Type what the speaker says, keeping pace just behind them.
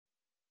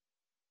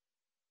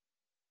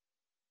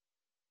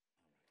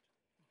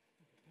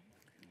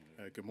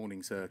Good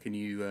morning, sir. Can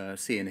you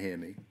see and hear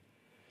me?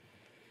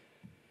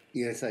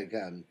 Yes, I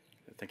can.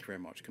 Thank you very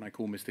much. Can I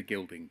call Mr.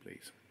 Gilding,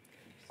 please?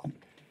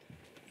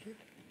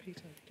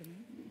 Peter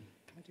Afternoon.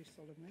 I do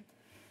solemnly,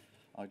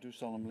 I do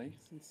solemnly,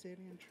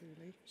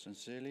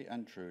 sincerely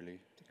and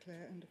truly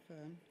declare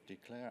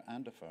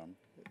and affirm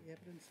that the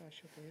evidence I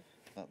shall give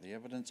that the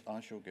evidence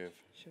I shall give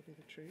shall be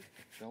the truth,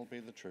 shall be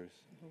the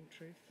truth, the whole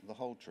truth, the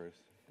whole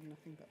truth, and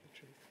nothing but the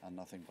truth. and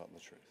nothing but the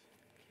truth.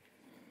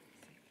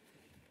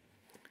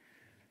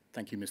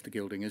 Thank you, Mr.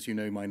 Gilding. As you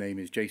know, my name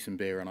is Jason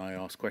Beer and I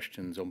ask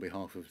questions on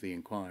behalf of the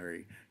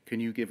inquiry.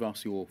 Can you give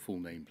us your full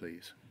name,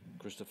 please?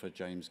 Christopher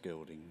James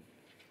Gilding.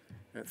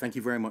 Thank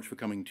you very much for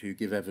coming to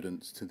give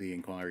evidence to the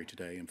inquiry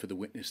today and for the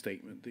witness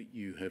statement that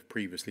you have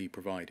previously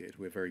provided.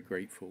 We're very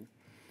grateful.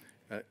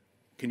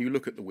 Can you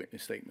look at the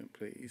witness statement,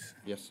 please?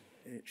 Yes.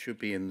 It should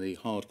be in the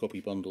hard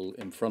copy bundle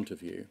in front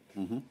of you.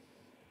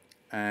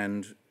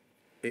 And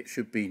it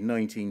should be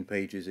 19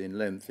 pages in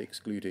length,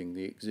 excluding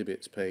the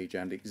exhibits page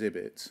and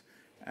exhibits,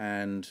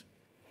 and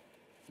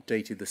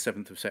dated the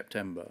 7th of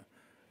September.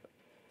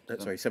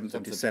 Sorry, 7th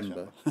of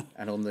December.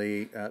 And on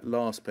the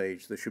last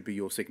page, there should be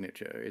your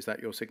signature. Is that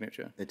your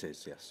signature? It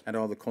is, yes. And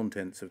are the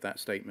contents of that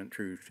statement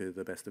true to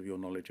the best of your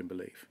knowledge and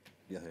belief?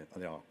 Yeah,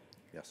 they are,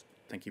 yes.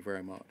 Thank you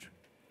very much.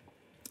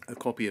 A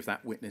copy of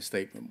that witness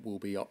statement will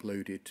be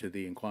uploaded to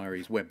the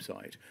inquiry's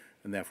website,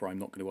 and therefore I'm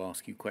not going to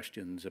ask you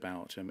questions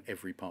about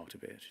every part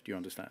of it. Do you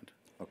understand?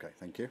 Okay,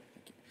 thank you.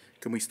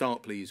 Can we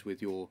start, please,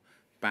 with your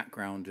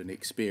background and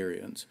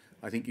experience?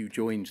 I think you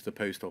joined the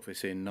post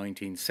office in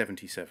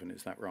 1977,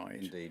 is that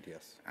right? Indeed,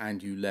 yes.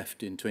 And you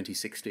left in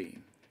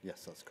 2016.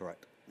 Yes, that's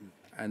correct.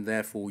 And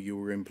therefore you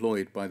were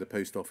employed by the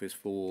post office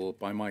for,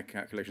 by my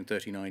calculation,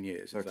 39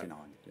 years. 39,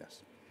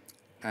 yes.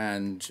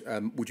 And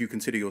would you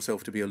consider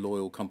yourself to be a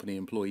loyal company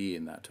employee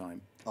in that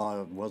time?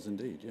 I was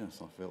indeed,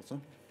 yes, I feel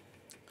so.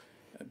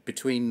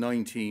 Between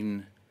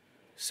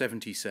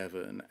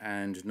 1977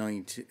 and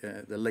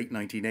the late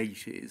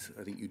 1980s,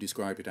 I think you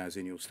describe it as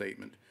in your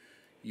statement,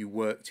 you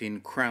worked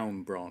in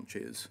Crown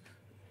branches,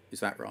 is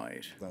that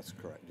right? That's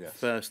correct, yes.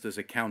 First as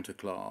a counter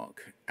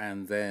clerk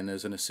and then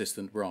as an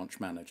assistant branch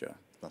manager.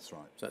 That's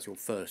right. So that's your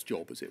first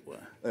job, as it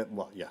were.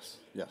 Well, yes,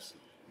 yes.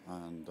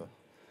 And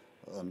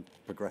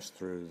progressed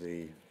through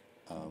the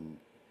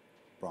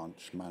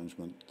branch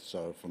management.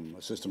 So from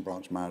assistant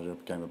branch manager,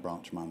 became a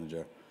branch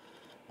manager,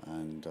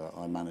 and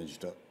I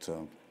managed at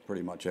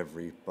pretty much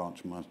every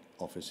branch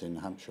office in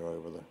Hampshire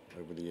over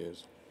the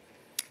years.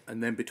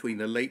 And then between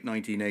the late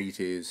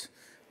 1980s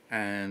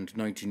and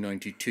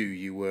 1992,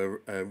 you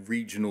were a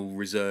regional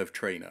reserve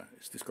trainer,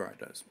 it's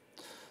described as.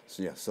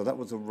 So yes, so that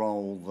was a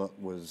role that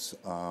was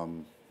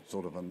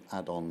sort of an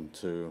add-on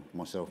to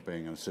myself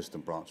being an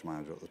assistant branch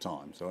manager at the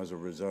time. So as a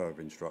reserve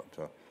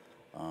instructor,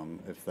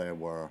 if there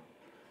were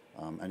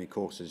any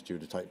courses due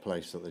to take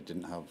place that they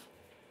didn't have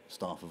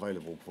staff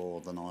available for,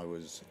 then I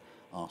was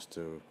asked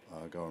to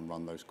go and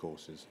run those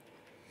courses.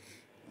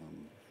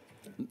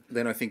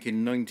 Then I think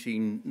in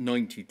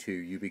 1992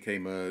 you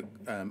became a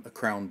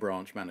Crown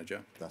branch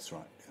manager. That's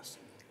right, yes.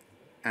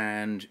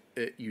 And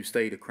you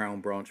stayed a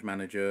Crown branch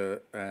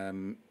manager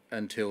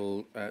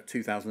until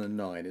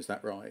 2009, is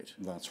that right?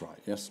 That's right,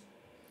 yes.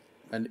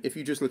 And if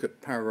you just look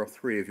at paragraph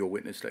 3 of your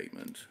witness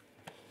statement,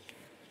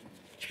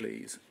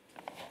 please,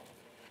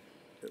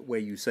 where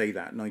you say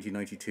that,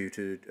 1992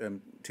 to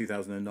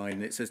 2009,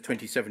 and it says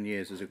 27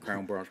 years as a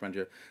Crown branch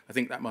manager. I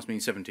think that must mean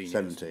 17 years.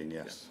 17,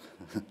 yes.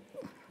 Yeah.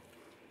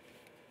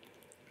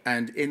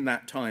 And in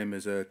that time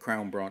as a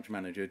Crown branch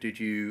manager, did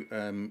you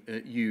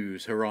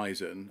use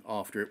Horizon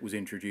after it was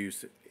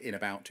introduced in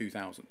about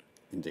 2000?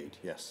 Indeed,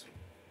 yes.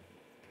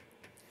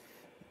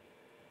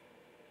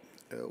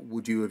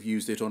 Would you have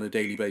used it on a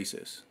daily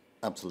basis?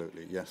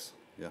 Absolutely, yes,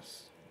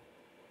 yes.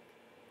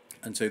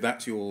 And so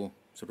that's your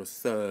sort of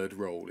third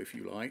role, if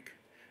you like,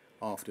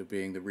 after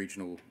being the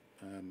regional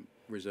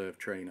reserve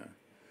trainer.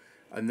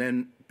 And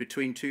then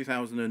between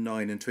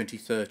 2009 and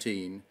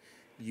 2013,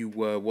 you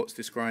were what's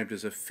described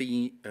as a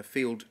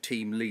field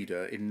team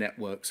leader in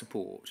network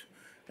support.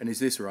 And is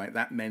this right?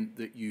 That meant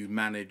that you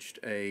managed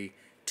a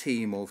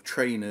team of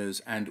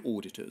trainers and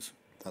auditors.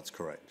 That's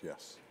correct,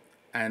 yes.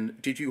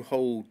 And did you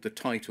hold the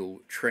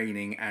title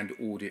training and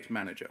audit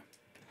manager?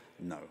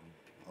 No,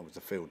 I was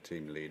a field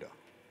team leader.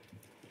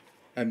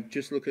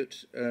 Just look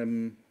at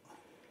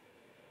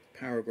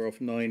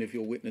paragraph 9 of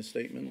your witness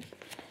statement.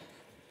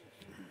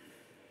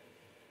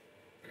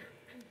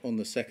 On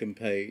the second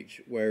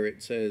page, where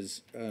it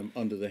says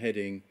under the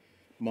heading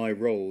my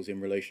roles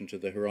in relation to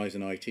the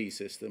Horizon IT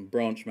system,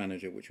 branch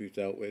manager, which we've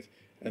dealt with,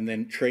 and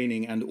then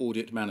training and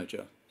audit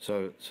manager.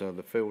 So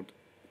the field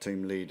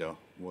team leader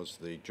was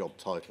the job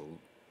title.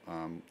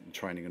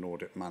 Training and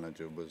audit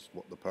manager was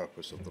what the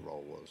purpose of the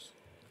role was.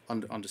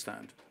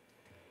 Understand.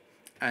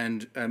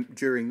 And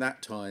during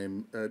that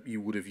time,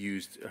 you would have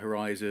used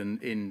Horizon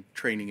in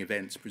training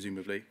events,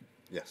 presumably?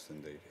 Yes,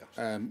 indeed, yes.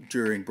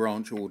 During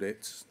branch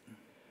audits?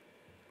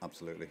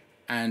 Absolutely.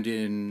 And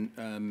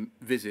in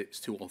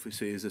visits to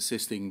offices,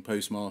 assisting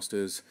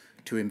postmasters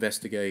to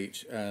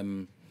investigate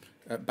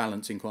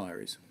balance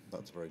inquiries?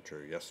 That's very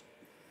true, yes.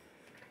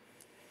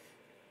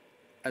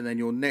 And then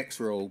your next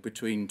role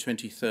between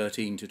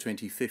 2013 to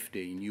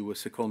 2015, you were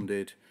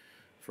seconded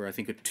for, I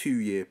think, a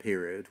 2-year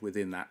period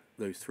within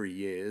those 3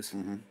 years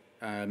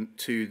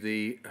to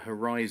the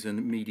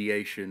Horizon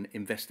Mediation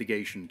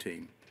Investigation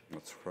Team.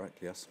 That's correct,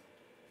 yes.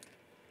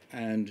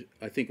 And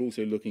I think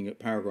also looking at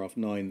paragraph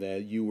 9 there,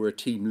 you were a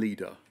team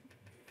leader.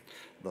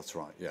 That's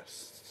right,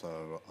 yes.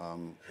 So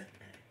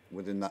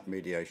within that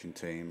mediation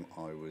team,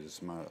 I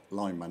was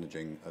line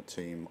managing a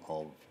team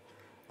of,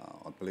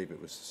 I believe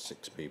it was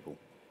 6 people.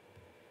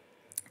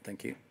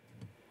 Thank you.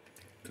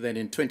 Then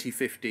in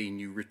 2015,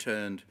 you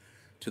returned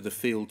to the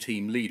field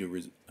team leader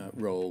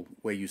role,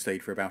 where you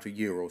stayed for about a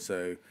year or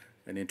so.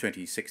 And in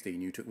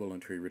 2016, you took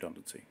voluntary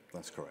redundancy.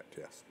 That's correct,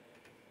 yes.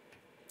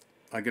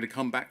 I'm going to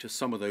come back to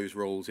some of those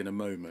roles in a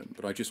moment,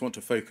 but I just want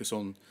to focus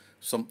on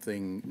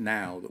something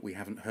now that we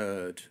haven't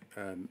heard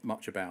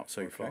much about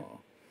so far.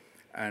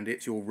 And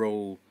it's your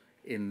role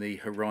in the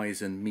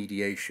Horizon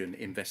Mediation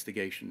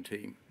Investigation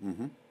Team.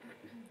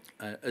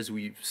 As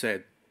we've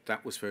said,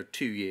 that was for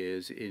 2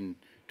 years in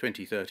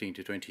 2013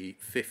 to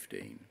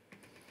 2015.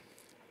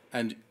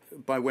 And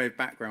by way of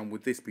background,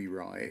 would this be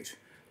right,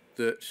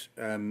 that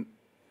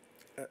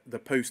the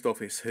Post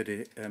Office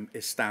had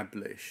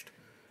established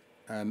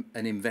an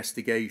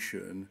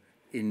investigation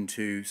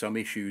into some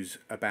issues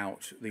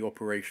about the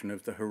operation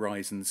of the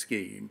Horizon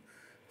scheme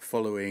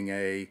following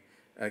a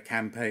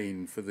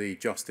campaign for the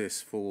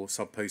Justice for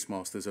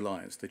Sub-Postmasters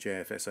Alliance, the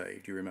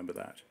JFSA? Do you remember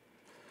that?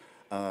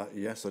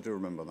 Yes, I do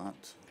remember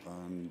that.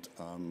 And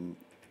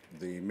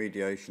the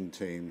mediation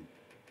team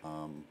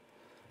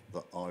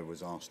that I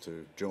was asked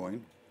to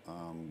join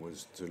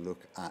was to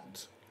look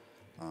at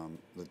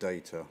the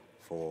data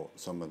for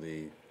some of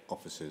the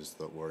offices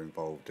that were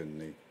involved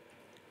in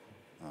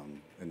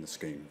the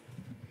scheme.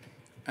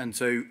 And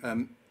so,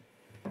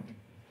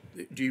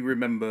 do you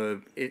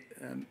remember it?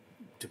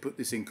 To put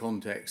this in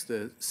context,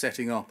 the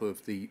setting up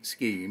of the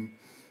scheme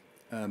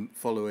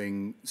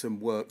following some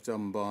work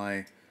done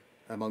by,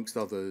 amongst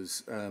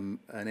others, an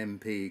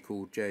MP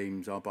called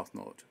James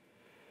Arbuthnot.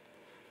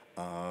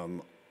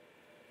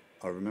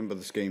 I remember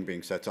the scheme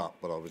being set up,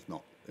 but I was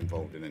not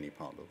involved in any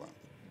part of that.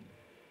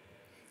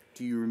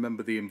 Do you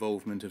remember the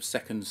involvement of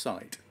Second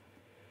Sight?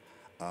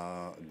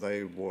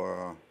 They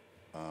were.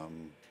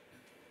 I'm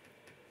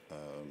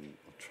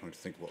trying to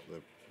think what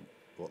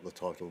the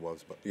title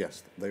was, but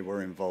yes, they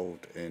were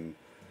involved in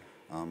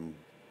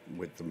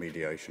with the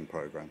mediation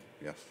program.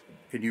 Yes.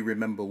 Can you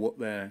remember what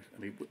their? I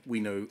mean, we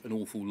know an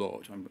awful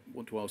lot. I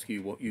want to ask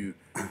you what you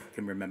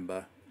can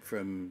remember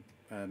from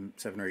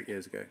 7 or 8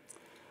 years ago.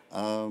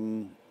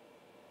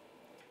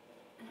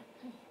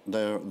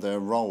 Their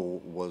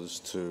role was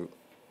to,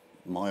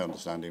 my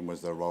understanding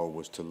was their role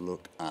was to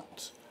look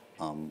at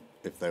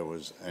if there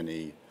was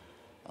any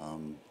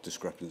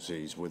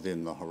discrepancies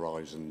within the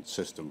Horizon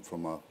system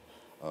from a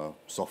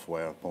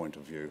software point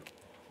of view,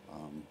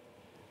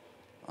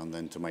 and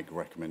then to make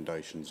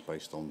recommendations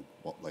based on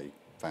what they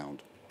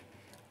found.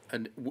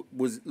 And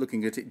was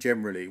looking at it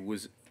generally,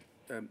 was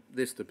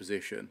this the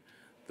position?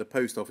 The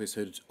Post Office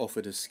had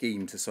offered a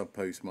scheme to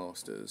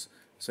sub-postmasters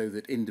so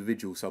that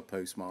individual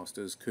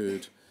sub-postmasters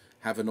could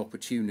have an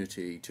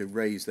opportunity to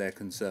raise their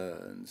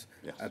concerns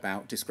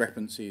about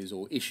discrepancies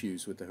or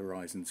issues with the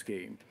Horizon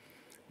scheme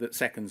that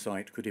Second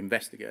Sight could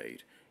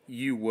investigate.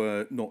 You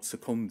were not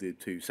seconded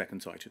to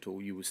Second Sight at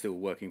all. You were still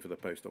working for the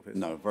Post Office.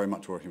 No, very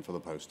much working for the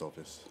Post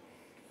Office.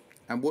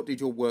 And what did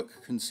your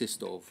work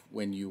consist of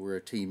when you were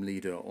a team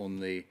leader on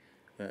the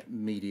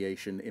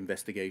mediation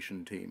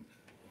investigation team?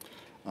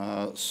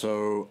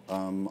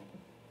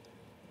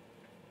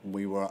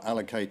 We were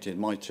allocated,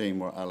 my team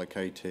were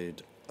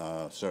allocated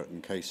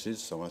certain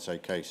cases. So when I say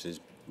cases,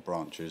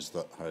 branches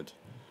that had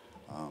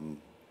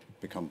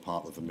become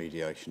part of the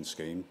mediation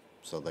scheme.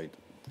 So they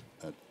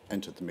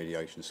entered the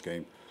mediation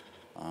scheme.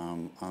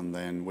 And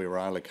then we were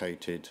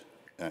allocated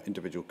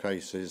individual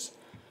cases,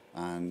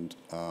 and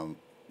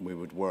we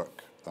would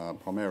work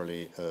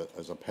primarily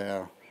as a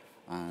pair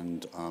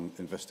and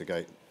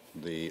investigate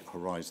the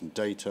Horizon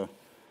data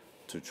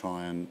to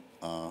try and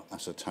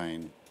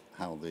ascertain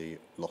how the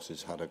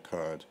losses had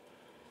occurred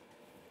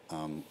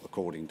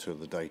according to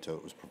the data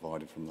that was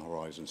provided from the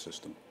Horizon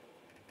system.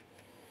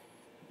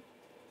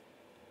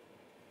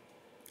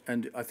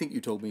 And I think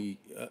you told me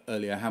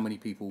earlier how many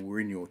people were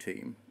in your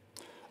team.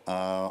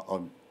 I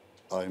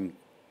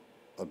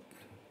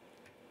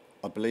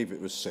believe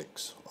it was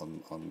 6.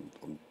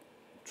 I'm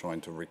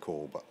trying to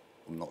recall, but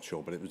I'm not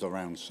sure. But it was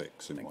around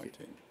 6 in my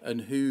team.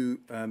 And who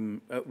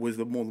was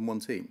there more than one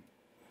team?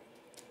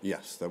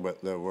 Yes,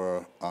 there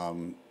were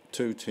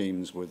 2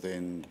 teams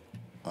within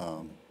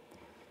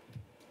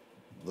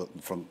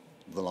from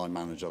the line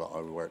manager that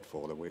I worked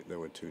for. There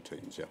were 2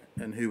 teams, yeah.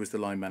 And who was the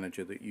line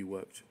manager that you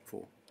worked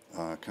for?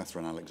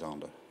 Catherine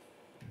Alexander.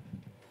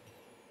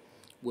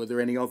 Were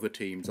there any other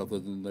teams other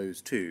than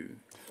those 2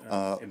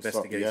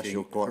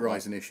 investigating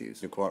Horizon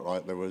issues? You're quite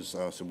right. There was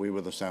so we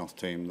were the South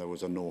team. There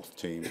was a North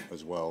team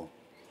as well,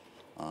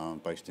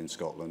 based in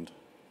Scotland.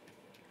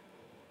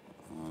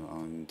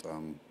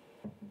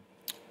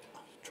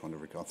 trying to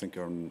recall. I think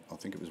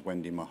it was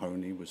Wendy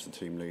Mahoney was the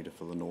team leader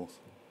for the North.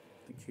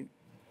 Thank you.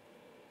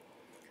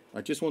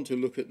 I just want to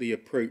look at the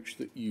approach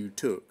that you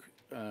took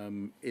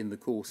in the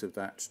course of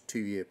that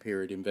 2-year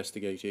period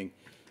investigating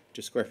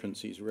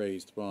discrepancies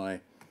raised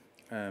by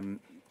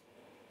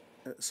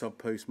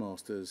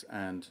sub-postmasters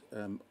and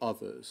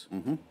others.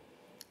 Mm-hmm.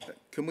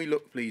 Can we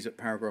look, please, at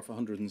paragraph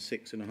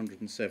 106 and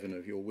 107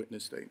 of your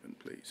witness statement,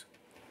 please,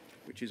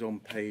 which is on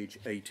page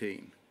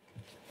 18.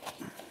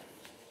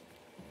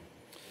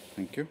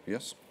 Thank you.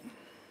 Yes.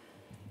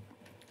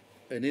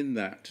 And in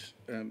that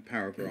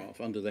paragraph,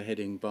 under the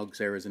heading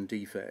Bugs, Errors and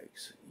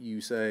Defects,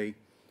 you say,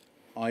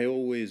 I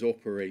always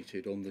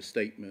operated on the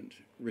statement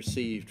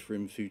received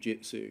from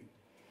Fujitsu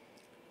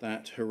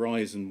that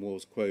Horizon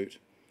was, quote,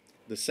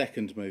 the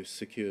second most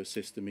secure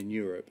system in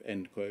Europe,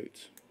 end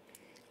quote.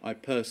 I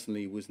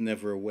personally was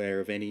never aware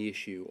of any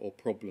issue or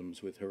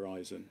problems with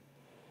Horizon.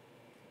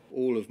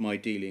 All of my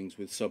dealings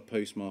with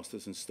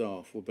sub-postmasters and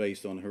staff were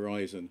based on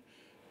Horizon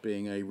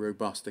being a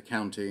robust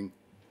accounting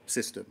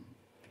system.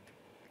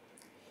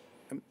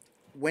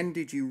 When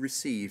did you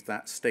receive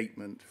that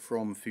statement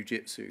from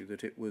Fujitsu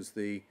that it was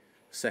the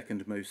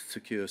second most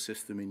secure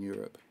system in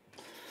Europe?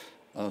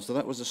 So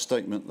that was a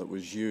statement that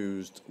was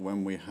used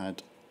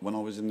when I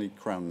was in the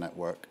Crown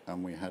Network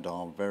and we had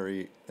our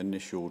very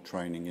initial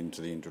training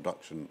into the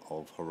introduction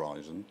of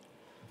Horizon.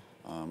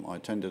 I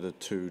attended a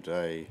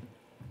 2-day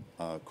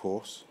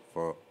course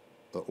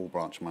that all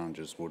branch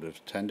managers would have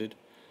attended,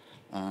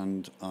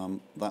 and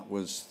that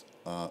was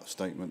a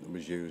statement that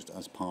was used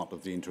as part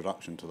of the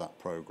introduction to that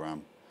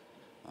program,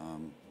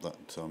 that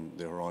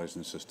the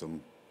Horizon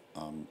system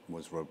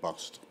was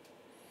robust.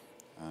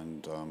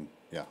 And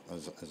yeah,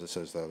 as it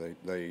says there,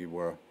 they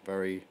were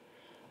very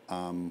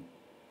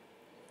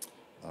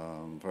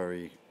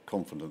very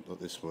confident that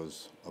this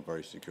was a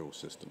very secure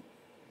system.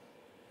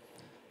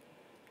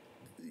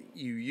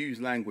 You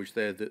use language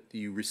there that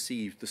you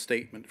received the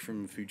statement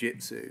from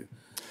Fujitsu.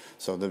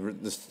 So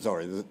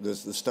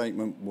the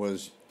statement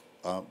was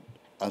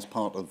as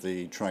part of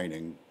the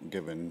training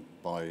given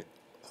by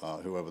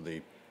whoever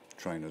the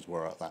trainers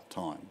were at that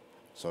time.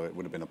 So it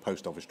would have been a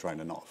post office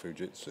trainer, not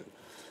Fujitsu.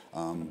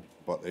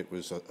 But it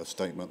was a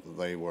statement that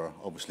they were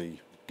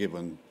obviously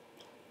given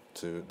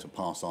to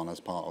pass on as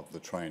part of the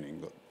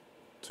training, that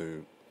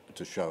to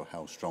show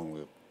how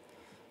strong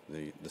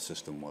the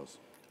system was.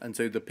 And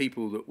so the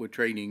people that were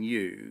training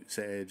you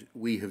said,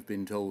 we have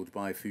been told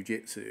by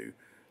Fujitsu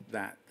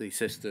that the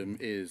system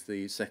is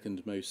the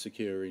second most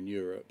secure in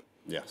Europe.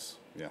 Yes,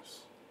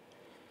 yes.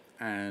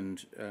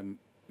 And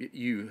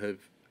you have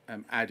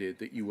added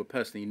that you were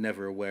personally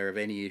never aware of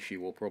any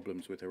issue or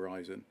problems with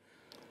Horizon,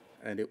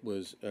 and it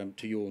was,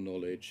 to your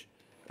knowledge,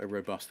 a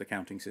robust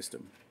accounting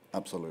system.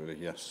 Absolutely,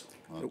 yes.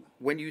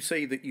 When you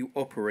say that you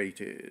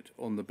operated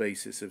on the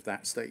basis of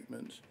that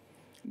statement,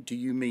 do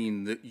you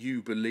mean that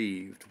you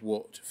believed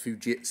what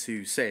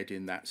Fujitsu said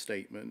in that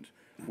statement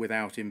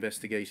without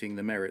investigating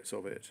the merits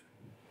of it?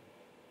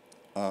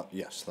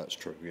 Yes, that's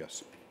true,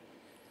 yes.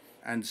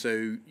 And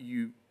so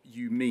you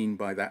mean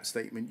by that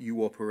statement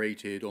you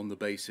operated on the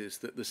basis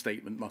that the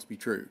statement must be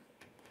true?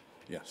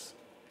 Yes.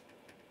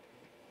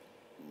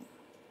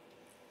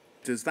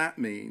 Does that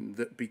mean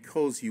that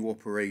because you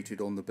operated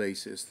on the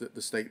basis that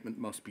the statement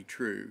must be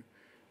true,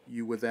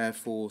 you were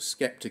therefore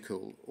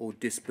sceptical or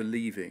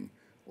disbelieving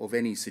of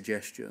any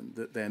suggestion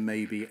that there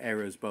may be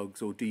errors,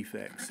 bugs or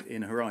defects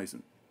in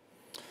Horizon?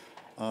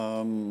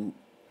 I'm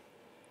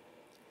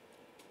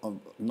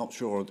not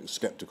sure that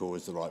sceptical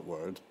is the right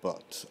word,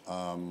 but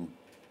I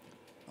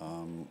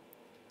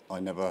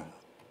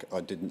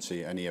didn't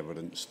see any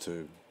evidence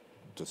to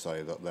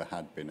say that there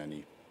had been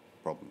any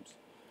problems.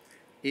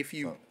 If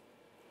you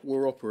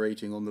were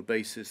operating on the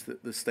basis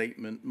that the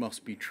statement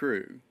must be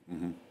true,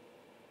 mm-hmm.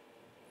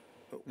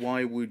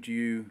 why would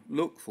you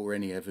look for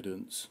any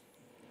evidence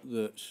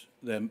that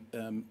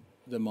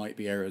there might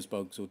be errors,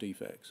 bugs or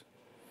defects?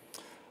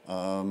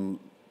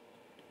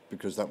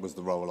 Because that was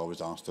the role I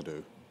was asked to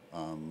do,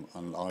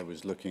 and I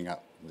was looking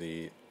at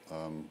the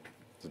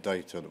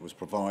data that was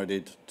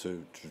provided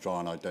to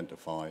try and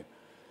identify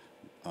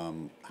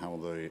how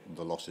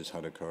the losses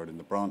had occurred in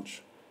the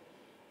branch,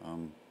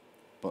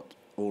 but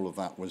all of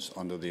that was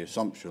under the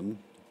assumption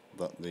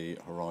that the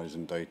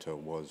Horizon data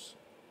was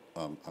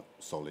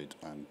solid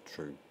and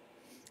true.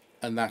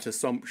 And that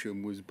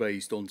assumption was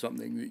based on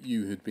something that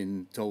you had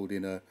been told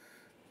in a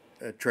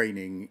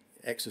training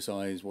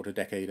exercise, a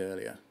decade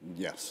earlier?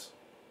 Yes,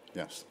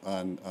 yes.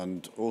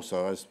 And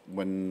also, as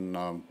when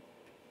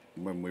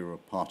we were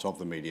part of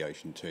the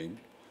mediation team,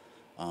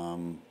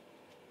 I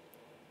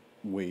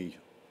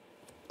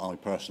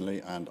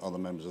personally and other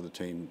members of the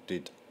team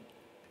did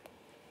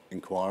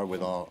inquire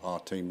with our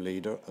team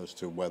leader as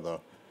to whether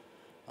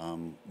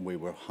we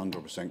were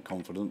 100%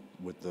 confident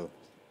with the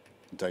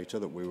data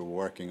that we were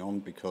working on,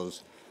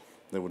 because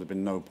there would have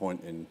been no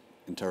point in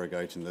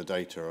interrogating the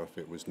data if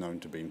it was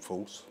known to be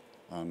false,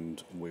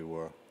 and we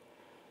were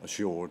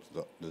assured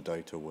that the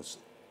data was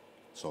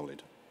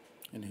solid.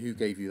 And who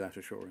gave you that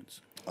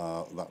assurance?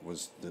 That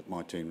was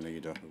my team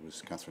leader, who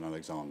was Catherine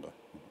Alexander.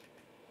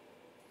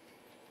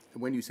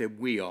 when you said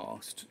we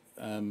asked,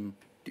 do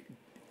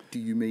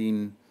you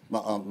mean...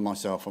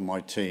 Myself and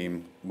my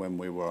team, when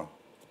we were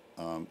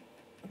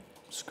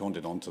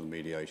seconded onto the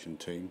mediation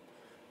team,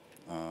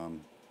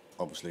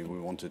 obviously we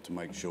wanted to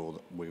make sure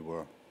that we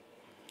were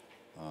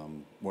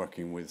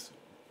working with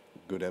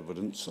good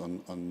evidence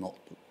and not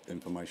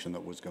information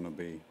that was going to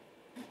be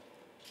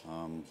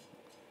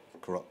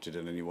corrupted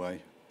in any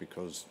way,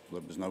 because there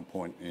was no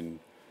point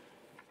in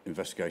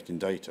investigating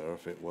data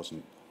if it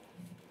wasn't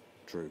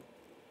true.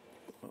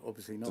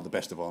 Obviously not. To the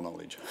best of our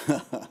knowledge.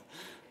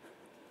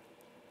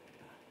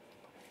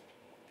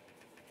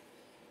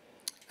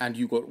 And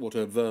you got what,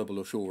 a verbal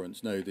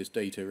assurance? No, this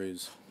data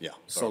is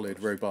solid,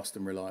 verbal. robust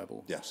and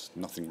reliable. Yes,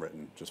 nothing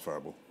written, just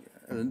verbal.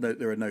 And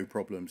there are no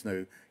problems,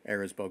 no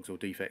errors, bugs or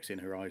defects in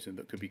Horizon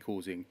that could be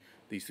causing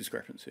these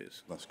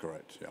discrepancies. That's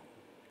correct, yeah.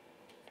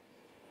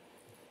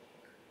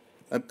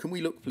 Can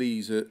we look,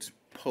 please, at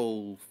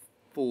poll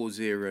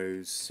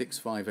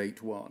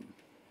 406581?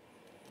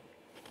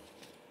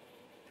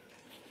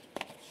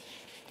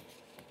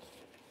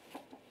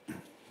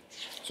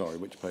 Sorry,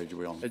 which page are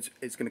we on?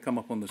 It's going to come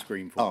up on the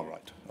screen for Oh, you.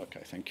 right.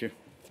 Okay, thank you.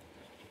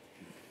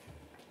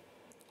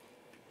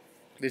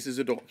 This is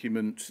a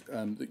document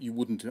that you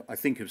wouldn't, I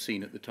think, have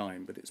seen at the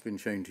time, but it's been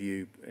shown to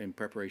you in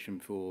preparation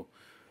for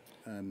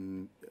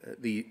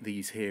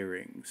these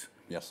hearings.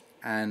 Yes.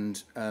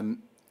 And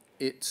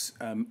it's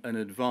an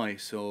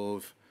advice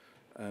of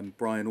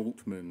Brian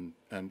Altman,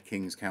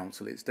 King's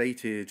Counsel. It's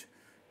dated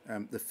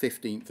the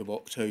 15th of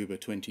October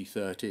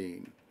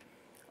 2013.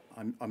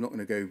 I'm not going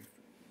to go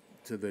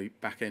to the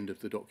back end of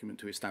the document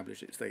to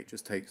establish its date,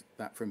 just take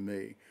that from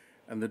me.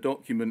 And the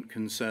document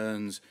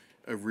concerns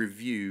a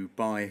review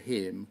by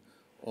him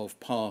of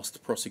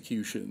past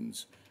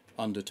prosecutions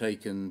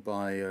undertaken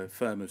by a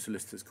firm of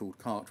solicitors called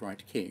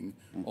Cartwright King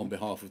on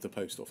behalf of the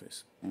Post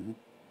Office.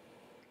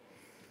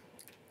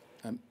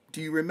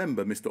 Do you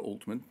remember Mr.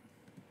 Altman?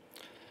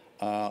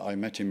 I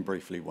met him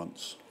briefly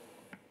once.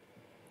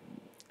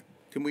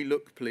 Can we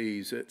look,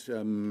 please, at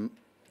the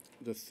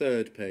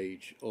third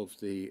page of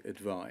the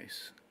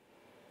advice?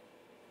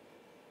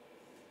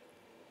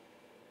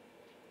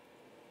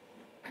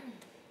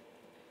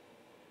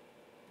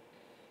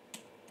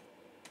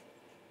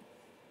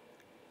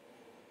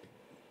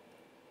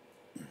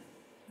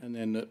 And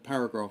then at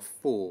paragraph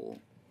 4,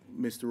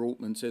 Mr.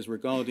 Altman says,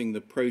 regarding the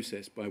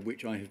process by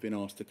which I have been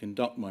asked to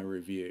conduct my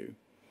review,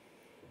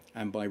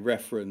 and by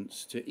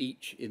reference to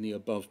each in the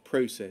above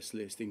process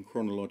list in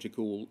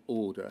chronological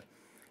order,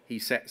 he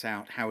sets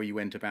out how he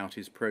went about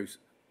his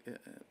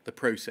the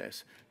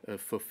process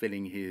of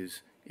fulfilling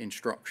his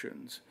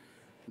instructions.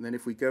 And then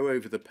if we go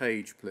over the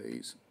page,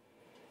 please,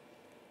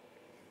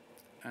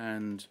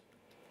 and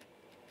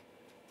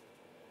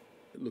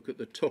look at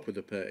the top of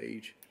the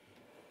page,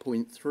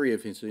 point 3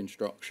 of his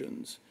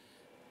instructions,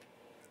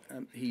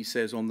 he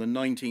says, on the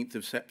 19th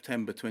of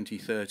September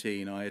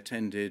 2013, I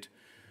attended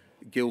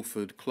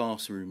Guildford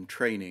Classroom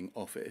Training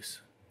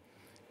Office,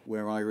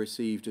 where I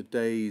received a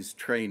day's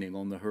training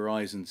on the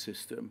Horizon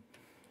system.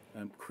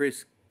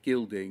 Chris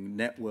Gilding,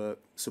 Network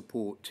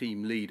Support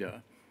Team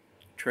Leader,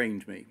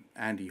 trained me.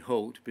 Andy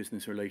Holt,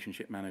 Business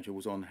Relationship Manager,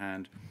 was on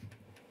hand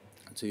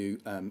to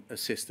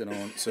assist and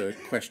answer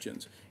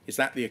questions. Is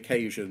that the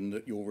occasion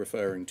that you're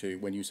referring to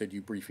when you said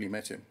you briefly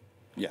met him?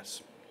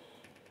 Yes.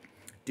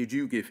 Did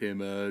you give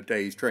him a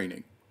day's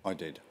training? I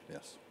did,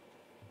 yes.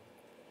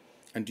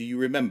 And do you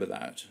remember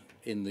that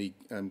in the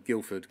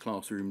Guildford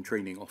Classroom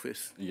Training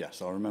Office?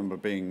 Yes, I remember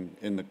being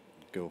in the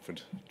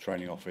Guildford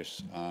Training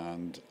Office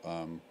and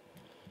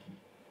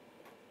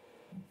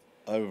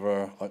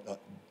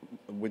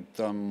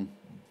with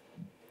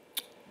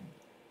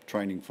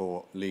training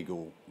for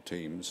legal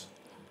teams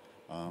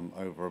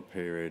over a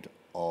period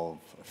of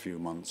a few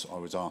months. I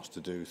was asked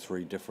to do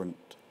 3 different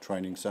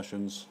training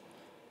sessions.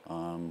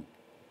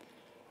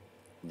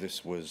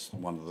 This was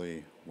one of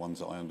the ones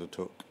that I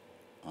undertook,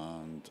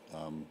 and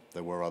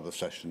there were other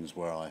sessions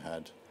where I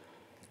had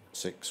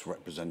 6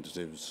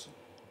 representatives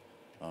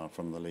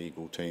from the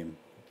legal team.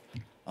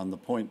 And the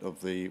point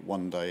of the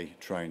one-day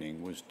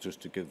training was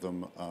just to give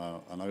them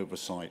an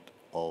oversight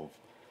of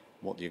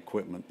what the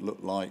equipment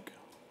looked like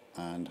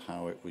and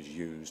how it was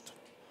used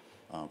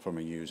from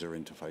a user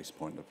interface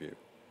point of view.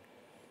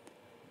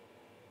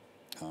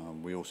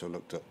 We also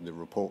looked at the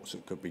reports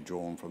that could be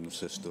drawn from the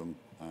system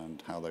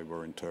and how they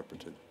were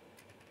interpreted.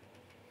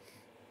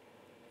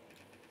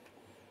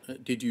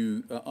 Did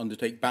you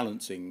undertake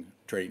balancing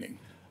training?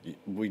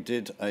 We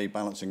did a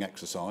balancing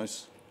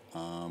exercise.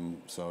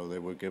 So they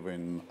were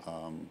given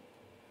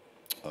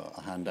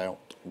a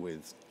handout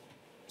with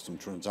some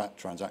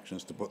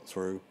transactions to put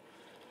through,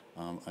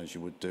 as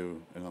you would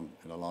do in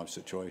a live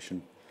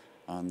situation.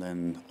 And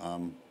then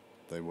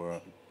they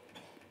were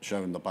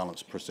shown the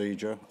balance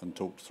procedure and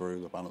talked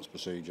through the balance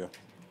procedure.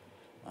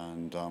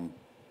 And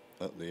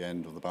at the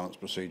end of the balance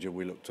procedure,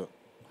 we looked at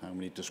how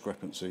many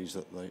discrepancies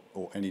that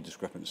or any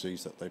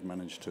discrepancies that they've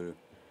managed to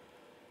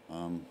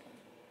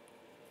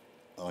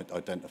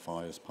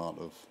identify as part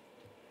of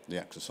the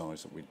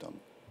exercise that we'd done.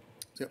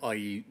 So,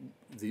 i.e.,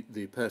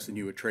 the person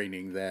you were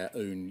training, their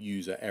own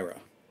user error.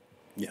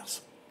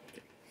 Yes.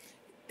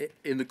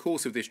 In the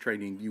course of this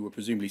training, you were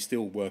presumably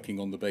still working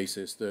on the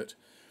basis that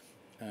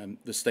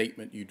the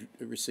statement you'd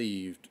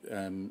received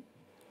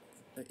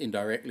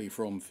indirectly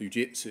from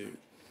Fujitsu,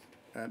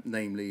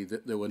 namely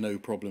that there were no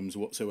problems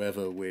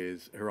whatsoever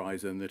with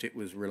Horizon, that it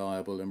was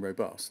reliable and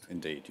robust.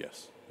 Indeed,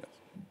 yes. Yes.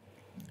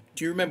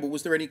 Do you remember,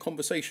 was there any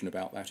conversation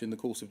about that in the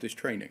course of this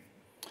training?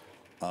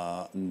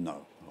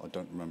 No, I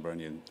don't remember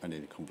any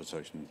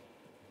conversation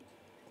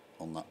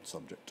on that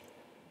subject.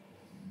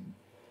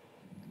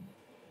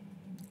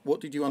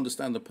 What did you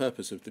understand the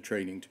purpose of the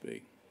training to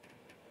be?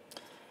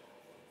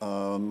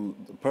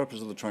 The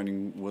purpose of the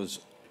training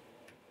was,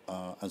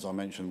 as I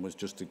mentioned, was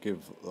just to give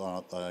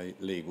a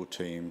legal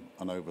team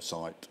an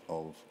oversight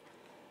of...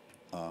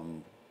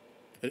 Do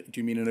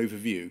you mean an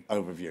overview?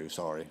 Overview,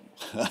 sorry.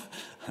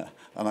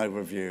 An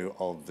overview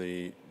of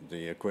the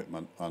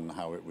equipment and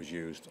how it was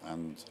used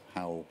and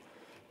how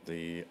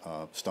the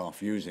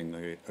staff using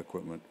the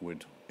equipment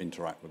would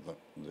interact with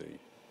the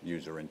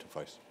user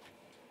interface.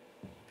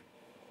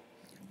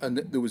 And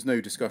there was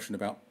no discussion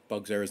about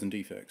bugs, errors and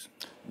defects?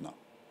 No.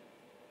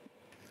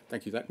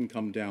 Thank you. That can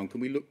come down. Can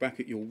we look back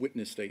at your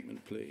witness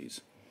statement, please,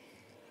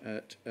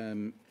 at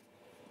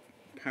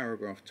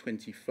paragraph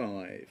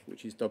 25,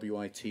 which is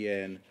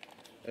WITN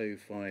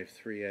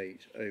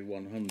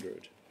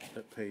 05380100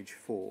 at page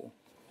 4.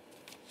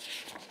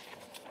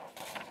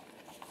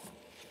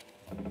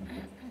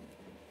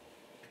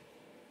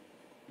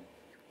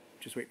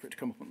 Just wait for it to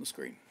come up on the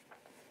screen.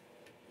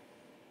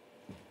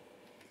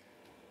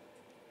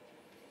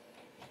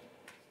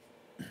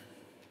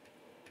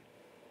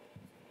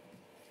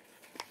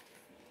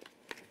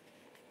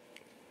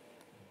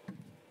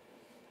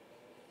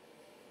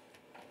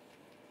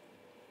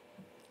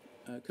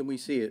 Can we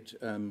see it,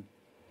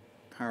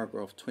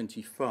 paragraph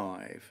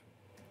 25?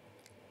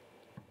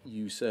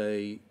 You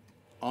say,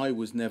 I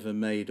was never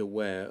made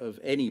aware of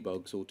any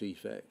bugs or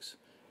defects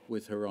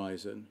with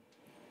Horizon,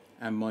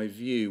 and my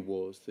view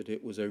was that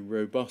it was a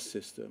robust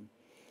system,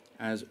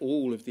 as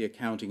all of the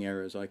accounting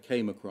errors I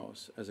came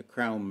across as a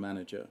Crown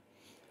manager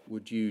were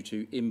due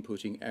to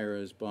inputting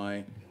errors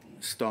by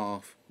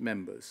staff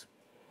members.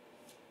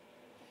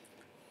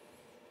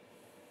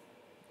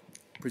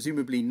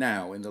 Presumably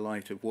now, in the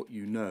light of what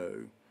you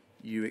know,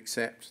 you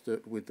accept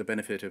that with the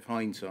benefit of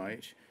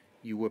hindsight,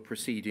 you were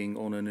proceeding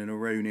on an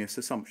erroneous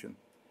assumption.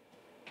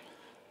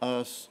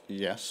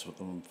 Yes,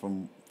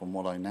 from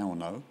what I now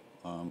know,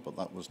 but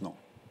that was not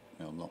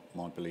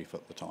my belief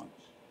at the time.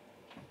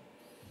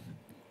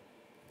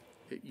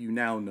 You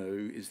now know,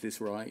 is this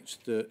right,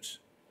 that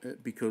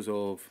because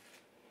of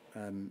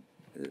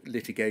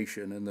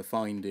litigation and the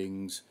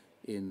findings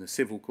in the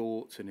civil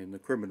courts and in the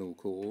criminal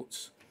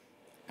courts,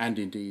 and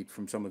indeed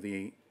from some of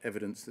the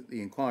evidence that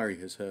the inquiry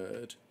has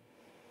heard,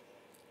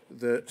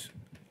 that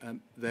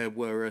there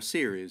were a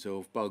series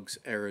of bugs,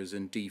 errors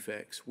and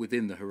defects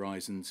within the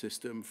Horizon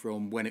system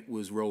from when it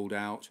was rolled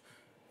out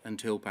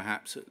until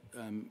perhaps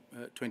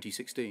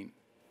 2016?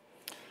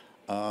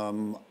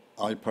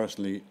 I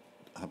personally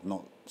have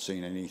not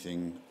seen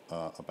anything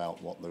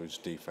about what those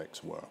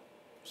defects were.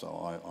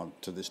 So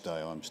to this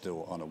day, I'm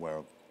still unaware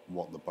of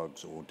what the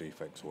bugs or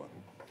defects were.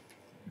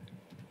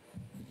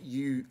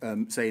 You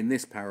say in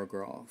this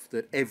paragraph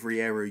that every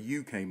error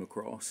you came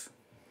across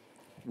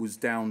was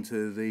down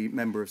to the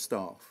member of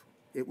staff.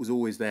 It was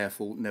always their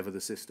fault, never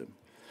the system.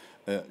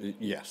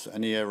 Yes,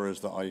 any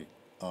errors that I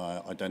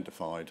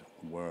identified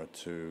were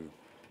to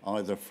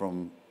either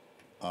from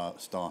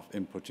staff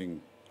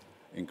inputting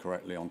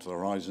incorrectly onto the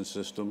Horizon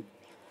system,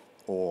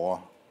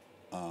 or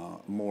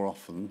more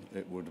often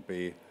it would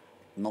be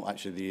not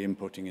actually the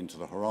inputting into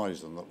the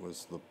Horizon that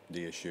was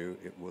the issue,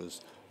 it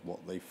was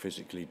what they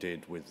physically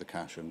did with the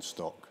cache and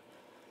stock.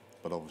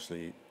 But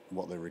obviously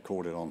what they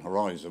recorded on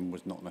Horizon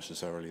was not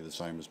necessarily the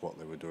same as what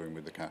they were doing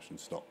with the cache and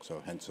stock,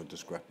 so hence a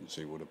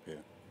discrepancy would appear.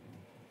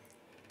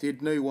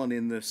 Did no one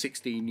in the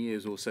 16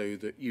 years or so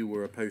that you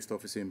were a post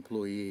office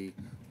employee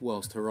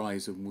whilst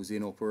Horizon was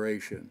in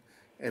operation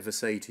ever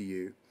say to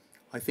you,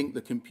 I think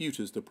the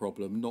computer's the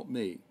problem, not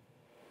me?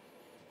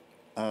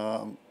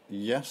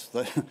 Yes,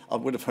 I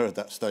would have heard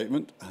that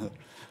statement.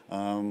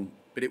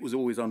 But it was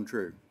always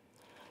untrue.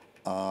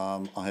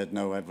 I had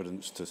no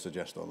evidence to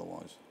suggest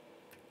otherwise.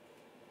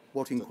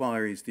 What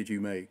inquiries did you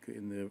make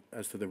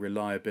as to the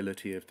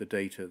reliability of the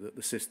data that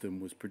the system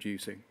was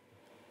producing?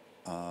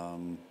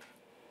 None,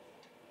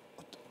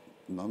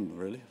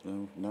 really.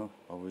 No.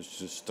 I was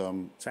just...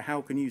 So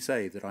how can you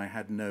say that I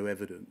had no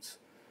evidence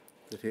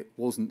that it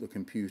wasn't the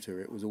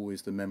computer, it was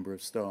always the member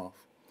of staff,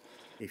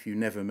 if you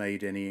never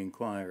made any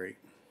inquiry?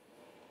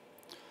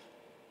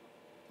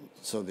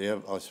 So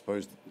I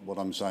suppose what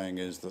I'm saying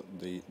is that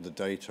the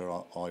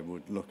data I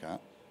would look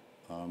at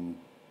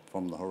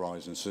from the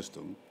Horizon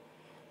system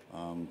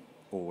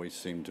always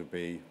seemed to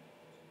be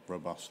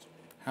robust.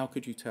 How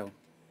could you tell?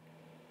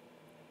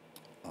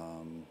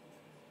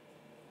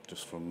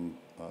 Just from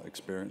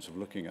experience of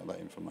looking at that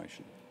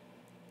information.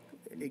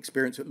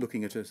 Experience at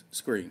looking at a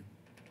screen?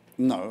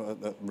 No,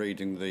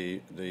 reading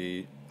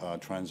the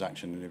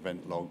transaction and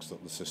event logs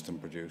that the system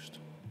produced.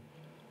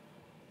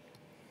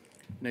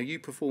 Now, you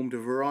performed a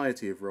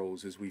variety of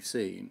roles, as we've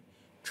seen,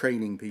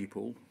 training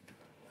people,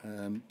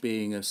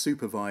 being a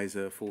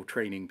supervisor for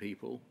training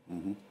people,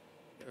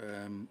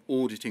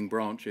 auditing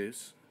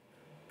branches,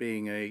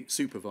 being a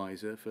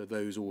supervisor for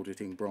those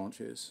auditing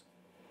branches,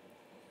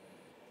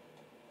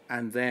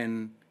 and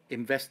then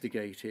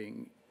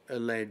investigating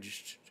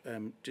alleged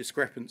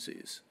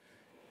discrepancies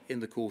in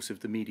the course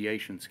of the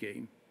mediation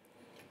scheme.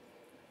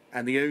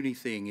 And the only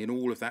thing in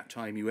all of that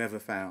time you ever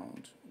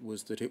found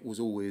was that it was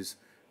always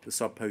the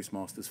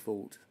sub-postmaster's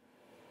fault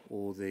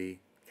or the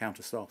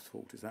counter-staff's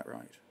fault. Is that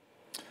right?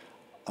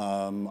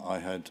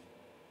 I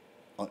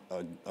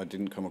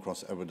didn't come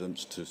across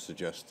evidence to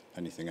suggest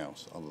anything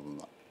else other than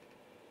that.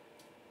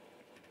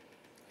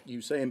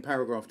 You say in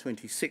paragraph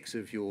 26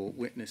 of your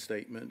witness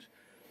statement,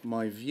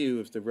 my view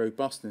of the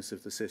robustness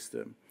of the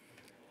system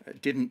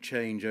didn't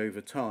change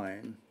over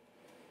time,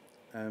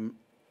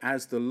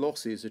 as the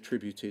losses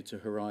attributed to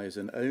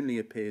Horizon only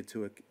appeared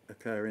to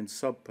occur in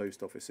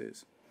sub-post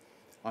offices.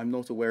 I'm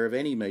not aware of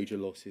any major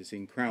losses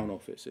in Crown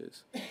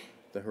offices.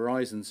 The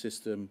Horizon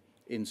system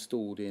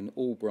installed in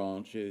all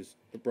branches,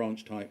 the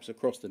branch types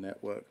across the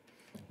network,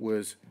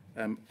 was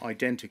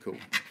identical.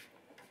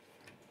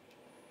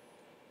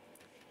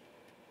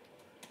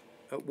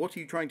 What are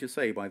you trying to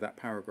say by that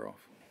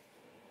paragraph,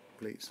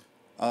 please?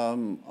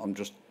 I'm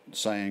just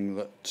saying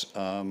that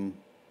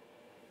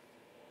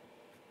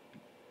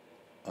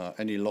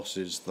any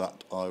losses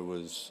that I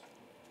was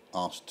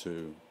asked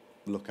to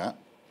look at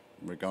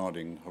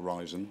regarding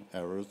Horizon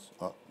errors,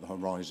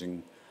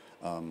 Horizon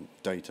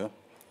data,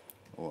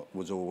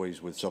 was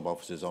always with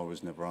sub-offices. I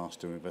was never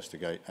asked to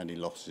investigate any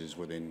losses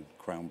within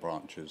Crown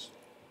branches.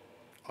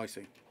 I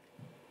see.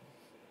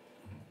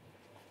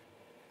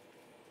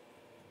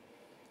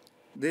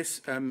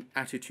 This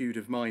attitude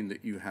of mind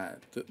that you had,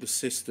 that the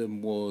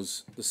system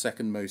was the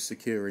second most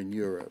secure in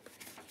Europe,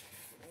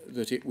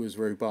 that it was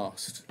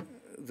robust,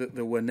 that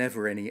there were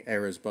never any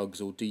errors, bugs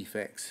or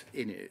defects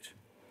in it,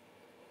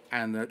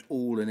 and that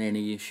all and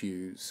any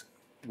issues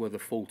were the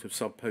fault of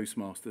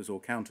sub-postmasters or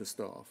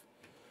counter-staff,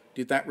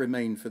 did that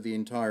remain for the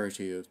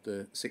entirety of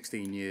the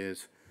 16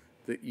 years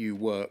that you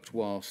worked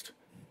whilst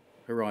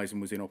Horizon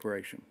was in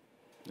operation?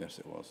 Yes,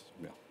 it was,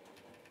 yeah.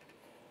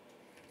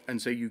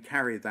 And so you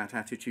carried that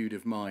attitude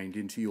of mind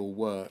into your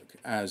work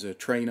as a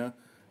trainer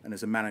and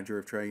as a manager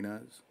of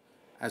trainers,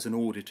 as an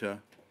auditor,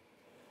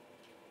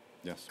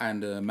 yes,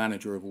 and a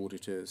manager of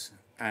auditors,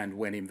 and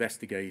when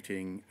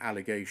investigating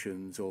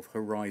allegations of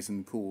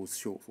Horizon-caused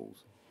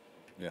shortfalls.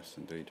 Yes,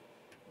 indeed.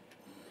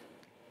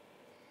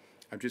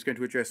 I'm just going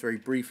to address very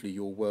briefly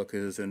your work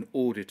as an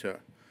auditor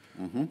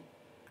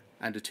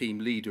and a team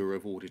leader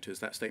of auditors.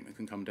 That statement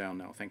can come down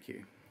now, thank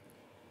you.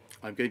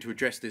 I'm going to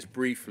address this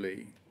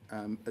briefly,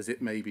 as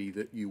it may be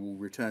that you will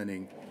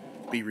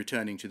be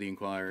returning to the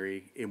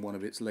inquiry in one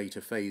of its later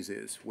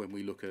phases when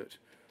we look at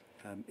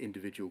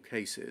individual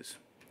cases.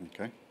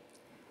 Okay.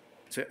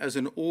 So as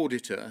an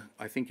auditor,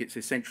 I think it's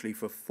essentially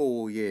for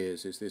 4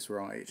 years, is this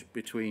right,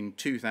 between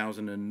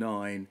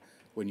 2009,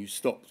 when you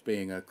stopped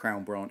being a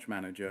Crown branch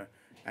manager,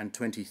 and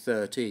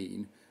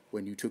 2013,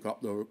 when you took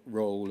up the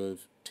role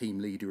of team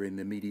leader in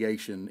the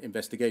mediation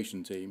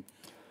investigation team,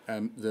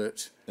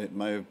 that... It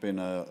may have been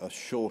a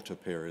shorter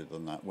period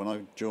than that. When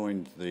I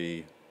joined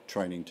the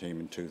training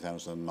team in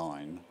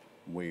 2009,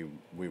 we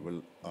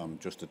were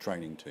just a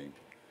training team.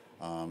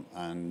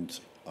 And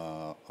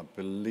I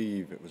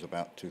believe it was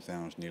about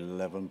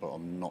 2011, but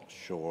I'm not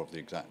sure of the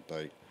exact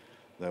date.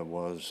 There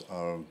was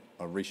a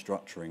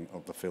restructuring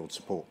of the field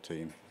support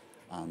team,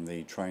 and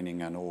the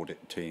training and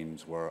audit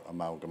teams were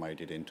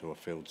amalgamated into a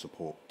field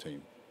support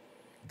team.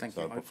 Thank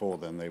you. So before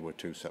then, they were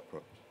two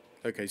separate.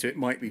 Okay, so it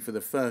might be for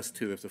the first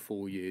 2 of the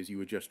 4 years you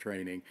were just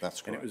training. That's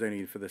And it correct. was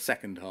only for the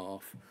second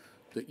half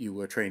that you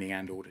were training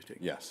and auditing.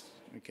 Yes.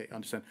 Okay, I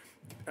understand.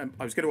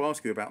 I was going to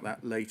ask you about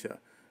that later.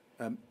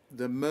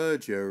 The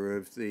merger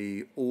of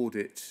the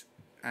audit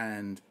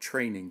and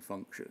training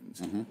functions,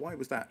 why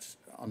was that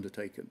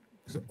undertaken?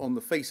 'Cause on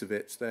the face of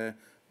it, they're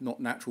not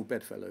natural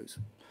bedfellows.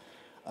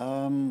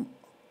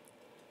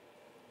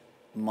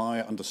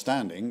 My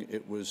understanding,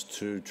 it was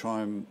to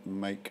try and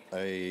make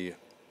a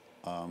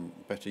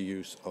better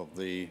use of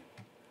the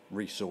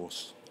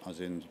resource,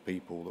 as in the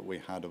people that we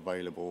had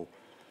available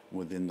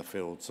within the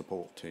field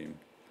support team,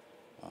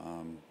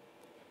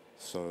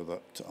 so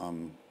that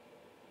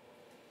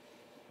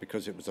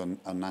because it was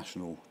a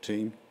national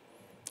team,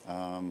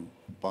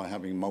 by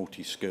having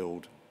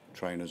multi-skilled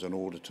trainers and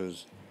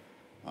auditors,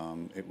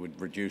 it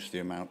would reduce the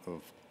amount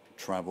of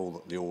travel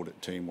that the audit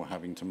team were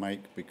having to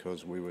make,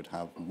 because we would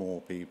have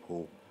more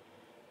people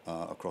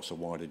across a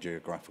wider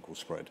geographical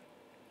spread.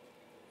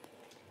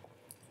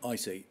 I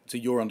see. So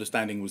your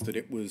understanding was that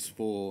it was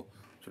for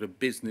sort of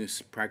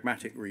business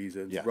pragmatic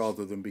reasons, Yes.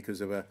 rather than because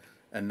of a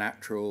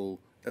natural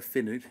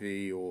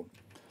affinity or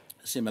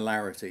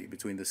similarity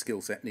between the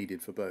skill set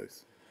needed for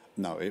both.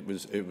 No, it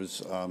was a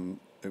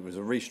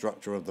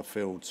restructure of the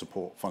field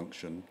support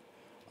function,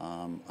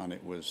 and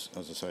it was,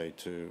 as I say,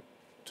 to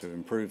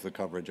improve the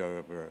coverage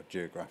over a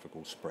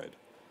geographical spread.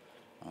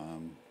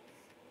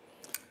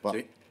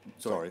 But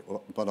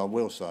but I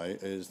will say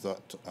is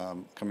that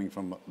coming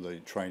from the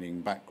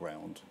training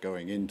background,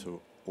 going into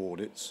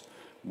audits,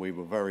 we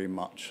were very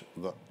much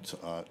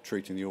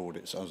treating the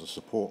audits as a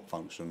support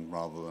function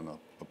rather than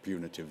a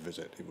punitive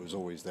visit. It was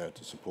always there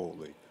to support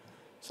the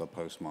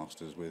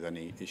sub-postmasters with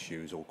any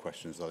issues or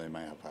questions that they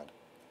may have had.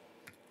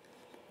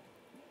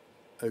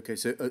 Okay,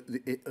 so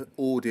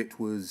audit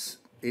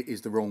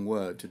is the wrong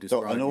word to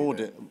describe. So an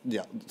audit,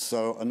 yeah.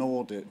 So an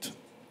audit.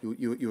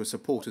 You were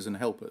supporters and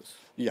helpers.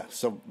 Yeah.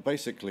 So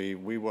basically,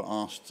 we were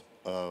asked.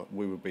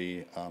 We would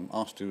be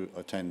asked to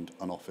attend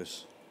an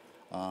office,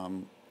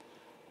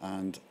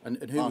 and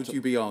who would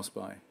you be asked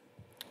by?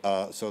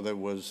 So there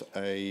was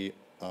a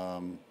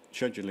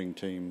scheduling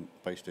team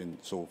based in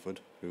Salford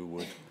who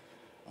would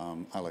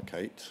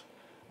allocate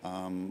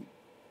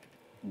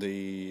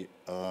the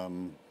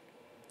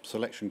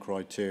selection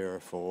criteria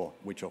for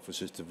which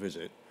offices to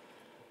visit.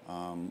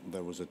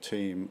 There was a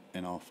team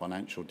in our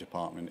financial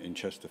department in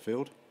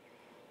Chesterfield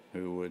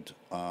who would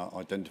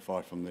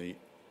identify from the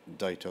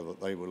data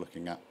that they were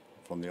looking at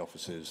from the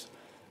offices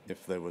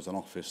if there was an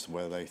office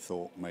where they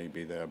thought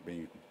maybe there'd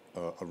be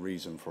a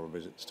reason for a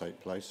visit to take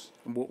place.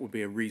 And what would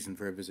be a reason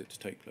for a visit to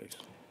take place?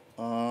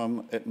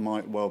 It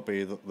might well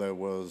be that there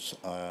was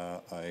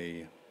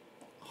a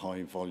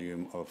high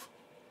volume of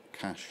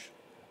cash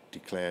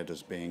declared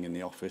as being in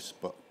the office,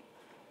 but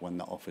when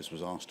that office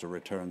was asked to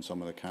return some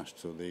of the cash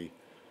to the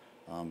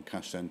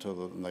cash centre,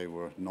 that they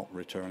were not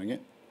returning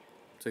it.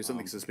 So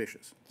something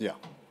suspicious. Yeah,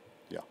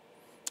 yeah.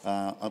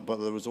 But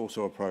there was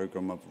also a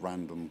programme of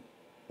random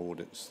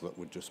audits that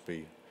would just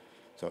be,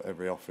 so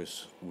every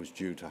office was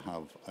due to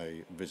have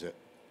a visit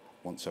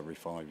once every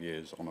 5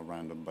 years on a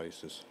random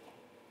basis.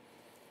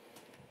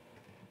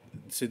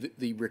 So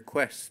the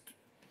request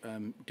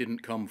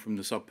didn't come from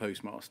the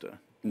sub-postmaster?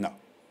 No.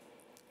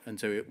 And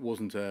so it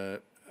wasn't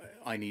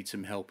I need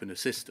some help and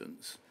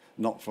assistance?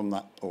 Not from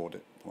that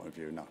audit point of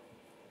view, no.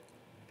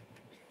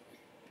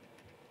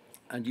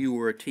 And you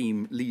were a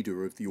team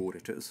leader of the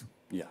auditors?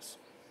 Yes.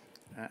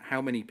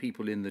 How many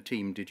people in the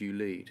team did you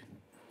lead?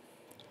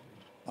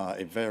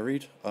 It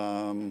varied.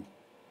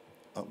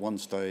 At one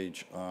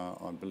stage,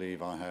 I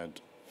believe I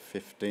had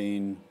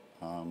 15,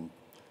 and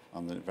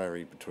then it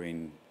varied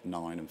between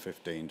 9 and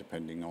 15,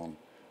 depending on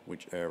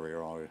which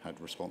area I had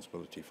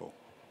responsibility for.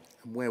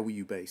 And where were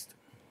you based?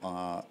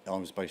 I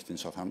was based in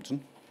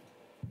Southampton,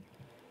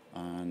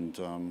 and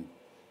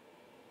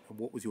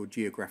what was your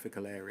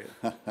geographical area?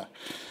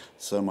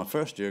 so my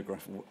first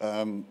geographical.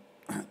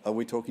 Are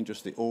we talking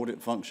just the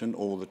audit function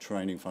or the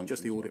training function?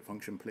 Just the audit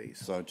function, please.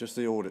 So just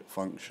the audit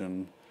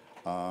function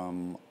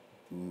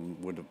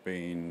would have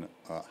been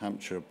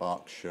Hampshire,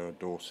 Berkshire,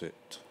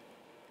 Dorset,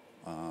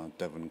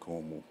 Devon,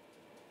 Cornwall.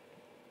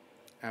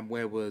 And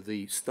where were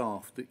the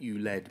staff that you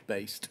led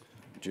based?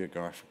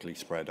 Geographically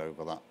spread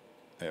over that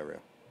area.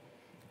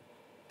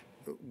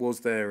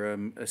 Was there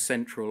a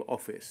central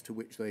office to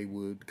which they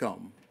would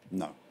come?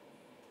 No.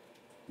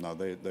 No,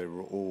 they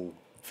were all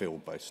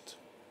field-based.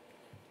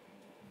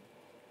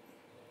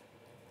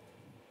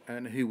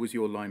 And who was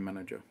your line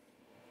manager?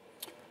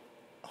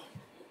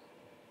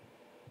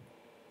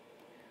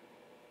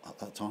 At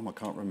that time, I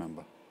can't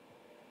remember.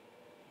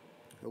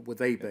 Were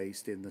they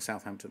based in the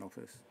Southampton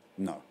office?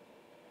 No.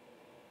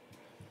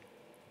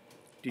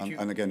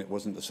 And again, it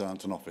wasn't the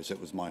Southampton office, it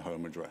was my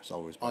home address. I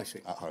was based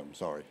at home,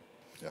 sorry.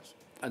 Yes.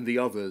 And the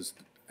others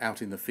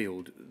out in the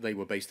field, they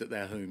were based at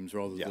their homes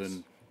rather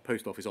than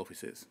post office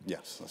offices?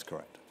 Yes, that's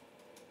correct.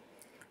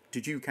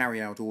 Did you carry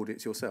out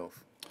audits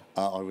yourself?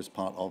 I was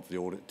part of the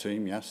audit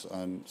team, yes,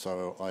 and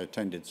so I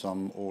attended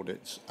some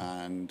audits,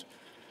 and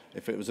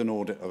if it was an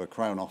audit of a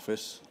Crown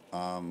office,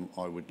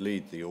 I would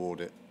lead the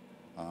audit,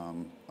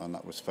 and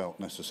that was felt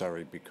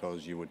necessary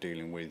because you were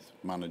dealing with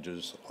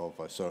managers of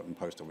a certain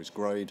post office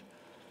grade,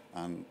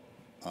 and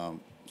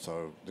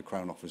so the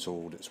Crown office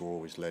audits were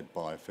always led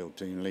by a field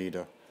team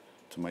leader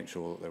to make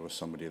sure that there was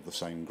somebody of the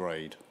same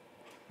grade,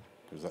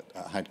 because that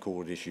had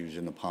caused issues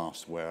in the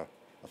past where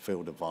a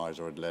field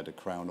advisor had led a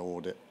Crown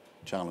audit,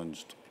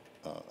 challenged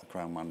a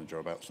Crown manager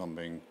about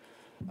something,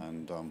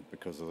 and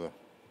because of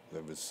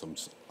there was some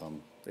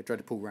they tried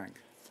to pull rank.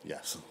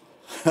 Yes.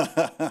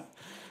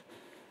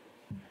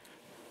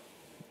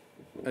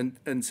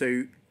 And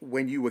so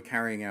when you were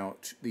carrying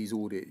out these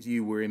audits,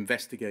 you were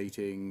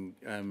investigating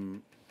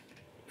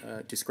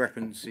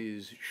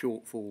discrepancies,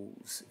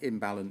 shortfalls,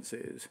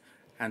 imbalances,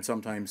 and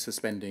sometimes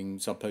suspending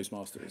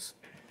sub-postmasters?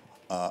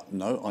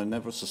 No, I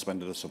never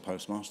suspended a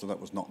sub-postmaster. That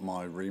was not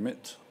my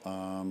remit.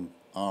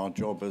 Our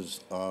job as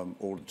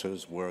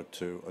auditors were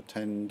to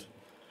attend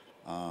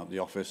the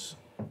office,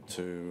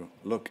 to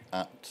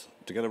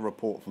get a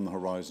report from the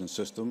Horizon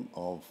system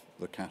of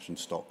the cash and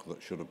stock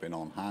that should have been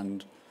on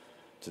hand,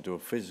 to do a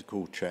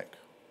physical check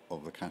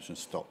of the cash and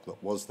stock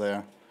that was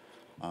there,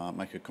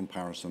 make a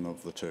comparison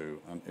of the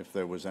two, and if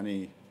there was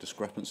any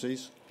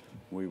discrepancies,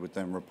 we would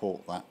then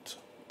report that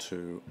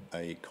to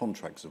a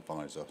contracts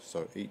advisor.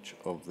 So each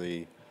of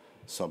the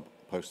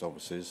post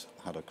offices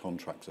had a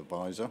contracts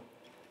advisor.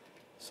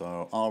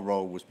 So our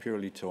role was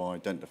purely to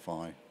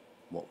identify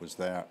what was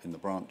there in the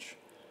branch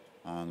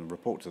and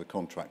report to the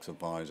contracts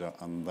advisor,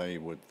 and they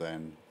would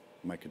then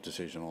make a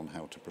decision on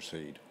how to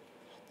proceed.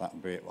 That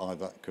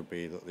could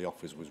be that the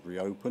office was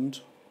reopened,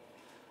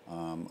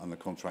 and the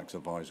contracts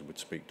advisor would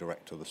speak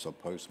direct to the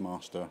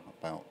sub-postmaster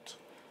about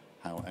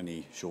how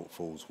any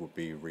shortfalls would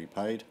be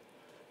repaid,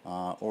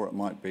 or it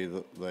might be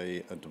that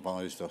they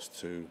advised us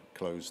to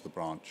close the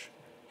branch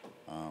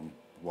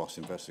whilst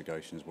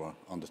investigations were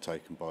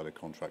undertaken by the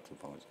contract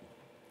advisor.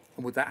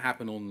 And would that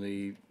happen on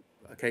the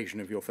occasion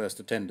of your first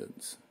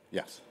attendance?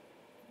 Yes.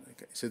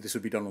 Okay, so this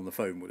would be done on the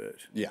phone, would it?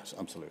 Yes,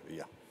 absolutely,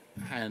 yeah.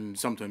 And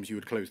sometimes you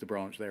would close the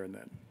branch there and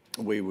then?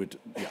 We would,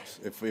 yes.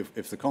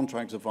 If the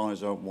contracts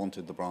advisor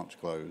wanted the branch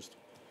closed,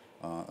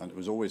 and it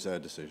was always their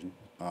decision,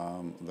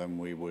 then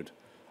we would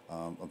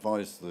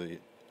advise the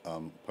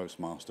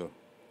postmaster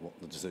what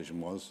the decision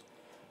was,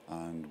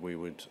 and we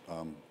would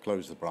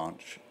close the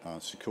branch,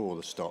 secure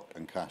the stock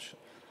and cash,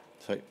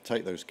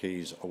 take those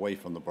keys away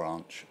from the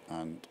branch,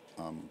 and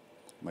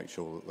make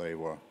sure that they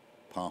were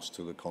passed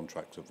to the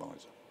contract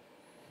advisor.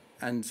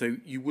 And so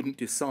you wouldn't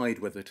decide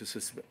whether to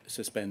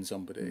suspend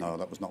somebody? No,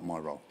 that was not my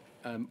role.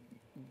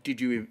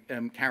 Did you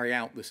carry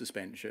out the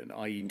suspension,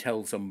 i.e.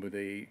 tell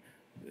somebody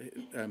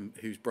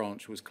whose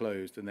branch was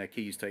closed and their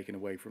keys taken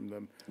away from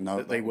them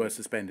that they were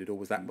suspended, or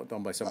was that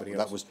done by somebody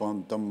else? That was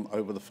done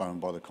over the phone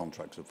by the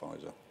contracts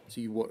advisor.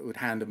 So you would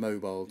hand a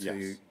mobile to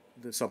Yes.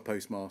 the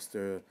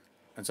sub-postmaster,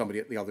 and somebody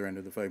at the other end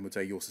of the phone would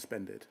say, "You're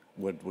suspended."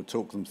 Would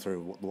talk them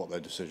through what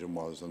their decision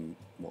was and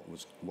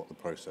what the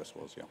process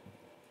was, yeah.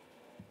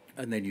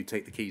 And then you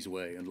take the keys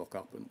away and lock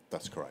up. And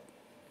That's correct.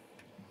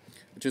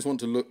 I just want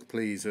to look,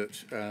 please,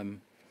 at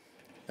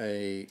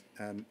a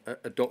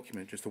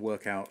document just to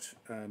work out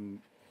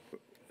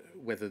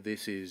whether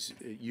this is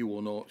you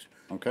or not.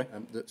 Okay.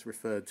 That's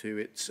referred to.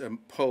 It's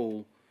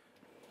poll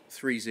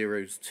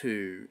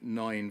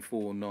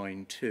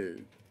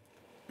 3029492.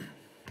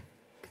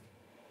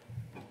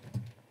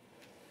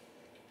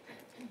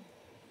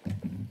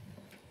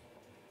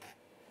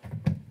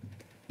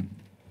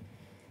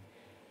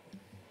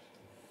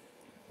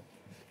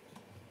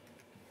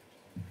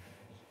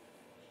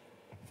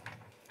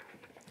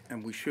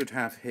 And we should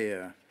have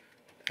here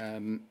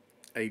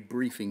a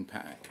briefing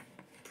pack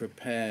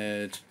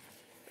prepared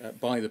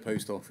by the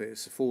post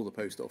office, for the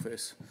post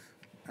office,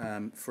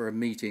 for a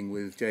meeting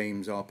with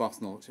James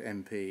Arbuthnot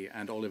MP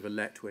and Oliver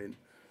Letwin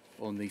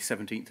on the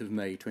 17th of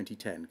May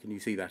 2010. Can you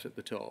see that at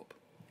the top?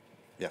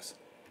 Yes.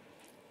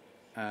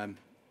 Now,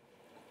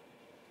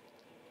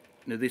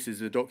 this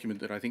is a document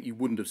that I think you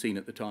wouldn't have seen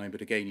at the time,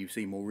 but again, you've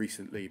seen more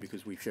recently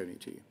because we've shown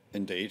it to you.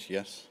 Indeed,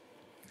 yes.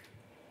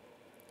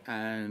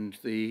 And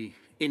the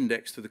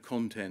index to the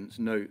contents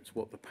notes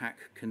what the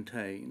pack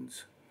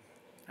contains,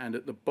 and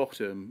at the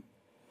bottom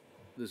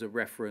there's a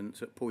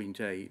reference at point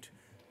 8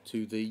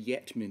 to the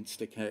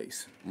Yetminster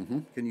case.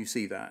 Can you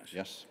see that?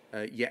 Yes.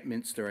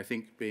 Yetminster, I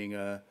think, being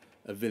a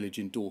village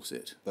in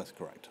Dorset. That's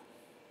correct.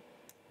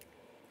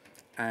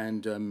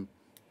 And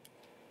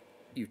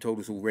you've told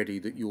us already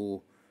that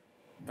your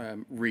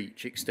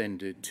reach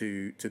extended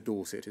to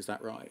Dorset, is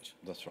that right?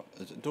 That's right.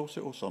 Is it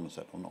Dorset or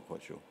Somerset? I'm not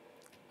quite sure.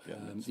 Yeah,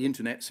 The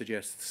internet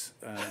suggests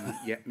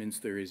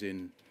Yetminster is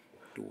in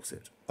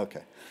Dorset.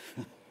 okay.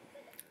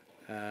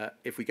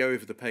 If we go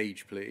over the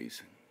page,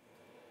 please,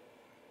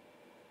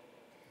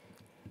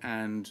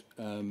 and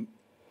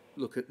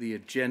look at the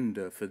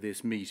agenda for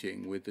this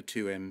meeting with the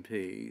two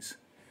MPs,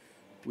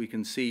 we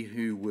can see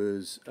who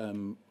was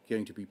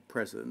going to be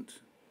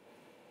present.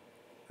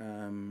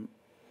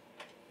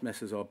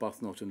 Messrs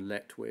Arbuthnot and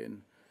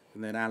Letwin,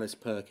 and then Alice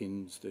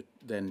Perkins, the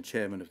then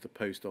chairman of the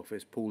Post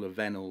Office, Paula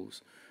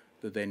Venables,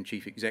 the then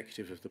chief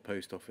executive of the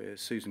Post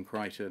Office, Susan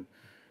Crichton,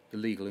 the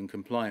legal and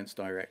compliance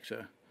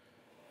director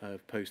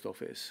of Post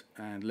Office,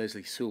 and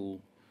Leslie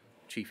Sewell,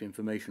 chief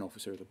information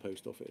officer of the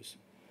Post Office,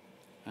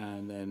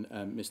 and then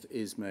Mr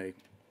Ismay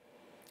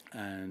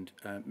and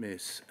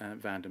Miss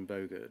Van den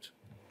Bogert,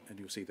 and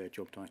you'll see their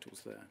job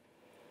titles there.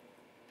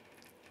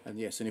 And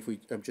yes, and if we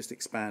just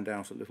expand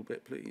out a little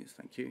bit, please,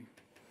 thank you.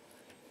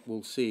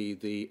 We'll see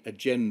the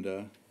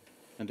agenda,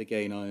 and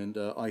again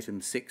under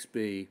item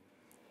 6B,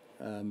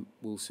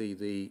 we'll see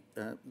the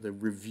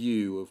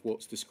review of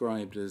what's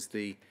described as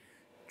the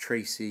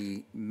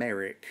Tracy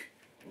Merrick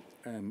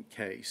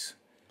case.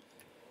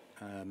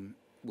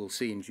 We'll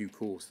see in due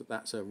course that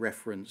that's a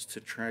reference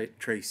to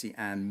Tracy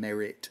Ann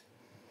Merritt,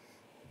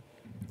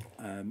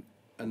 and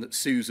that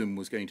Susan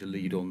was going to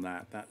lead on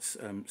that. That's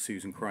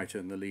Susan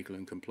Crichton, the legal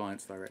and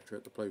compliance director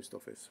at the Post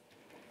Office.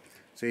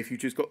 So if you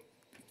just got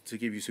to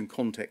give you some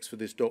context for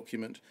this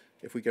document,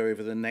 if we go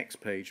over the next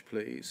page,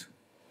 please.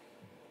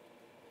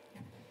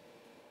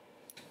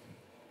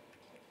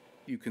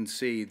 You can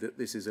see that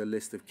this is a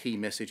list of key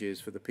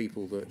messages for the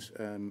people that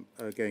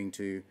are going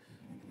to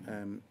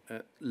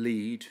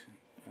lead.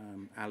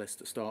 Alice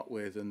to start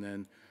with, and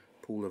then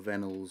Paula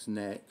Venables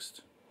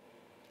next.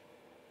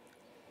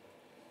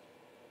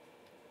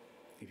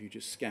 If you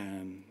just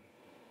scan.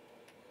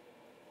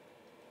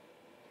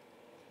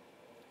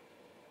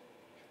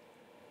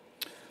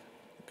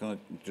 Can I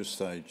just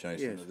say,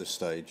 Jason, Yes. at this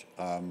stage,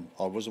 I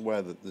was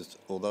aware that this,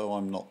 although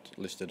I'm not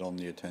listed on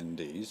the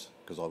attendees,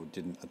 because I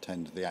didn't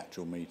attend the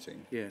actual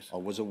meeting, Yes. I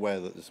was aware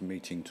that this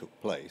meeting took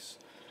place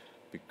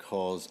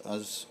because,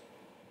 as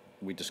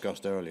we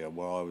discussed earlier,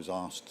 where I was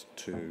asked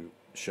to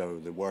show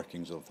the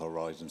workings of the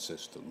Horizon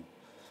system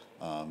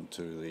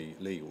to the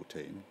legal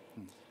team,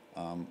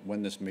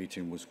 when this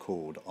meeting was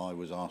called, I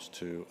was asked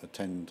to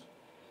attend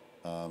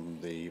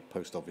the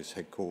post office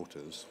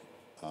headquarters.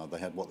 They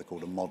had what they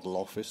called a model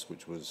office,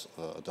 which was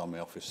a dummy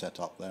office set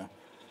up there,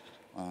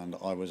 and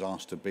I was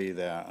asked to be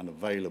there and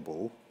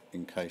available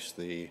in case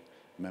the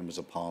members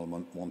of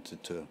Parliament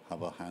wanted to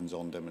have a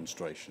hands-on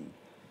demonstration.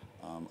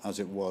 As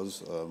it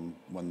was,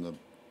 when the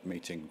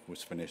meeting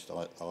was finished,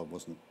 I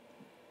wasn't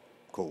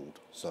called,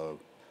 so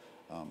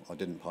I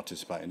didn't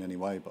participate in any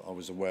way, but I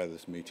was aware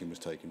this meeting was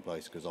taking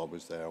place because I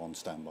was there on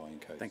standby in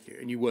case. Thank you.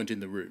 And you weren't in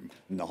the room?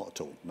 Not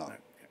at all, no.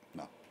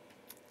 No.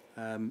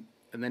 No.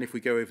 And then if we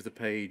go over the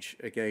page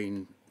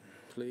again,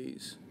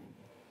 please,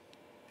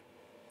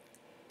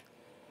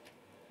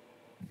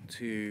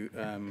 to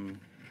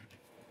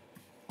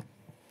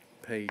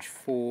page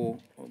 4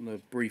 on the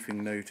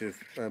briefing note of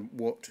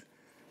what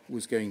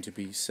was going to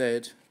be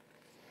said.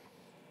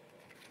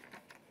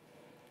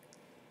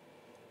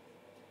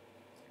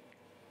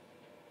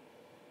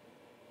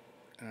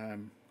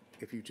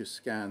 If you just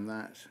scan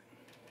that.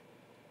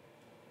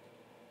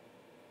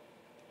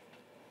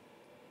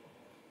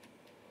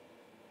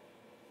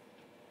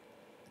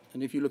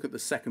 And if you look at the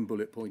second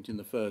bullet point in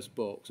the first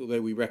box,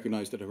 although we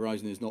recognise that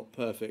Horizon is not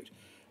perfect,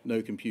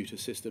 no computer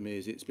system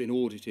is, it's been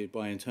audited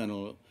by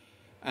internal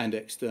and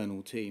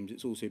external teams,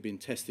 it's also been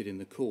tested in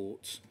the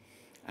courts,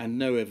 and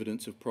no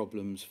evidence of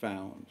problems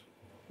found.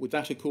 Would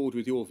that accord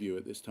with your view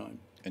at this time?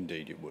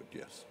 Indeed it would,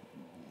 yes.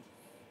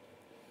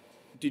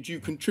 Did you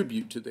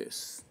contribute to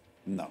this?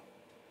 No.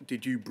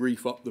 Did you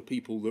brief up the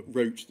people that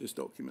wrote this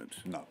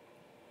document? No.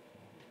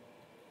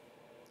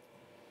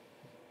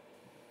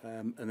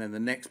 And then the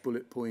next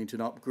bullet point, an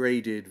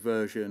upgraded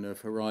version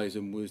of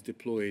Horizon was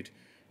deployed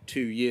 2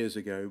 years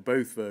ago.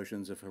 Both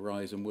versions of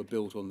Horizon were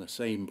built on the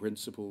same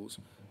principles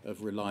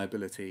of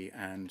reliability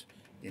and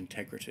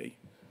integrity.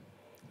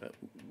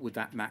 Would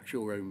that match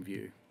your own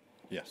view?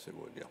 Yes, it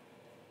would, yeah.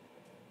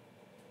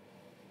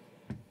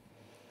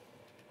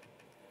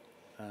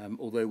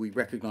 Although we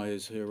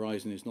recognise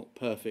Horizon is not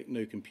perfect,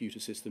 no computer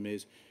system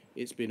is,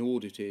 it's been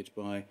audited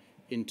by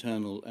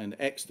internal and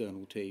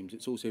external teams.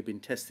 It's also been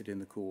tested in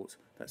the court.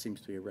 That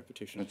seems to be a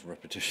repetition It's a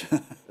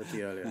repetition. of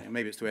the earlier.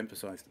 Maybe it's to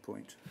emphasise the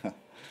point.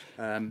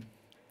 And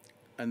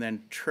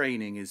then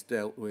training is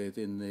dealt with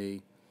in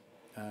the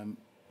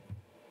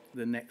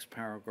next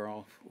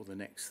paragraph or the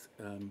next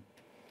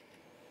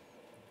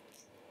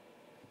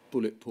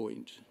bullet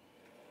point.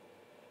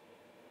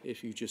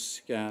 If you just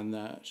scan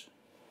that.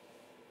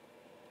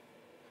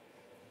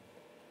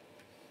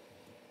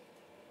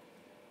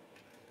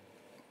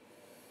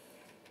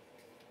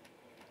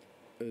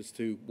 As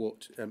to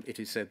what it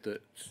is said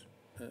that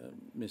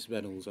Miss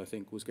Venables, I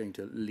think, was going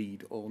to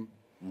lead on.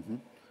 Mm-hmm.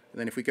 And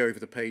then if we go over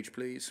the page,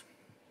 please.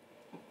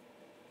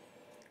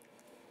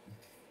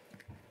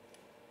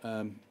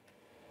 Under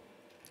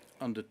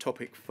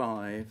topic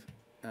 5,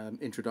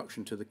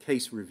 introduction to the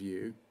case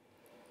review,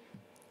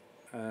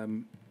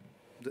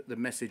 the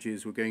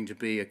messages were going to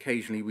be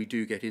occasionally we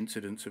do get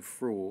incidents of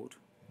fraud.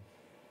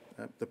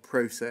 The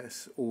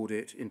process,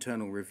 audit,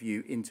 internal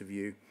review,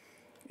 interview.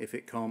 If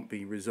it can't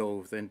be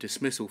resolved, then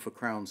dismissal for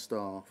Crown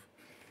staff,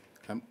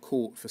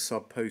 court for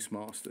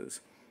sub-postmasters,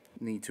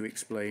 need to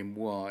explain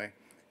why.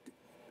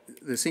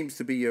 There seems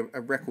to be a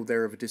record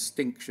there of a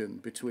distinction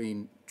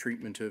between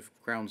treatment of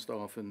Crown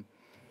staff and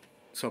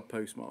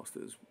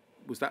sub-postmasters.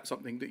 Was that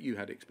something that you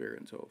had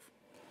experience of?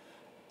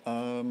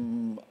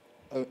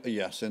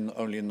 Yes,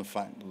 only in the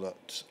fact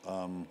that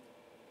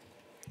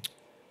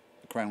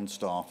Crown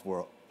staff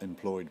were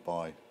employed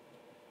by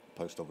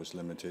Post Office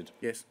Limited.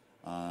 Yes.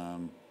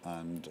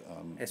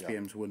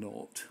 SPMs were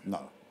not.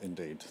 No,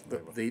 indeed.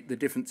 But the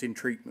difference in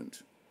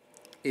treatment,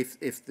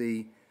 if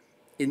the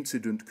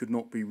incident could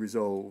not be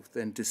resolved,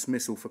 then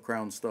dismissal for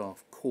Crown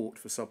staff, court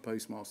for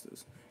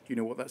sub-postmasters. Do you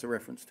know what that's a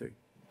reference to?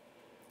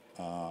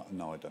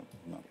 No, I don't.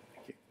 No.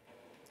 Thank you.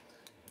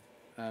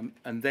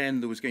 And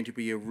then there was going to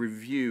be a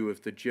review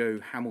of the Joe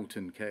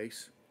Hamilton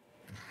case.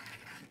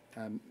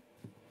 The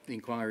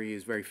inquiry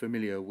is very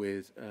familiar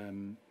with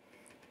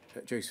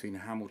Josephine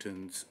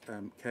Hamilton's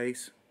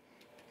case.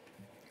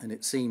 And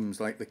it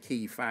seems like the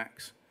key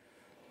facts,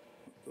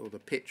 or the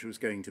pitch was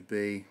going to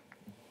be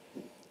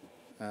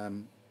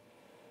that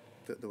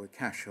there were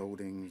cash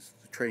holdings,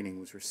 the training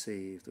was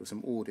received, there were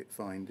some audit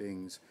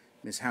findings,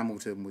 Ms.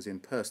 Hamilton was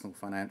in personal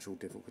financial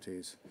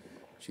difficulties,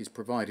 she's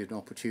provided an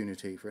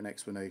opportunity for an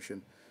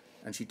explanation,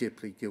 and she did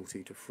plead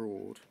guilty to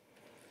fraud.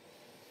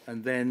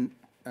 And then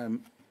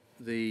again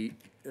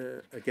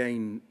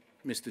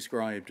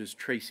misdescribed as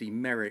Tracy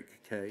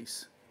Merrick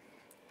case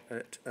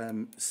at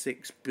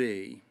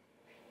 6B,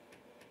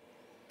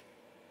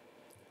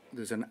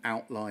 there's an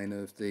outline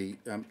of the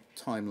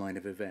timeline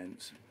of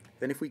events.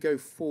 Then if we go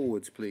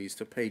forwards, please,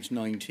 to page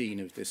 19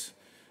 of this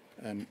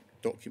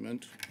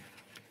document.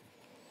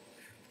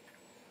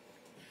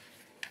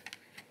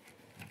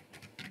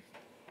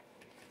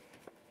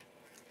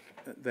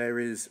 There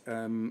is,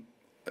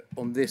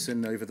 on this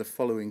and over the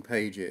following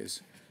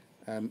pages,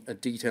 a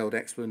detailed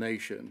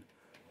explanation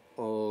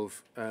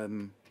of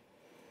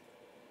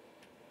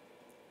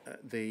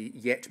the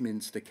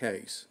Yetminster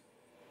case,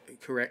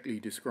 correctly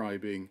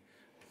describing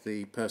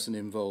the person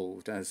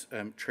involved as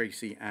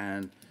Tracy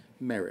Ann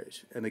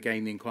Merritt. And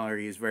again, the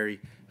inquiry is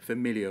very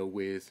familiar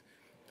with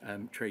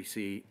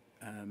Tracy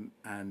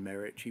Ann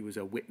Merritt. She was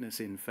a witness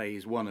in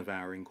phase 1 of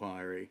our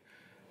inquiry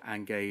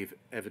and gave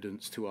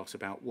evidence to us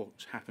about what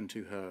happened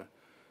to her,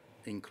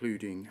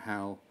 including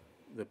how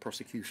the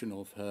prosecution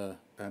of her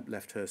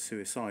left her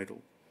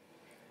suicidal.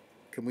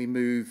 Can we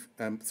move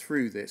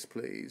through this,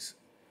 please?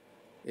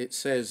 It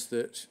says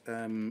that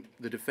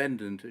the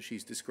defendant, as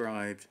she's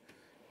described,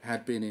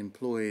 had been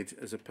employed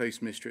as a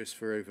postmistress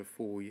for over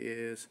 4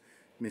 years.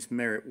 Miss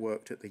Merritt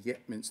worked at the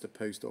Yetminster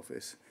Post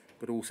Office,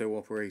 but also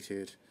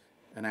operated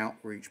an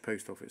outreach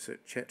post office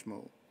at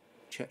Chetnall.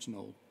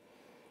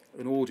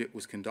 An audit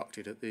was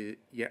conducted at the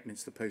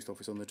Yetminster Post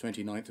Office on the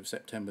 29th of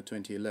September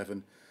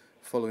 2011,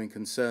 following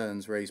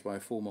concerns raised by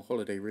a former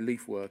holiday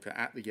relief worker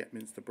at the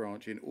Yetminster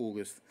branch in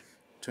August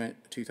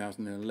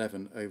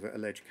 2011 over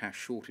alleged cash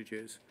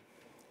shortages.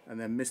 And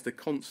then Mr.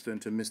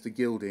 Constant and Mr.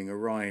 Gilding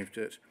arrived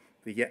at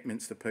the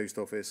Yetminster Post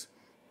Office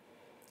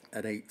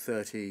at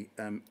 8:30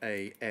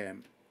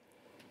 a.m.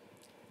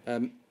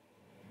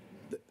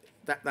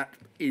 That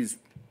is,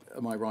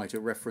 am I right, a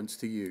reference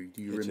to you?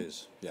 Do you It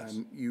is, yes.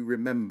 You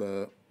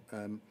remember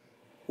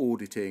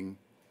auditing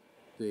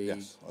the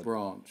Yes,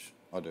 branch?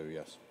 I do,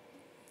 yes.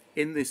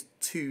 In this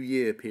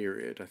 2-year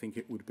period, I think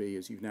it would be,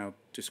 as you've now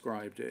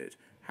described it,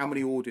 how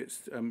many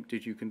audits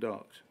did you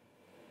conduct?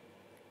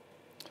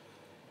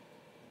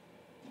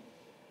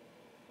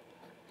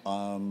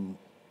 I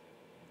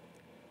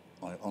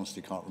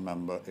honestly can't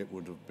remember. It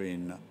would have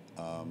been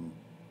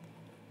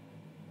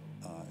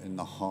in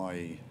the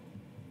high,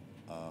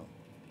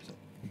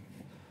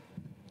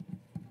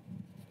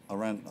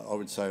 around, I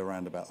would say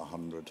around about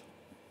 100.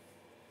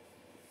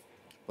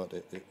 But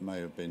it may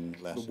have been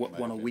less. What,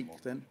 one a week more.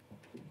 then?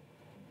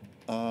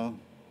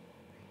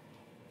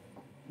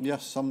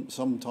 Yes,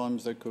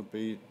 sometimes there could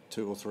be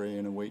 2 or 3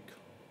 in a week.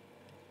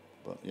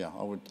 But yeah,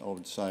 I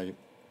would say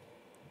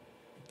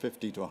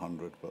 50 to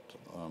 100, but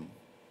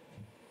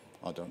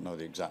I don't know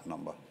the exact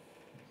number.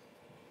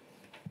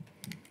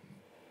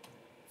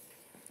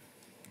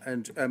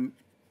 And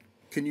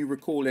can you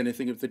recall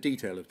anything of the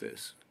detail of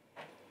this?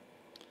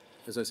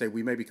 As I say,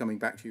 we may be coming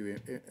back to you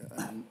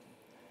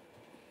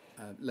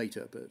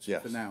later, but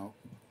Yes. for now.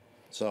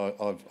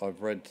 So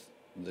I've read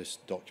this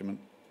document,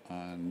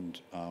 and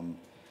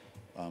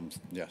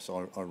yes,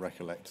 I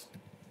recollect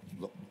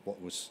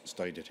what was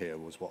stated here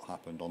was what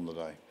happened on the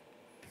day.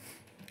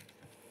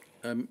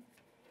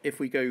 If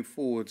we go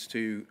forwards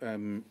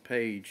to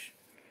page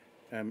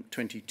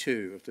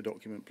 22 of the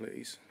document,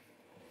 please.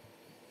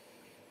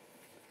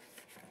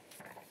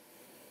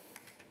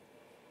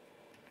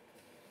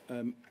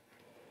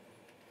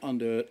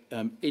 Under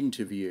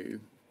interview,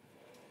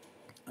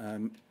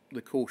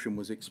 the caution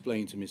was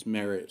explained to Miss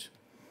Merritt.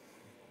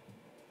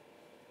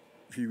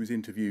 She was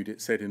interviewed,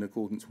 it said, in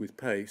accordance with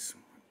PACE,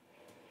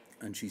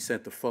 and she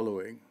said the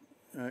following.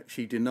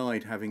 She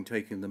denied having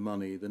taken the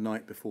money the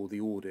night before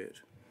the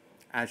audit,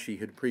 as she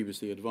had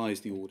previously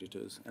advised the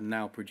auditors, and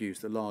now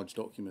produced a large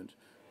document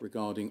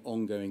regarding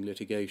ongoing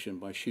litigation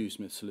by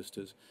Shoesmith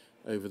solicitors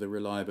over the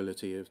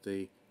reliability of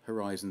the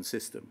Horizon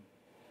system.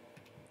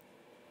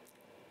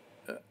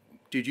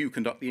 Did you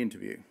conduct the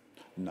interview?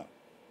 No.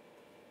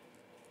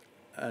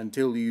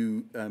 Until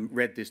you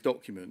read this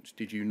document,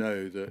 did you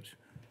know that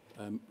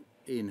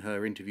in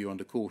her interview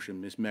under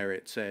caution, Miss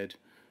Merritt said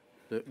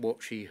that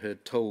what she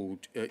had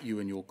told you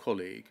and your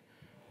colleague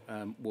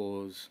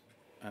was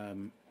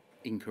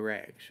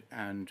incorrect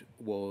and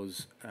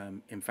was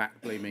in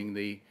fact blaming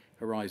the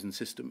Horizon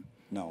system?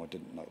 No, I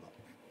didn't know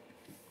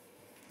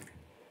that.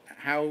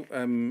 How,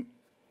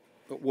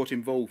 what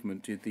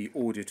involvement did the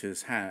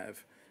auditors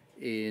have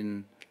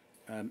in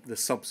the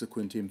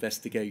subsequent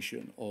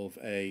investigation of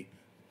a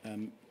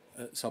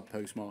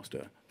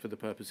sub-postmaster for the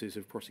purposes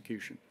of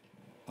prosecution?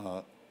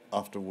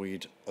 After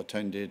we'd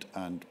attended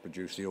and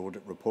produced the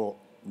audit report,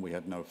 we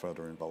had no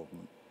further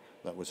involvement.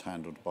 That was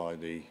handled by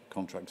the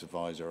contracts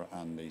advisor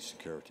and the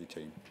security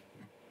team.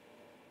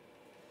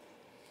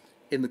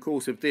 In the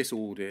course of this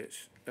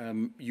audit,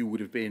 you would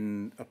have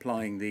been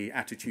applying the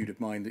attitude of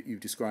mind that you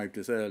described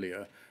as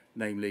earlier,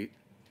 namely,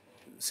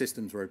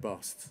 system's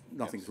robust,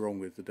 nothing's wrong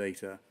with the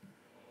data,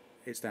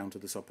 it's down to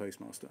the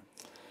sub-postmaster.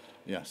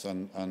 Yes,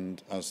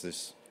 and as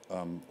this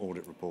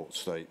audit report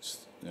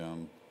states,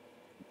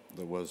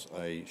 there was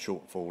a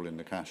shortfall in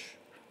the cash,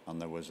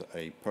 and there was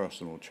a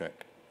personal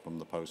cheque from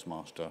the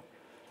postmaster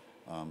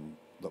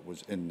that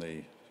was in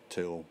the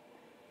till,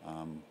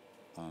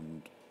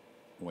 and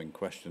when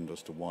questioned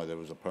as to why there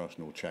was a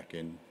personal cheque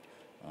in,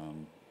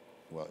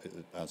 well,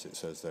 as it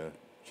says there,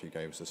 she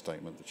gave us a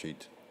statement that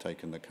she'd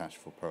taken the cash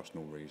for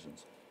personal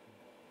reasons.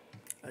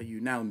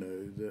 you now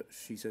know that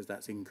she says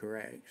that's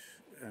incorrect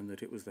and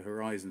that it was the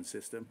Horizon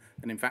system.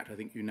 And in fact, I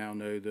think you now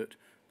know that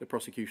the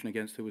prosecution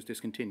against her was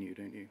discontinued,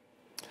 don't you?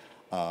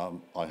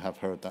 I have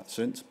heard that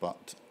since,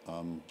 but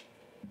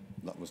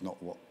that was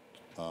not what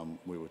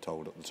we were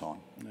told at the time.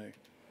 No.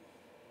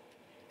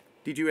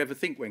 Did you ever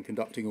think, when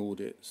conducting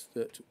audits,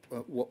 that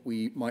what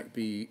might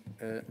be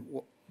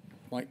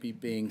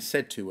being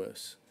said to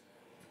us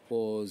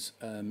was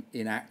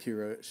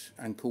inaccurate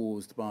and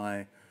caused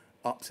by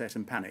upset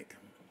and panic?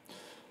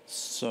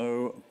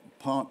 So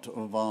part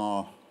of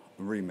our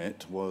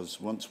remit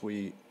was, once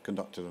we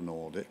conducted an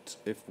audit,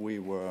 if we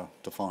were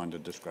to find a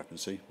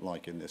discrepancy,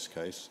 like in this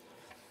case,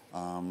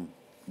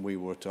 we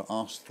were to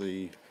ask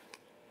the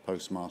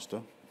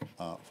postmaster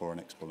for an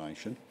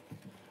explanation,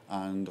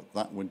 and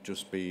that would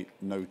just be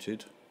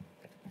noted,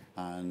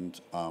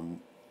 and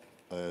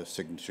a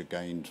signature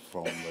gained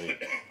from the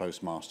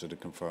postmaster to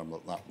confirm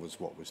that that was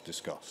what was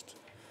discussed.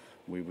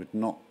 We would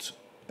not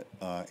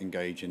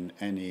engage in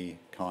any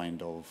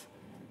kind of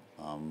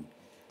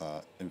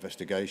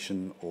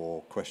investigation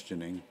or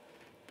questioning,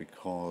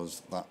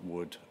 because that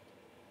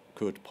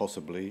could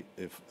possibly,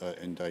 if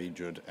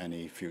endangered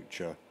any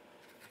future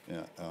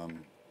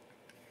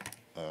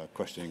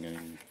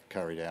questioning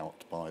carried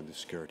out by the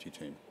security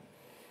team.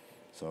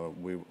 So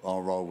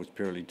our role was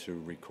purely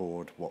to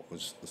record what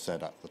was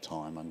said at the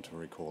time and to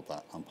record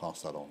that and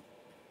pass that on.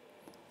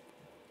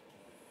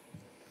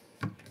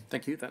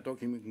 Thank you. That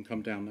document can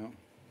come down now.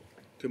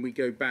 Can we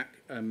go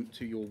back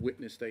to your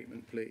witness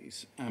statement,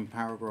 please, and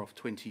paragraph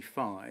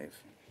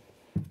 25,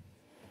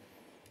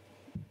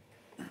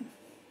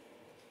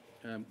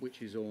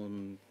 which is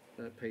on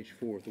page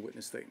 4 of the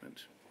witness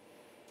statement.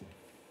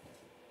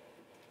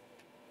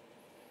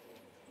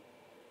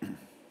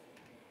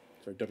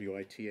 So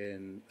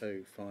WITN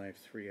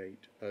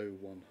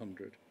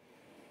 05380-100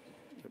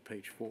 at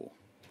page 4,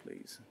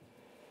 please.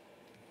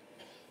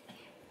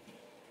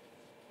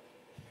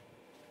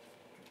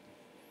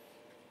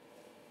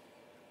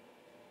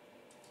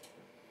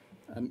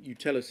 You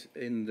tell us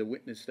in the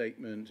witness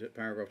statement at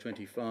paragraph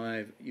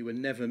 25, you were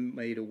never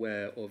made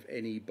aware of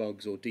any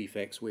bugs or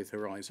defects with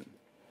Horizon,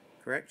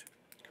 correct?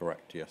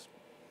 Correct, yes.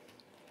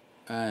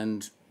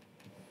 And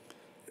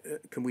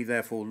can we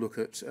therefore look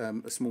at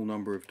a small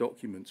number of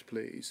documents,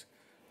 please?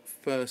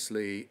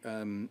 Firstly,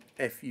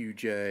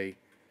 FUJ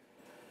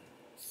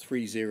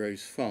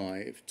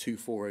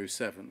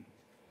 305-2407.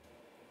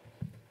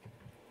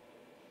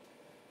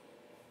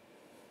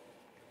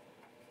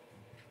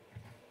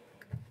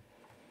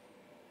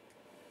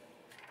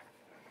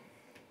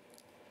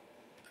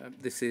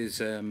 This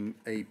is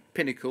a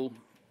Pinnacle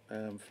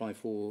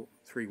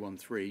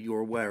 54313. You're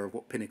aware of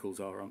what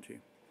Pinnacles are, aren't you?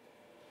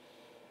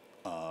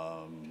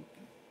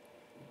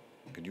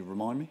 Could you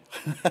remind me?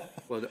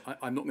 Well,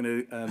 I'm not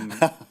going to.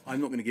 I'm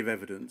not going to give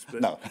evidence,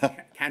 but No.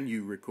 Can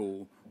you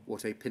recall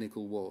what a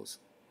Pinnacle was?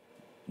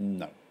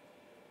 No.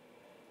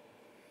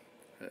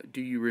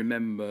 Do you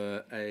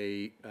remember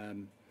a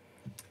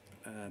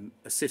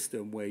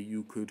system where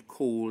you could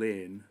call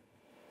in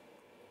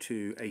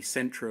to a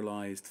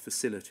centralised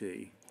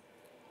facility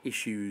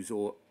issues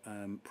or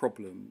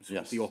problems with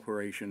Yes. the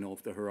operation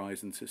of the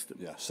Horizon system?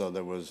 Yeah, so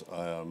there was,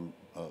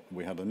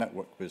 we had a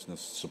network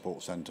business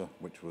support centre,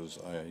 which was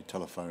a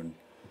telephone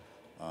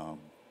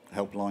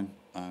helpline,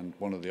 and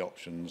one of the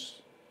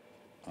options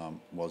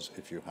was,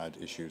 if you had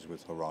issues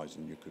with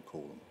Horizon, you could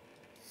call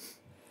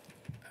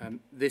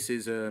them. This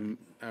is a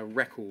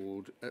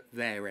record at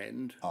their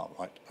end Ah,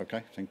 right,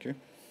 okay, thank you.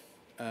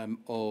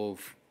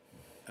 of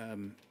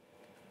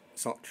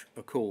such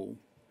a call.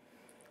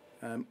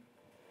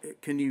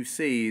 Can you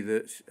see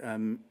that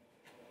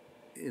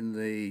in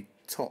the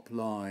top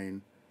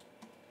line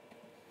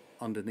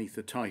underneath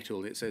the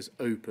title it says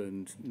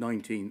opened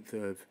 19th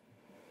of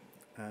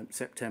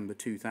September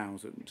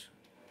 2000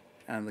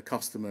 and the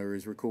customer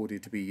is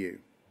recorded to be you?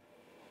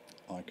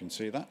 I can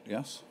see that,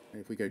 yes.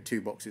 If we go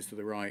 2 boxes to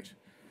the right,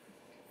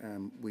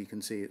 we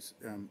can see it's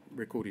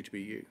recorded to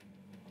be you.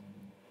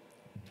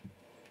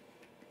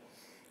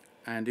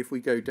 And if we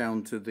go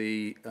down to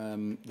the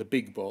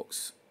big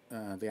box,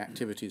 the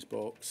activities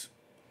box,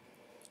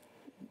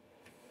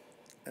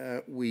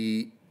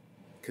 we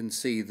can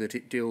see that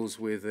it deals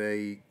with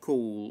a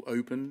call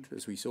opened,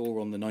 as we saw,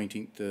 on the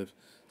 19th of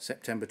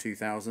September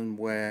 2000,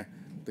 where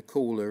the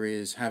caller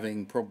is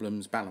having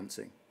problems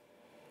balancing.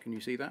 Can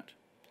you see that?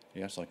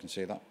 Yes, I can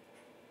see that.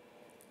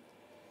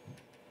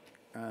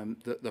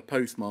 That the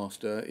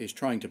postmaster is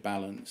trying to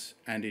balance,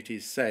 and it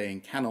is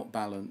saying cannot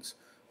balance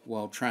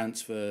while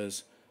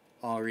transfers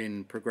are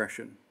in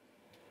progression.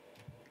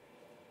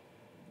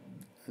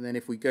 And then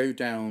if we go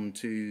down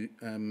to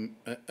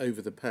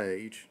over the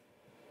page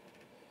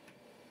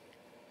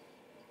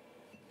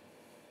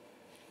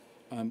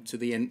to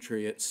the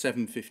entry at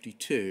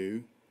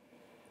 7:52,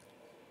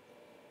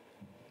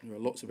 there are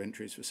lots of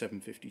entries for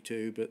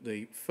 7:52, but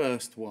the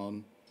first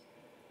one,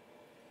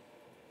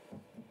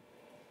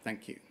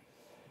 thank you,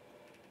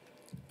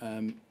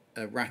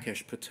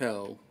 Rakesh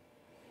Patel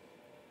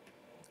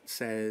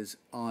says,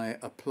 I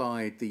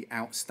applied the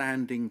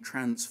outstanding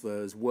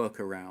transfers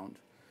workaround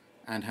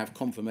and have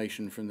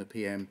confirmation from the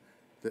PM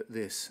that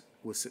this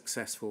was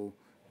successful,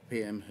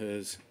 PM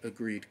has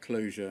agreed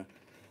closure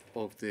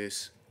of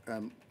this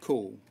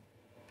call.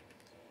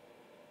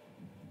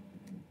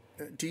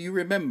 Do you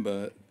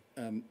remember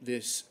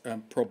this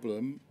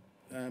problem,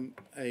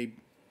 a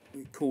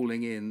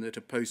calling in that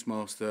a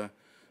postmaster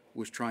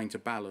was trying to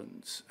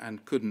balance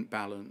and couldn't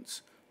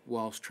balance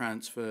whilst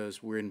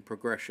transfers were in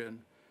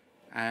progression,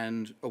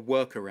 and a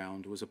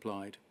workaround was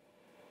applied?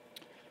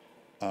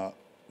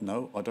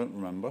 No, I don't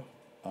remember.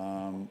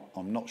 I'm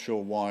not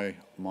sure why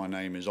my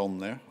name is on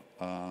there,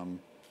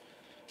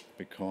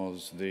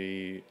 because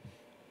the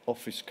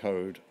office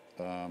code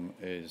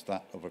is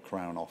that of a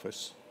Crown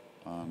office,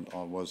 and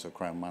I was a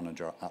Crown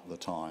manager at the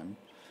time,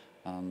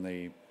 and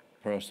the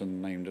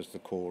person named as the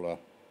caller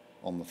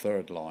on the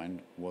third line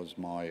was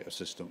my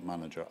assistant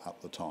manager at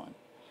the time.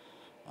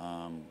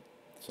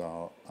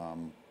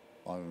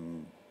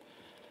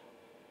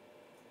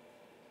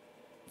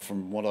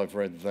 From what I've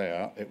read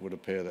there, it would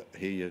appear that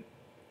he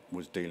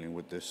was dealing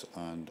with this,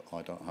 and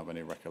I don't have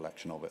any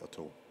recollection of it at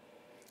all.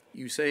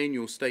 You say in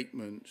your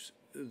statement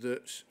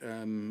that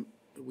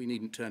we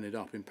needn't turn it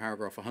up in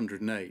paragraph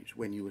 108,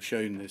 when you were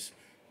shown this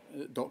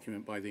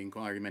document by the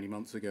inquiry many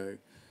months ago,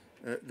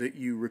 that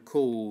you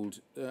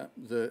recalled that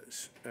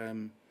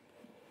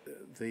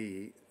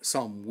the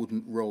sum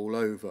wouldn't roll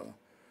over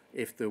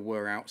if there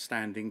were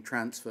outstanding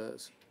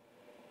transfers.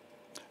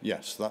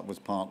 Yes, that was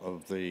part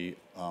of the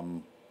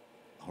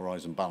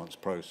horizon balance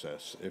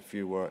process. If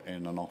you were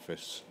in an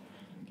office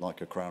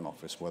like a Crown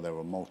office where there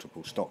were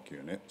multiple stock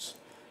units,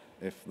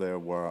 if there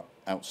were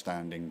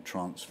outstanding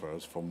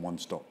transfers from one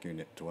stock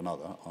unit to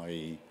another,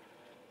 i.e.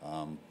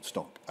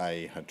 stock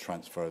A had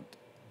transferred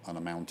an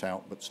amount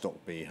out but stock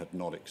B had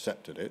not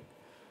accepted it,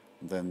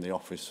 then the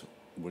office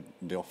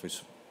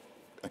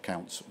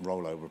accounts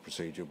rollover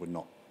procedure would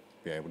not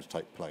be able to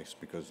take place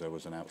because there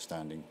was an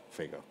outstanding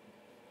figure.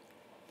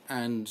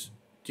 And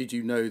did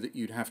you know that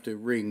you'd have to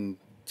ring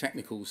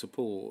technical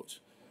support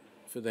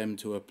for them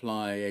to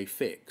apply a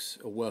fix,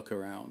 a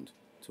workaround,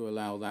 to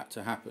allow that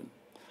to happen?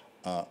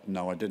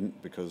 No, I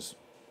didn't, because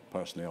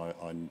personally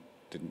I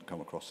didn't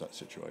come across that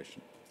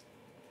situation.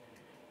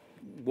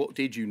 What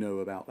did you know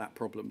about that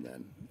problem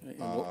then? In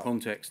what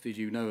context did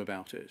you know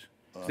about it?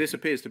 This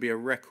appears to be a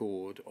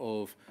record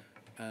of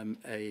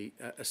a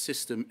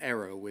system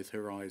error with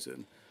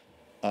Horizon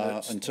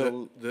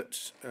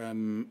that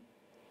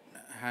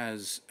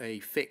has a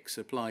fix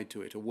applied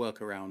to it, a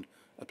workaround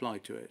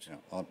applied to it.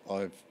 Yeah,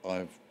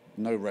 I've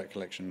no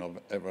recollection of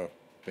ever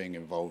being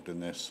involved in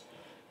this,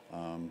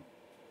 and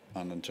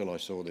until I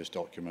saw this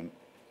document,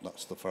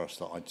 that's the first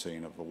that I'd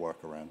seen of a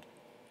workaround.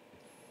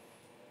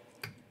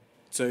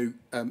 So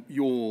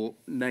your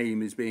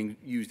name is being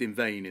used in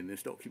vain in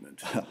this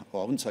document? Well, I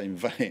wouldn't say in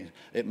vain.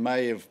 It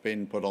may have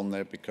been put on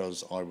there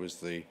because I was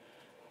the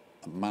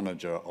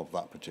manager of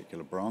that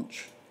particular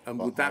branch. And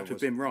would that have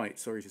been right,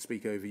 sorry to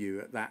speak over you,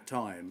 at that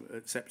time,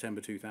 at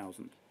September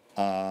 2000?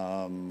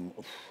 I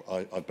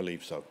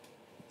believe so.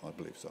 I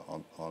believe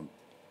so.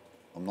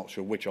 I'm not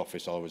sure which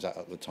office I was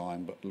at the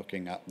time, but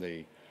looking at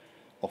the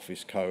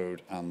office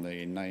code and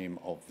the name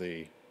of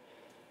the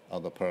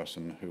other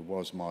person who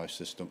was my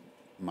assistant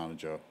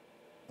manager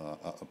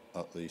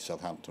at the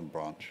Southampton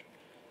branch.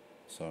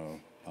 So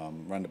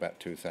round about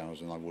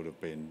 2000 I would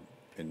have been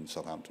in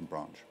Southampton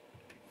branch.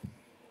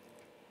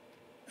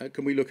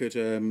 Can we look at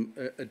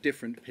a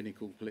different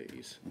pinnacle,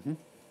 please? Mm-hmm.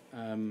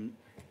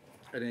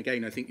 And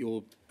again, I think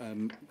you'll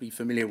be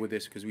familiar with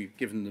this because we've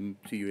given them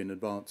to you in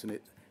advance, and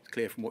it's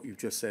clear from what you've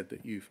just said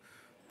that you've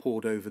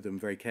pored over them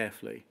very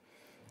carefully.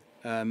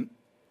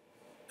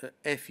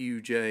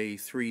 FUJ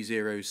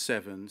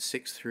 307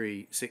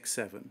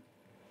 6367.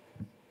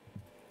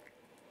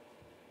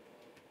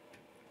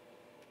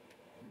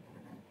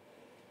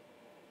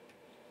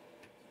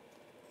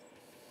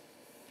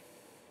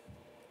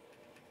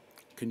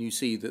 Can you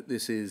see that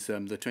this is the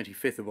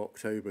 25th of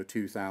October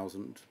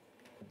 2000?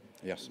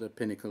 Yes. The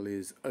pinnacle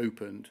is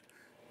opened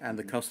and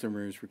the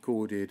customer is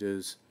recorded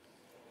as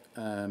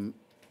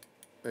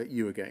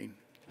you again,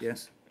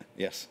 yes?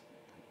 Yes.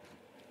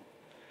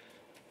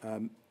 Are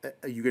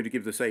you going to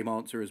give the same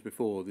answer as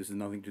before? This has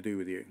nothing to do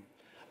with you?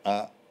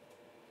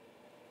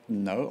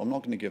 No, I'm not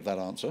going to give that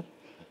answer.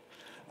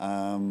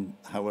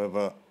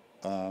 However,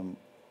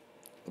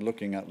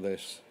 looking at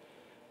this,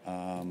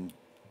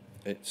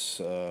 it's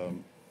a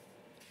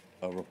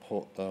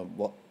report.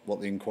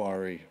 What the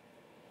inquiry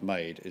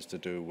made is to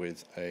do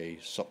with a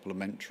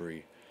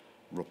supplementary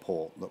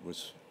report that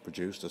was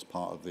produced as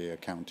part of the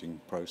accounting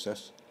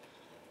process,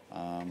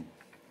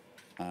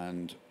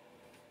 and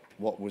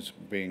what was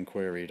being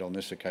queried on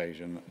this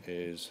occasion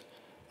is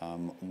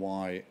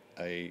why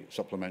a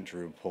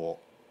supplementary report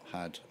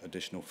had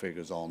additional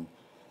figures on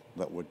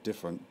that were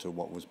different to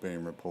what was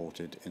being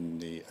reported in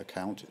the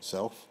account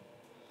itself,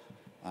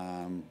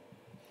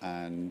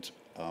 and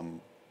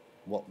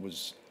what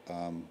was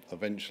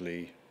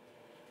eventually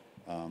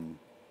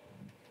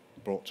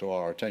brought to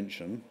our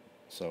attention,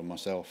 so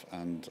myself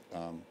and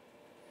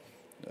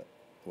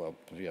well,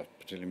 yeah,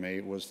 particularly me,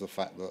 was the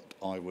fact that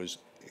I was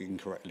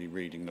incorrectly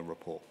reading the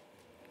report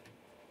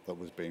that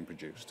was being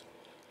produced.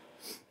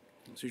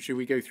 So should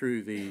we go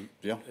through the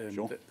Yeah,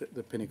 sure.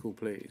 the pinnacle,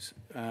 please?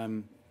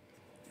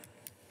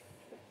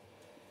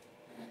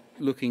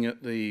 Looking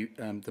at the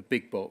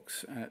big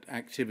box at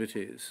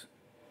activities,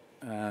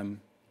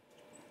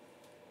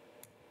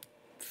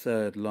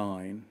 third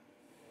line,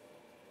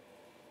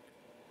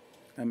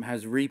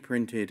 has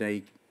reprinted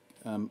a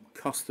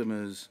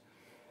customers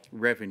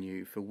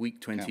revenue for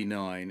week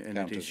 29, and it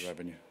Counters is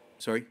revenue.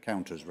 sorry.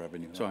 Counters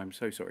revenue. Sorry, I'm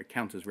so sorry.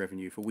 Counters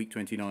revenue for week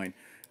 29,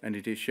 and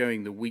it is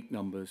showing the week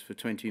numbers for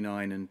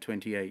 29 and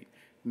 28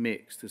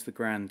 mixed as the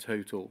grand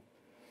total.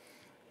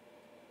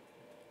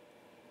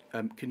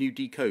 Can you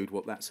decode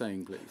what that's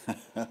saying, please?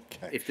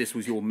 Okay. If this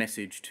was your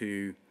message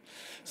to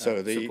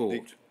So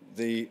support.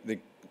 the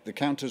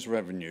counters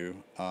revenue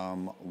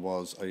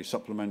was a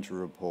supplementary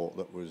report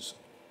that was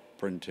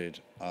printed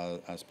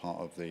as part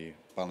of the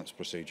balance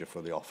procedure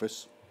for the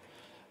office,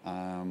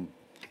 and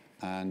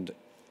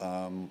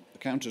the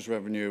counters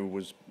revenue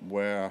was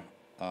where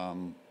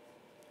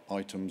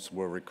items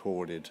were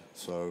recorded.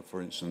 So,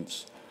 for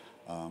instance,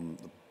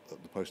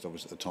 the post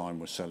office at the time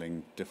was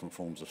selling different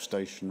forms of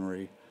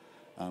stationery.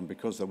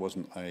 Because there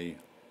wasn't a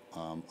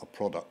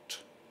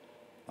product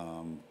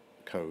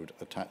code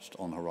attached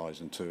on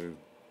Horizon to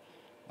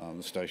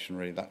the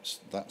stationery,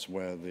 that's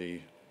where the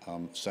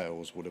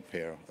sales would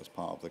appear as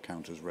part of the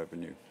counters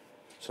revenue.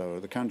 So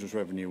the counters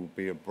revenue would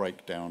be a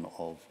breakdown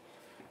of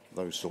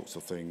those sorts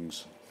of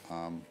things,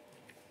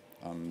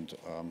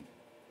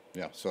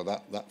 yeah. So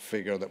that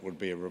figure that would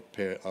be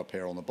up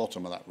here on the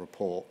bottom of that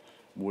report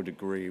would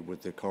agree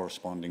with the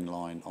corresponding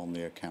line on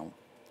the account.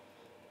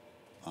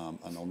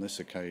 And on this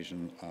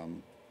occasion,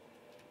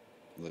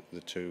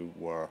 the two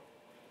were,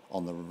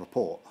 on the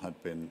report,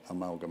 had been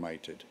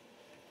amalgamated,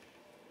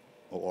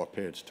 or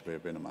appeared to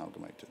have been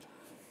amalgamated.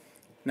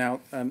 Now,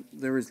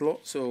 there is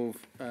lots of,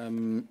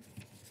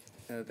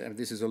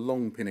 this is a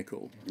long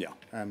pinnacle, Yeah.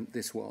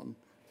 this one.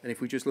 And if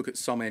we just look at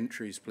some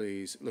entries,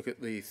 please, look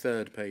at the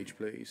third page,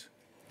 please.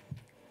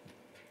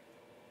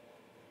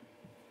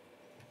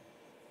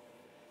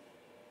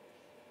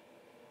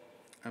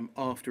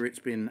 After it's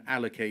been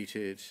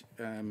allocated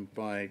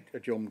by a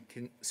John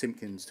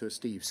Simpkins to a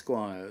Steve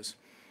Squires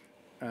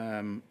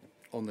on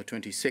the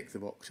 26th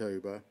of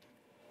October,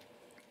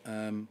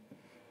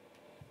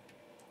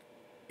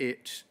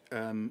 if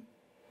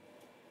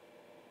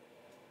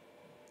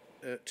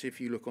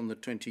you look on the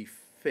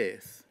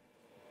 25th,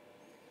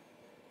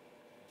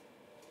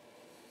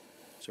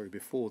 sorry,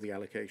 before the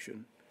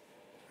allocation,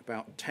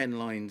 about 10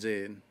 lines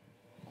in,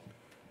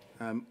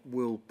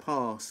 will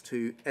pass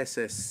to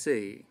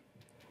SSC.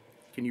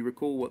 Can you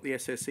recall what the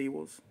SSC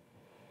was?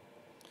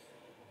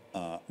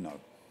 No.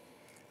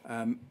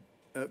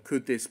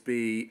 Could this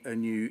be a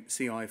new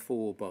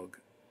CI4 bug?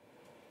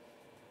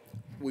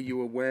 Were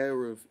you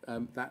aware of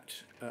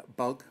that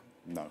bug?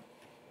 No.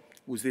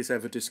 Was this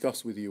ever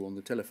discussed with you on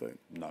the telephone?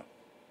 No.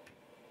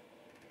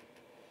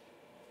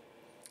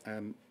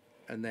 And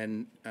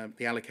then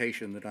the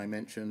allocation that I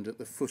mentioned at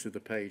the foot of the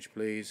page,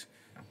 please,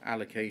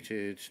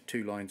 allocated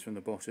 2 lines from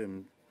the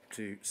bottom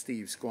to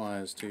Steve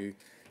Squires to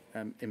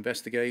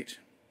investigate.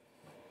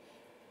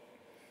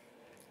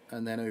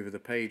 And then over the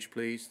page,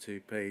 please,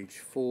 to page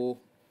 4.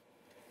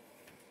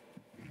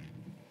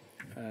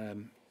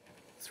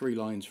 3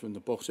 lines from the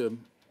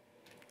bottom.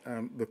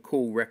 The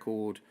call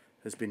record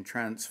has been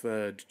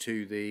transferred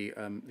to the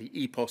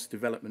EPOS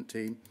development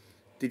team.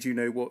 Did you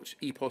know what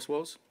EPOS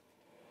was?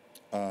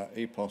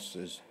 EPOS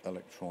is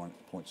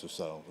electronic points of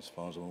sale, as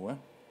far as I'm aware.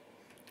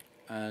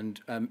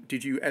 And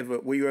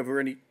were you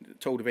ever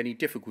told of any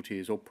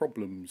difficulties or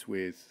problems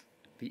with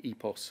the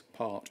EPOS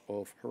part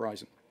of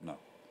Horizon? No.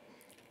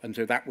 And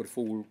so that would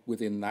fall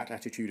within that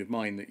attitude of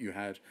mind that you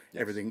had.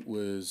 Yes. Everything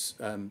was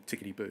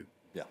tickety-boo.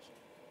 Yes.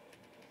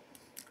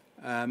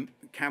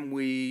 Can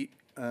we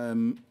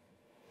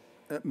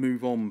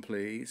move on,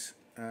 please,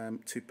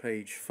 to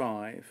page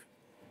 5?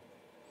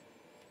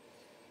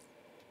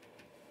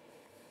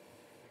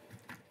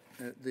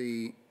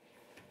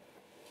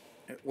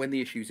 When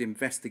the issue is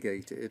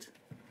investigated,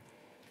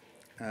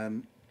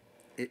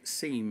 it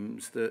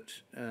seems that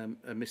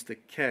Mr.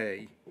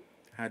 K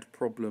had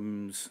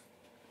problems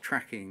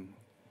tracking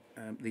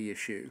the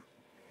issue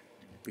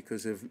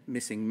because of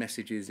missing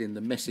messages in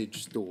the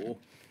message store.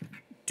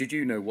 Did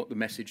you know what the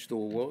message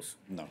store was?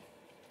 No.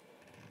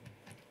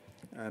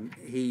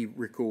 He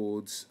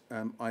records,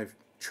 I've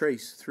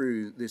traced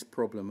through this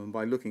problem, and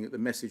by looking at the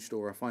message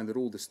store, I find that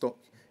all the stock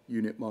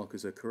unit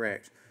markers are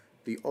correct.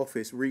 The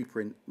office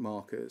reprint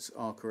markers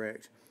are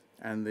correct,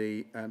 and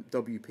the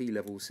WP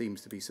level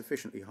seems to be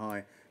sufficiently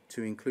high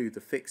to include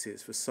the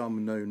fixes for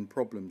some known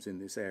problems in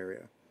this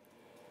area.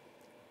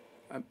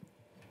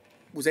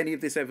 Was any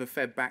of this ever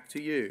fed back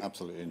to you?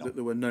 Absolutely not. That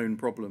there were known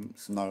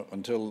problems? No,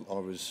 until I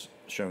was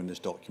shown this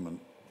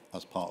document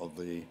as part of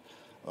the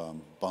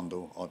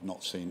bundle, I'd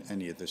not seen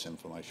any of this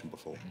information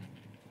before.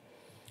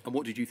 And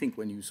what did you think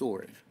when you saw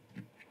it?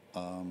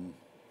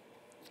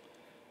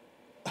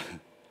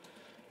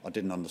 I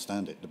didn't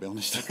understand it, to be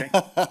honest. Okay.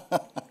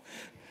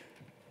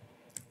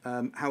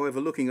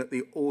 However, looking at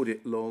the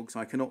audit logs,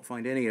 I cannot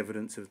find any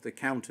evidence of the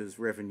counter's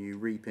revenue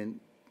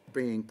reprint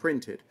being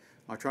printed.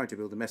 I tried to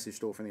build a message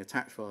store from the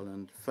attached file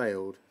and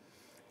failed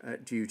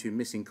due to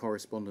missing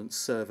correspondence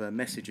server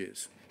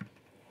messages.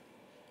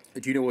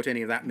 Do you know what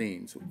any of that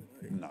means?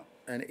 No.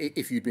 And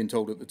if you'd been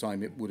told at the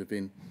time, it would have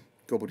been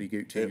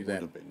gobbledygook to you It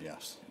then. would have been,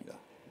 yes.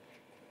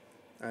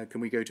 Yeah.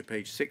 Can we go to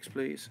page 6,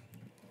 please?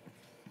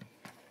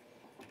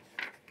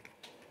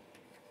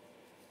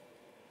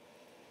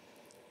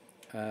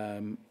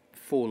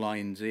 Four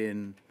lines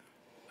in,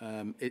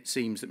 it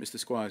seems that Mr.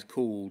 Squires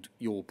called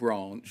your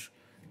branch.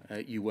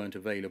 You weren't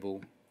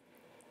available.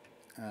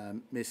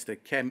 Mr.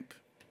 Kemp,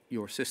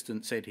 your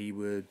assistant, said he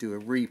would do a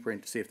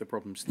reprint to see if the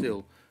problem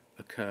still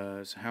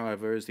occurs.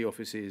 However, as the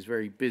office is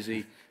very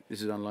busy,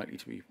 this is unlikely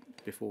to be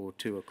before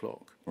 2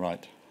 o'clock.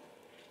 Right.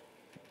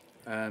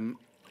 And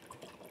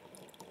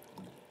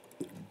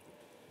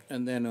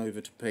then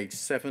over to page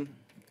 7.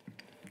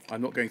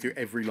 I'm not going through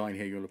every line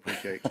here, you'll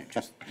appreciate it,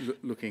 just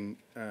looking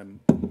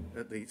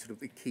at the sort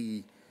of the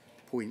key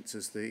points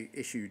as the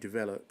issue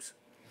develops.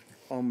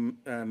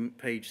 On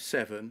page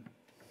 7,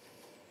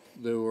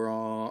 there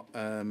are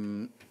a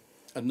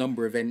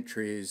number of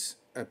entries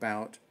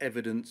about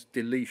evidence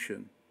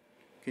deletion.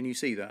 Can you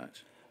see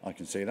that? I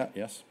can see that,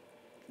 yes.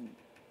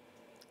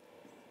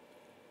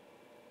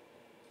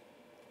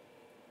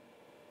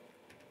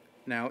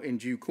 Now, in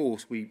due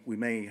course, we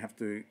may have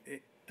to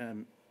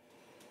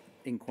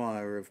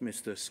inquire of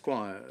Mr.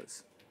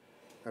 Squires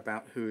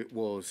about who it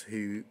was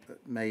who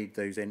made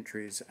those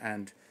entries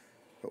and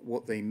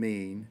what they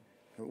mean,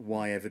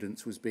 why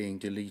evidence was being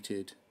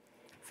deleted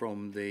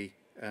from the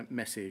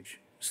message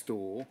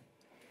store,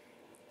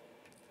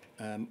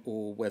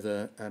 or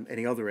whether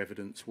any other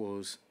evidence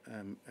was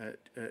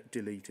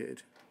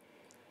deleted.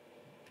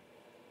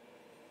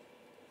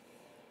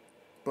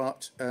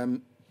 But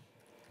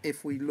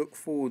if we look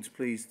forwards,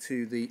 please,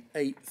 to the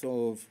 8th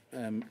of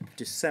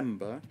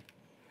December,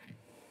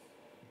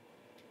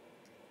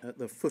 at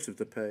the foot of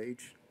the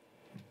page,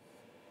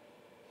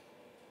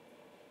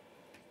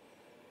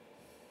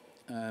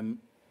 I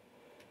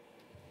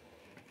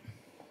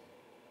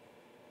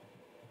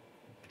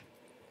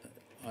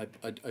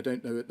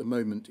don't know at the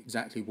moment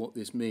exactly what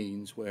this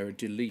means, where a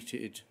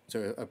deleted,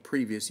 so a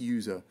previous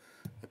user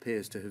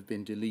appears to have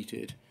been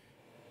deleted,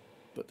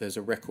 but there's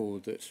a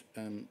record that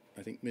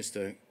I think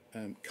Mr.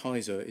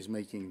 Kaiser is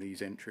making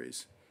these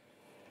entries,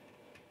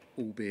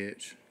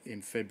 albeit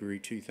in February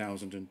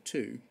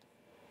 2002,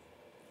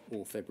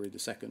 or February the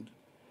 2nd.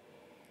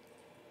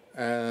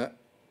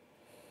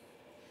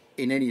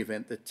 In any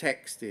event, the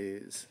text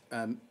is,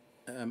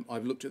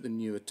 I've looked at the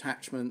new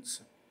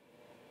attachments.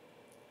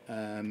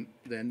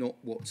 They're not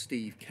what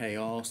Steve K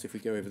asked. If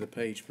we go over the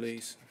page,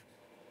 please.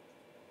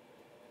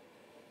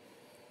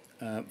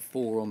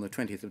 4 on the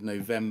 20th of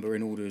November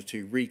in order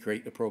to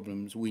recreate the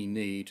problems we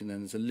need. And then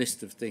there's a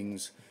list of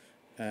things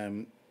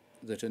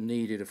that are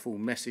needed: a full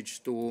message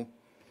store,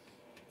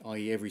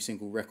 i.e. every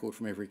single record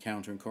from every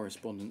counter and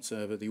correspondence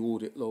server, the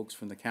audit logs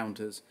from the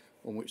counters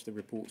on which the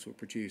reports were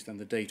produced and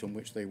the date on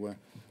which they were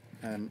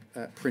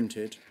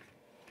printed.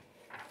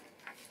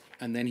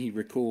 And then he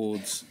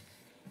records,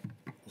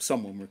 or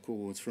someone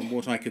records, from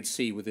what I could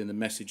see within the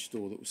message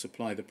store that would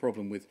supply the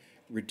problem with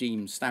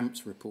redeemed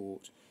stamps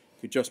report.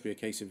 Could just be a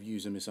case of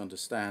user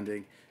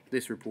misunderstanding.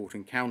 This report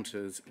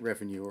encounters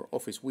revenue or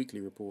Office weekly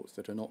reports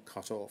that are not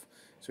cut off.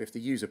 So if the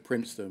user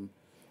prints them,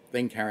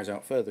 then carries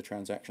out further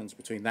transactions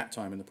between that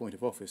time and the point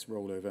of Office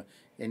rollover,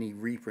 any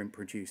reprint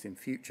produced in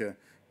future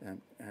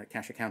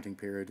cash accounting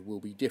period will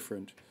be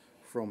different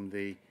from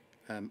the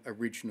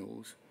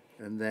originals.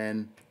 And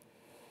then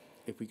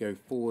if we go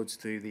forwards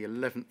to the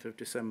 11th of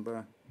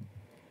December,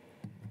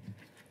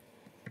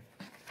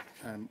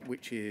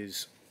 which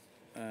is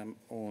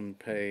on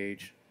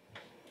page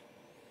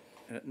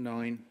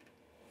 9.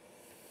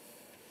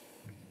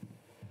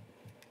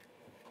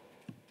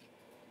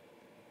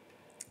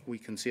 We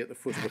can see at the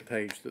foot of the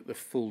page that the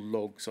full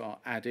logs are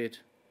added.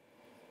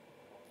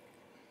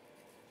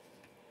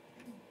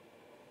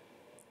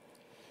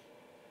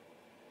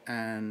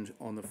 And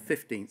on the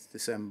 15th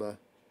December,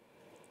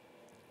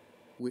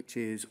 which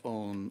is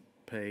on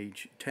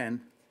page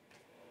 10,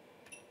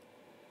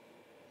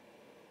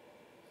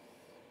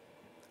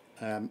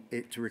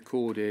 it's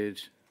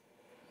recorded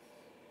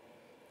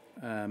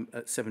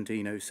at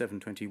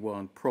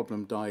 17:07:21,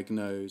 problem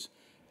diagnosed,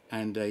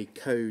 and a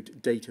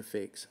code data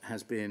fix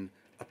has been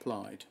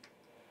applied.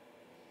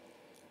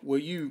 Were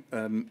you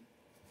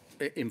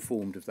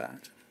informed of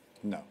that?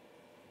 No.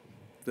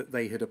 That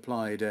they had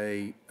applied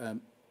a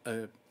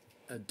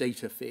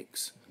data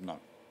fix? No.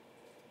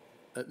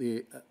 At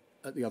the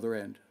other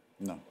end?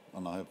 No,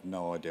 and I have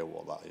no idea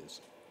what that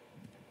is.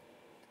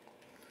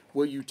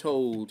 Were you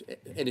told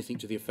anything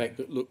to the effect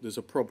that, look, there's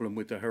a problem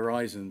with the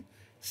Horizon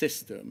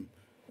system,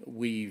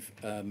 we've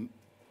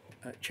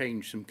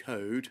changed some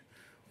code,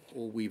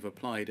 or we've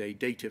applied a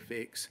data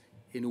fix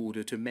in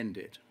order to mend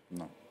it?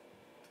 No.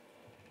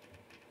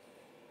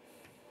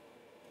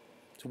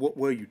 So what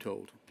were you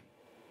told?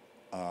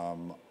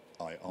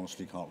 I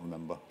honestly can't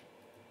remember.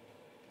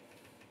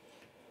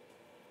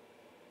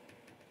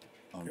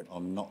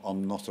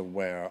 I'm not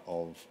aware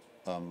of.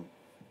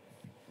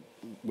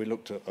 We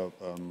looked at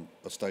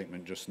a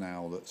statement just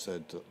now that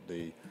said that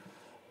the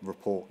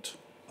report,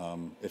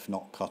 if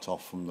not cut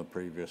off from the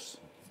previous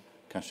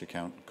cash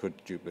account, could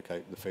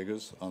duplicate the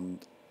figures,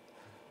 and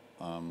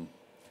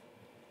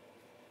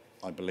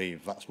I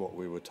believe that's what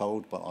we were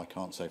told, but I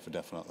can't say for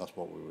definite. That's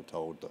what we were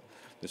told, that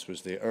this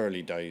was the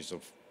early days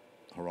of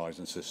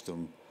Horizon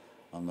System,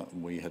 and that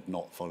we had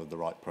not followed the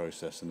right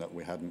process, and that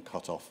we hadn't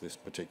cut off this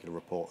particular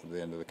report at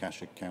the end of the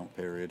cash account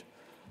period,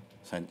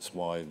 hence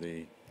why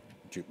the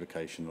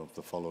duplication of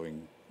the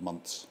following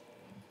months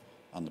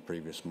and the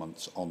previous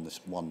months on this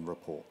one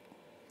report.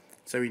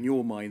 So in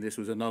your mind, this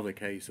was another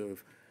case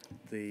of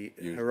the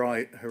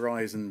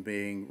Horizon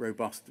being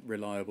robust,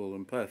 reliable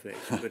and perfect,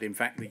 but in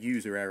fact the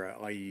user error,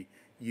 i.e.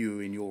 you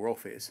in your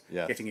office,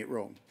 Yes. getting it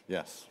wrong.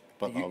 Yes,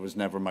 but I was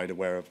never made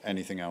aware of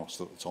anything else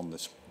that's on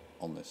this.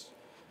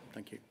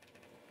 Thank you.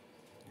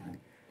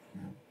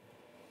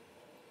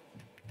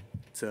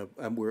 So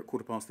we're at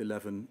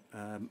 11:15.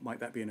 Might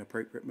that be an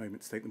appropriate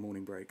moment to take the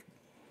morning break?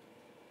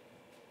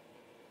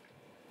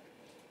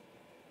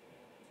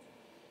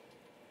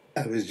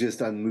 I was just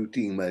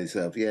unmuting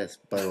myself. Yes,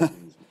 by all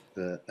means,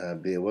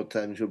 Beer. What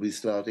time should we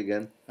start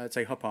again? I'd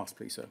say 5:30,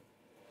 please, sir.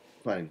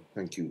 Fine,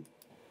 thank you.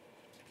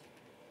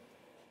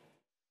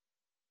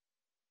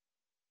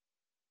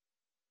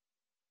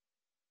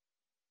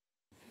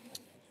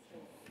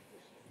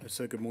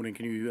 So good morning.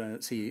 Can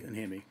you see and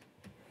hear me?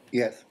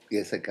 Yes,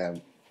 I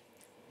can.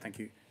 Thank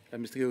you.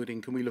 Mr.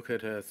 Gilding, can we look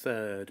at a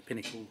third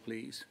pinnacle,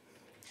 please?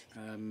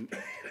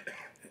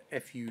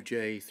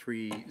 FUJ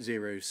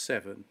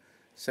 307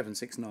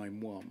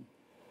 7691.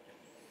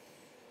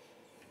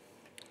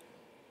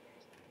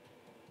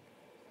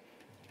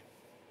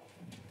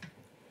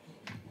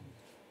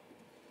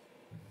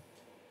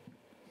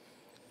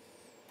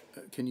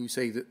 Can you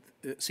say that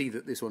see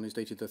that this one is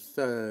dated the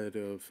 3rd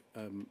of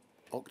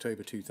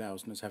October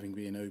 2000 as having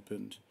been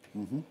opened?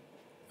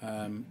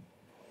 Mm-hmm.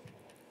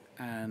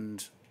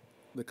 And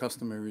the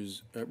customer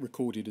is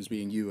recorded as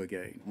being you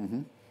again.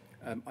 Mm-hmm.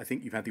 I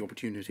think you've had the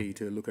opportunity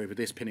to look over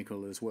this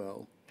pinnacle as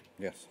well.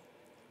 Yes.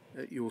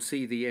 You'll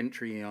see the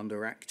entry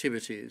under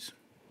activities.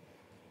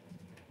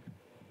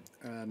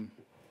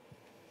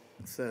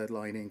 Third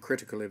line in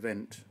critical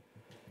event.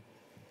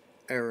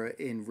 Error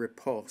in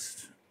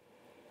riposte.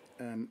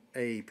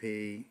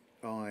 API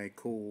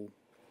call.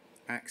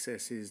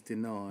 Access is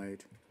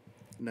denied.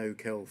 No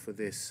kel for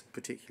this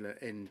particular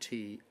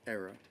NT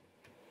error.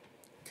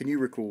 Can you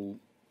recall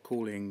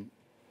calling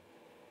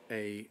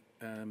a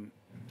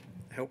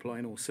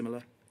helpline or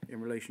similar in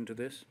relation to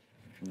this?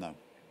 No.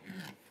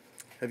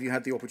 Have you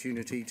had the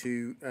opportunity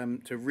to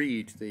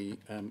read the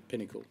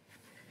pinnacle?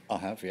 I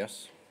have,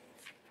 yes.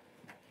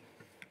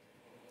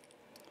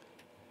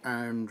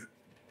 And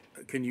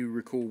can you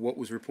recall what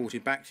was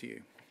reported back to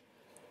you?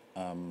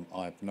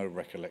 I have no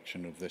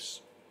recollection of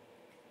this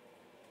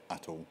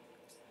at all.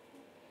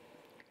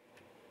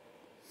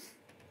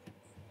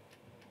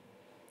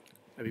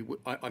 I mean,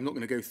 I'm not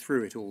going to go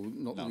through it all,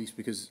 not No. least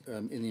because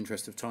in the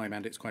interest of time,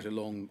 and it's quite a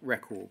long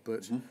record,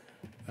 but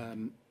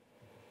the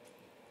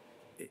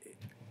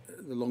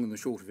long and the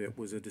short of it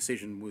was a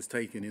decision was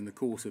taken in the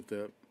course of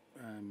the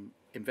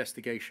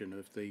investigation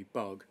of the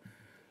bug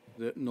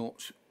that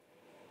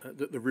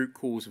that the root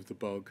cause of the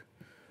bug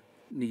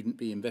needn't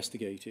be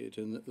investigated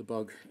and that the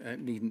bug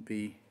needn't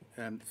be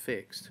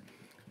fixed.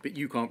 But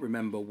you can't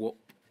remember what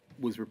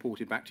was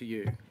reported back to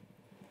you.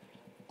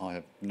 I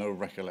have no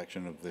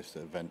recollection of this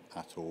event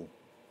at all.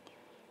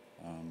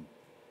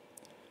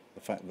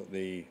 The fact that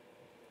the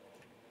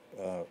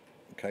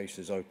case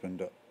is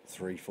opened at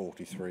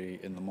 3:43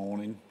 in the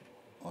morning,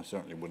 I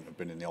certainly wouldn't have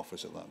been in the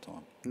office at that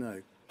time.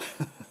 No.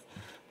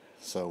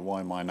 So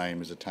why my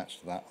name is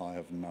attached to that, I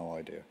have no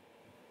idea.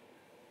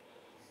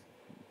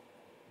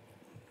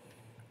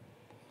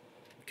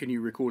 Can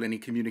you recall any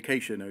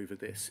communication over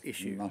this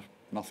issue? No,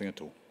 nothing at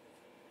all.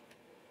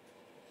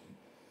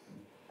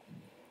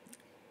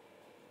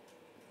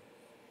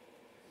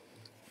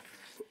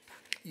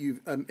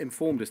 You've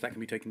informed us that can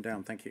be taken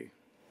down, thank you.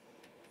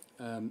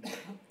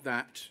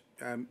 That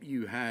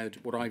you had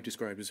what I've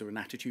described as an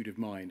attitude of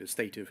mind, a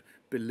state of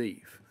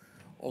belief,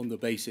 on the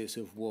basis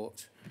of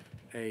what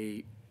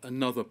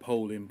another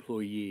Pole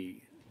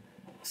employee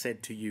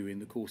said to you in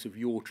the course of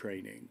your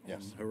training on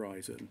Yes.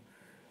 Horizon,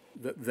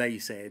 that they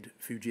said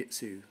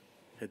Fujitsu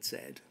had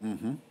said.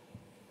 Mm-hmm.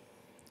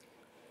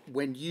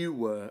 When you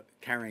were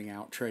carrying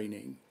out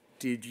training,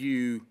 did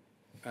you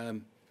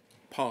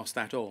pass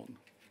that on?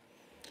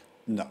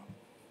 No.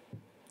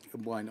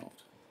 And why not?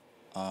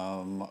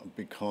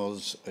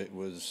 Because it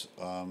was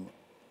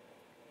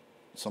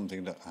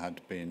something that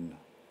had been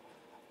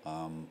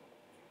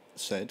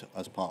said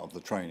as part of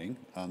the training,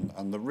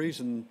 and the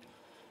reason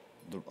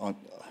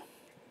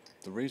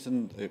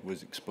it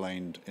was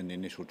explained in the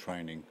initial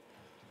training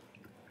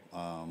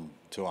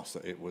to us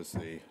that it was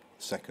the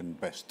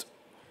second best,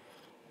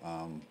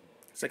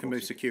 Second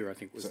most secure, I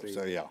think, was the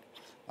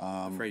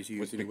phrase you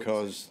was used.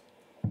 because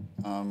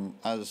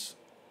as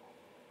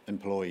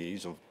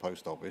employees of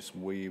Post Office,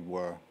 we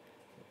were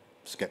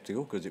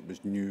sceptical because it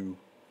was new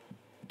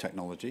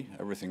technology.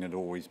 Everything had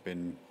always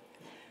been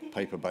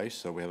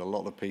paper-based, so we had a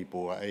lot of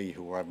people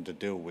who were having to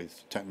deal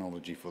with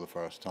technology for the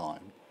first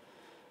time,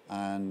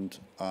 and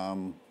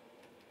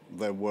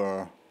there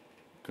were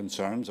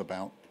concerns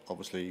about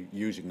obviously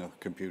using a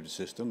computer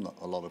system that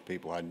a lot of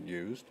people hadn't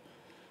used,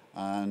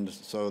 and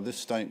so this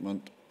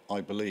statement, I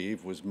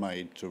believe, was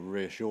made to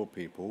reassure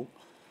people,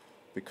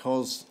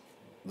 because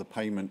the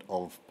payment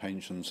of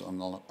pensions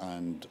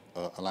and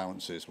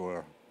allowances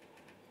were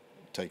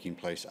taking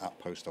place at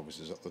post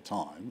offices at the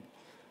time.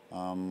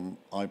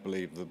 I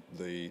believe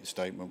the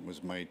statement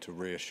was made to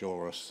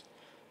reassure us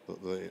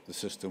that the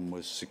system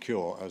was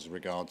secure as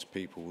regards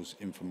people's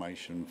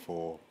information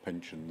for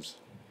pensions.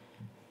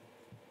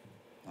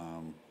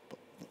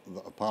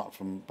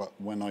 But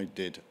when I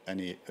did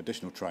any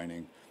additional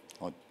training,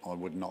 I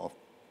would not have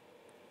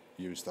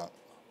used that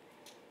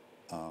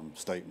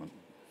statement.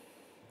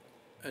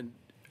 And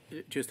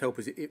just help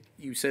us,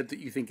 you said that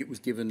you think it was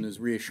given as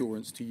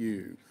reassurance to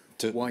you.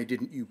 Why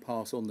didn't you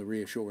pass on the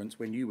reassurance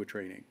when you were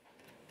training?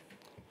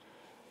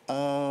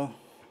 I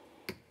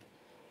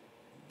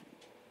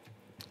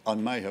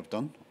may have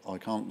done. I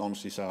can't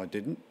honestly say I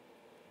didn't.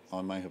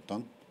 I may have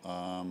done.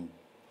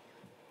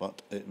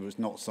 But it was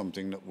not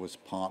something that was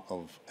part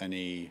of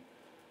any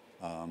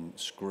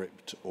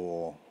script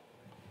or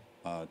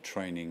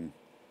training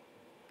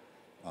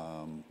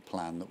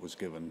plan that was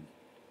given.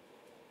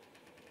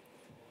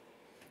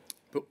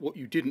 But what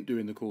you didn't do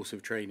in the course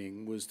of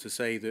training was to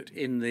say that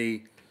in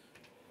the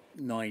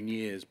 9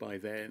 years by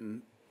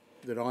then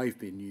that I've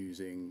been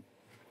using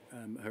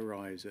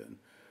Horizon,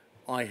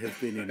 I have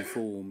been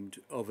informed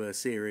of a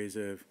series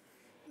of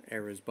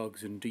errors,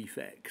 bugs and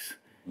defects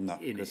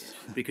in it,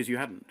 because you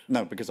hadn't.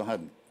 No, because I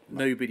hadn't.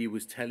 No. Nobody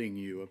was telling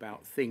you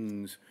about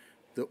things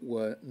that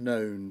were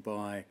known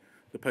by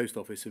the post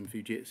office and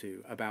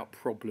Fujitsu about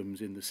problems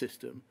in the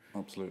system.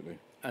 Absolutely.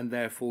 And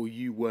therefore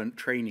you weren't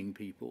training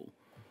people.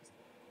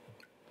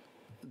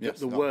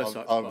 Yes,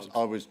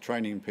 I was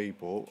training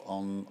people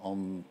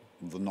on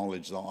the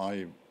knowledge that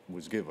I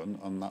was given,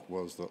 and that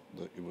was that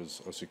it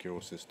was a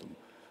secure system.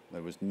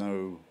 There was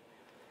no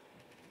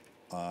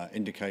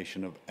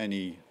indication of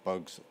any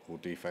bugs or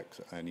defects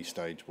at any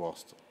stage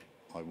whilst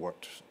I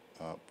worked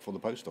for the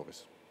post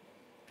office.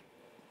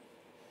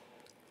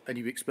 And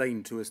you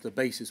explained to us the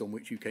basis on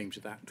which you came to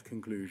that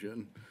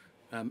conclusion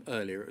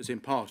earlier. It was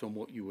in part on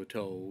what you were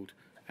told,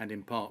 and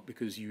in part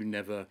because you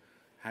never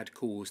had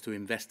cause to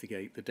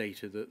investigate the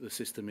data that the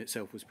system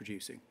itself was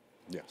producing.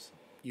 Yes.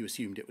 You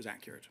assumed it was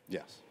accurate.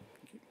 Yes.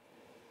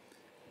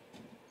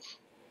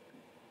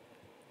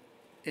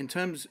 In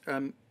terms,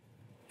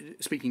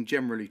 speaking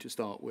generally to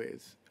start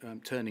with,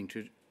 turning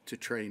to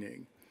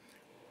training,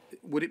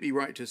 would it be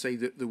right to say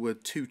that there were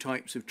two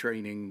types of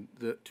training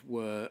that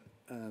were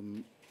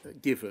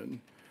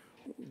given?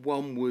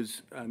 One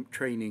was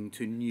training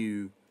to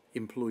new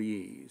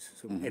employees,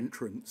 sort of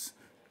entrants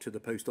to the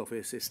post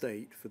office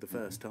estate for the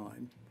first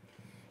time,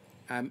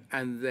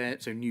 and then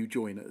so new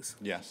joiners.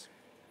 Yes.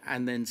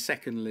 And then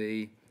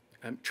secondly,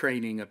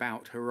 training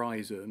about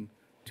Horizon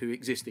to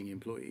existing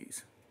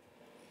employees.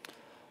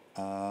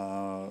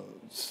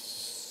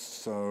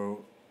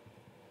 So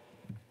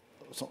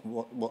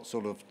what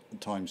sort of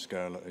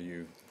timescale are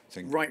you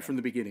thinking? Right from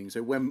the beginning.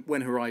 So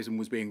when Horizon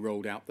was being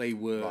rolled out, they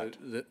were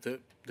the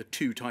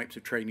two types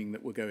of training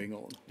that were going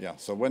on. Yeah.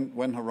 So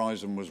when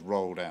Horizon was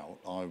rolled out,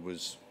 I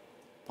was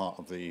part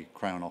of the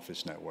Crown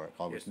Office network.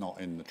 I was not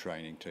in the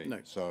training team. No.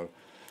 So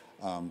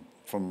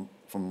from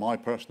my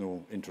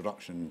personal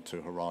introduction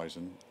to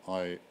Horizon,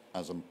 I,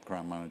 as a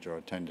Crown manager,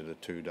 attended a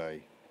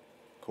 2-day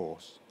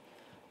course.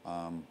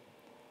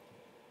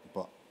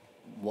 But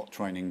what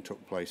training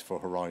took place for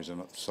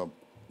Horizon at the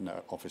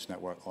office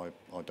network, I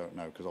don't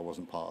know, because I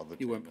wasn't part of the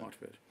team. You weren't part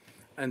of it.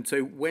 And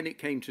so when it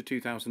came to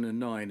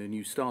 2009 and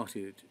you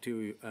started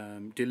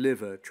to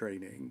deliver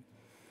training,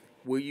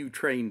 were you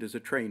trained as a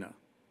trainer?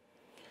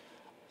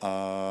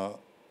 I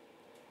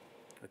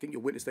think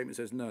your witness statement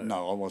says no.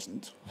 No, I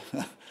wasn't.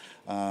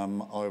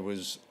 I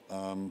was,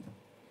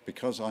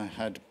 because I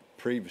had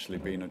previously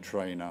been a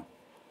trainer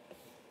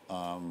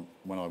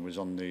when I was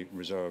on the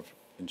reserve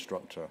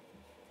instructor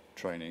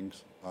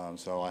trainings,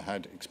 so I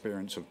had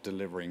experience of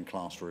delivering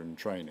classroom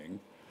training,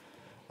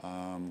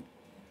 and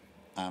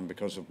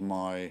because of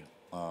my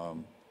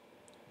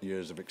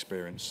years of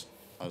experience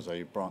as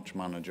a branch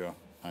manager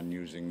and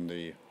using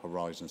the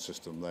Horizon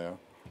system there,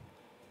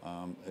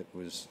 it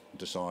was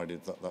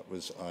decided that that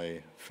was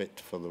a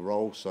fit for the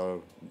role,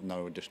 so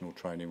no additional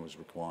training was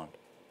required.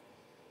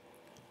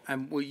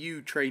 And were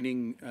you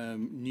training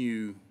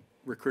new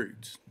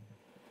recruits?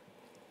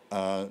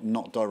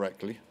 Not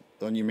directly.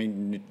 Then you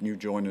mean new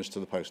joiners to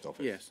the post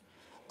office? Yes.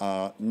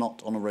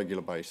 Not on a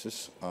regular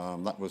basis.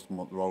 That was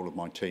the role of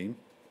my team.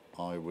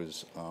 I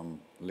was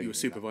leading. You were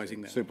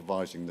supervising them?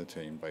 Supervising the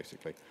team,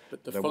 basically.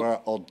 But there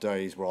were odd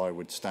days where I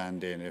would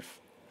stand in if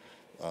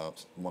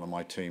one of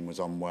my team was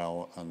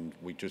unwell and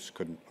we just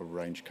couldn't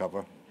arrange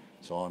cover.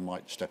 So I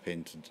might step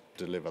in to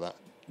deliver that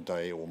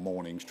day or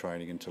morning's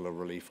training until a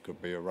relief could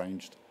be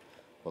arranged.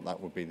 but that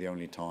would be the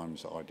only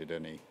times that I did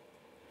any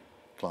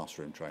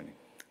classroom training.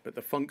 But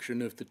the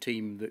function of the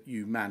team that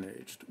you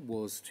managed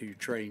was to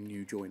train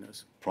new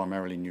joiners.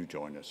 Primarily new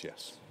joiners,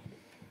 yes.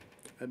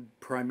 And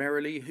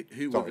primarily,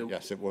 who were Sorry, the...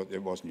 yes, it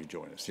was new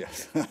joiners,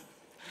 yes.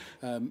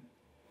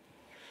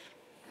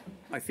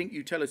 I think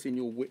you tell us in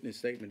your witness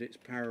statement, it's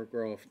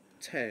paragraph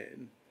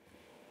 10,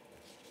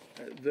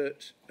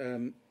 that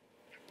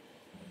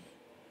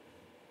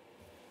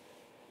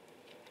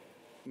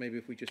maybe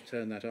if we just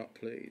turn that up,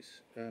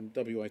 please.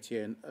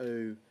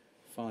 WITN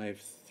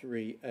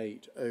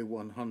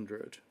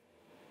 05380100.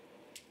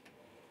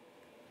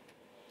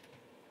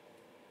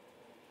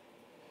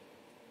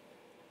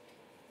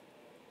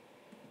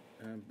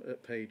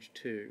 At page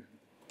 2,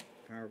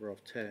 paragraph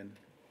 10.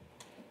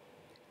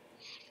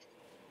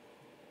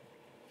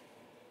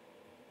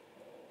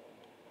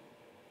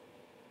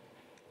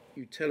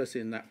 You tell us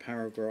in that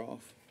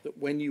paragraph that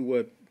when you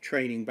were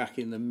training back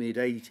in the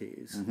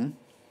mid-80s,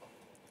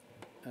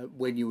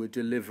 when you were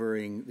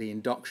delivering the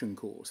induction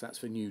course, that's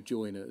for new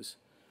joiners,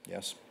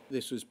 Yes,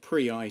 this was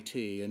pre-IT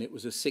and it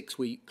was a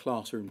 6-week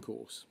classroom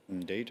course.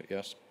 indeed,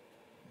 yes.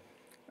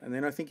 And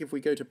then I think if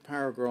we go to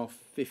paragraph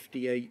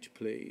 58,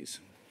 please.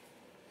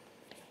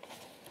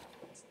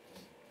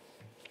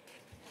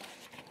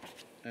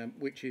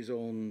 Which is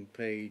on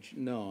page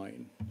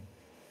 9.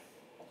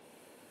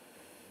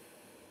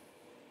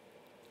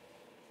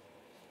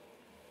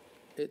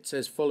 It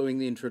says, following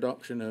the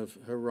introduction of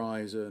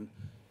Horizon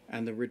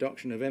and the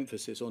reduction of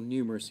emphasis on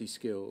numeracy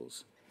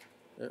skills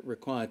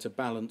required to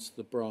balance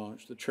the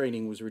branch, the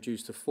training was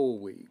reduced to 4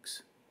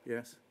 weeks.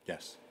 Yes?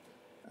 Yes,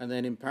 And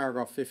then in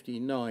paragraph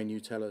 59, you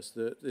tell us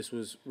that this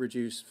was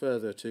reduced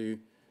further to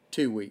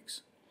 2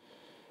 weeks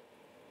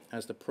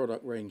as the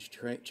product range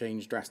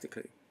changed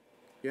drastically.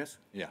 Yes?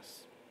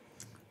 yes,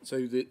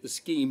 So the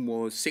scheme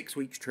was 6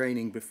 weeks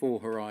training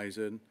before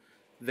Horizon,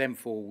 then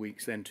 4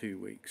 weeks, then 2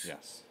 weeks.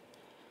 yes.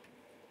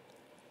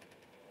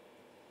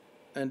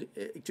 And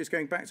just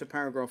going back to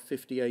paragraph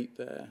 58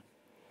 there,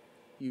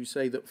 you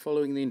say that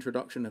following the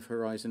introduction of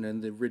Horizon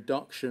and the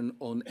reduction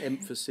on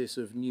emphasis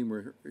of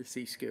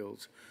numeracy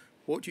skills,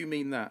 what do you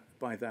mean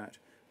by that?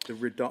 The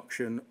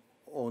reduction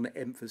on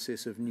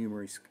emphasis of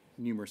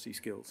numeracy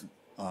skills?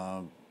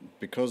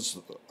 Because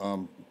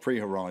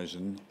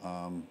pre-Horizon,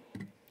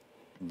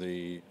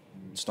 the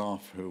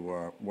staff who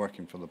were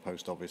working for the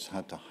post office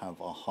had to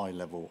have a high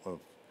level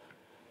of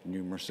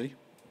numeracy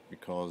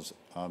because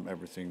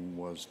everything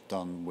was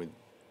done with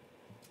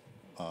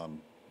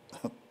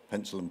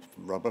pencil and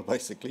rubber,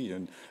 basically,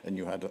 and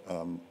you had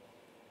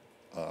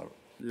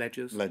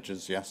Ledgers?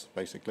 ledgers, yes,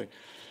 basically.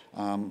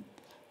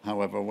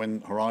 However,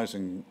 when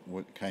Horizon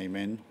came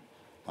in,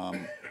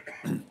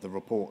 the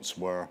reports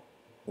were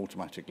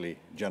automatically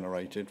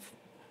generated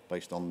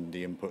based on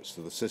the inputs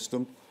to the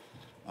system.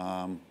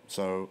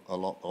 So a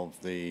lot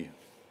of the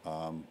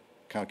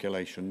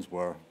calculations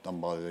were done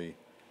by the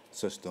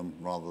system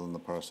rather than the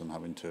person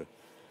having to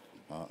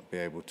be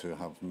able to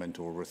have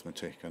mental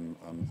arithmetic and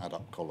add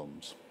up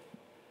columns.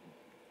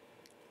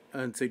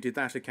 And so did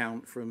that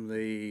account from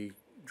the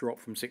drop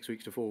from 6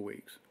 weeks to 4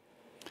 weeks?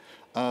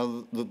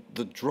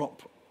 The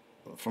drop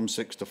from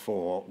 6 to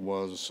 4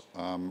 was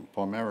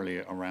primarily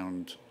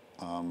around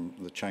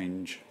the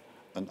change,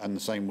 and the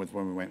same with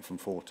when we went from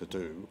 4 to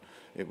 2.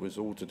 It was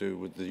all to do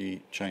with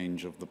the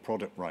change of the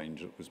product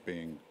range that was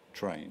being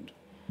trained.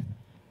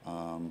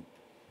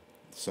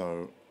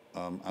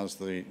 As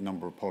the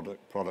number of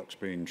products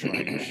being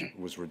trained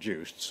was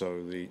reduced,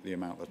 so the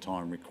amount of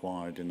time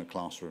required in the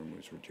classroom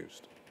was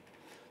reduced.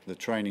 The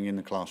training in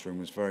the classroom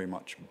was very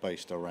much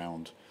based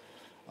around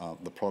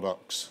the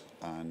products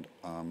and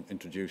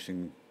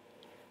introducing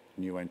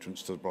new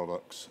entrants to the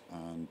products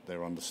and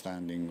their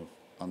understanding of,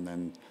 and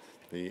then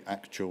the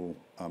actual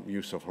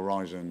use of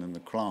Horizon in the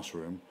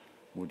classroom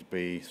would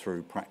be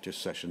through practice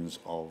sessions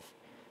of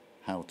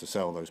how to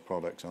sell those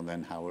products and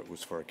then how it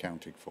was for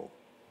accounting for.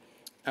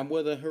 And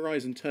were there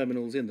Horizon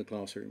terminals in the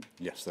classroom?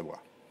 Yes, there were.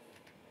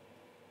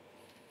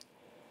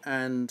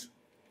 And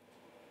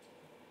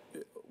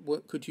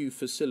what could you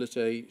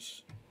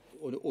facilitate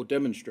or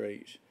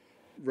demonstrate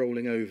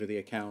rolling over the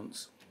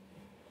accounts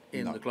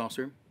in No. the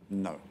classroom?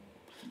 No.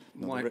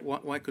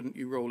 Why couldn't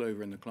you roll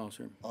over in the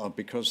classroom?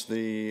 Because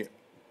the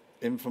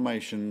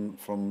information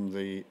from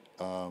the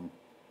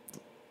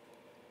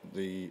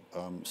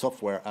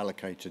software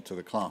allocated to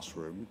the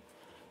classroom,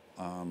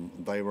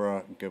 they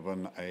were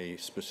given a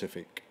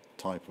specific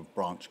type of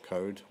branch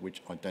code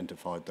which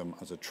identified them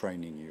as a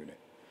training unit.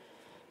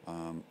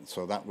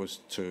 So that was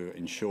to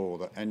ensure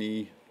that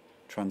any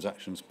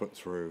transactions put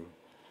through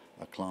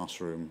a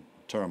classroom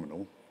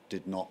terminal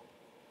did not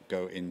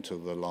go into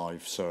the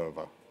live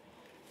server.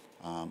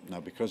 Now,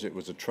 because it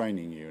was a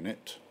training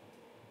unit,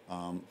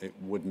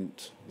 the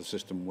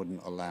system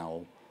wouldn't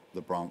allow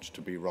the branch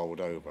to be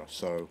rolled over.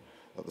 So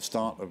at the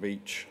start of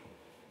each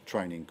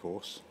training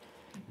course,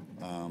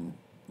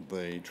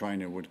 the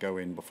trainer would go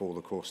in before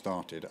the course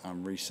started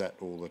and reset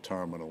all the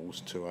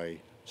terminals to a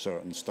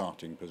certain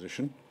starting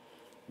position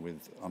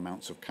with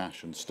amounts of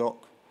cash and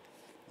stock.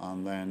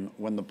 And then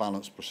when the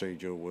balance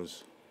procedure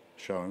was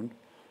shown.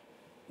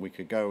 We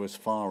could go as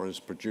far as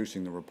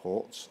producing the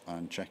reports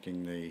and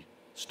checking the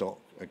stock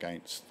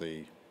against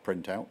the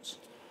printouts,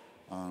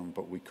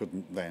 but we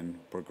couldn't then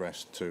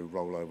progress to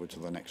roll over to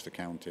the next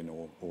accounting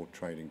or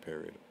trading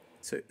period.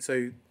 So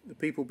the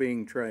people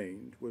being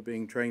trained were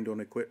being trained on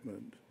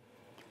equipment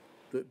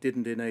that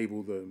didn't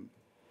enable them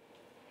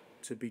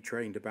to be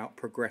trained about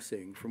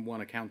progressing from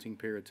one accounting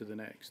period to the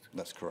next.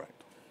 That's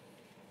correct.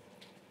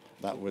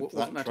 That would Wasn't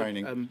that that a,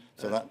 training.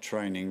 That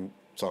training.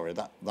 Sorry,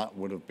 that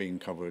would have been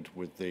covered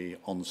with the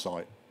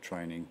on-site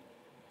training.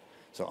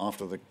 So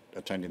after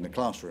attending the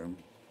classroom,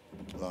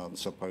 the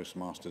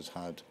sub-postmasters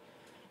had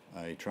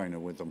a trainer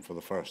with them for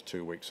the first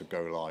 2 weeks of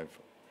go live,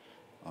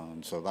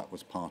 and so that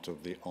was part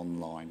of the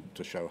online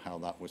to show how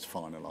that was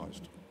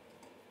finalised.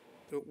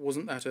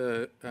 Wasn't that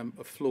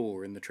a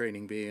flaw in the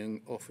training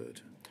being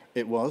offered?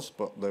 It was,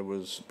 but there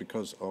was,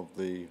 because of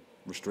the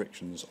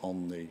restrictions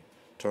on the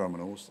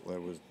terminals,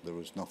 there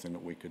was nothing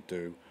that we could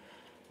do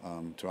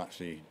to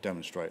actually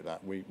demonstrate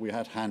that. We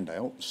had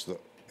handouts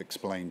that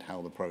explained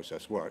how the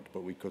process worked,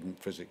 but we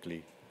couldn't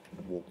physically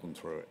walk them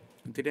through it.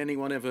 Did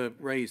anyone ever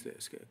raise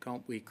this?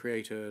 Can't we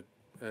create a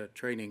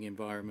training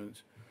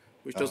environment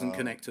which doesn't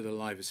connect to the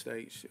live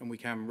estate, and we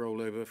can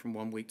roll over from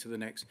 1 week to the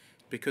next,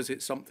 because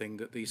it's something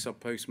that these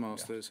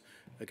sub-postmasters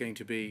are going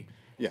to be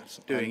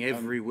doing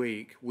every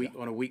week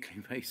on a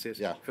weekly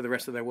basis for the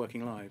rest of their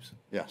working lives?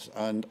 Yes,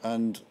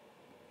 and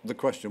the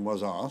question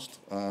was asked,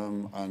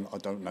 and I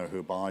don't know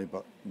who by,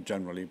 but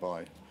generally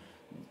by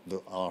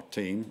our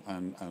team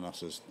and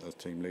us as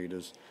team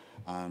leaders,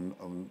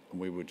 and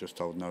we were just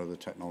told no, the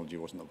technology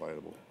wasn't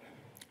available.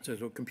 So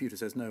the computer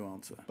says no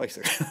answer.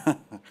 Basically,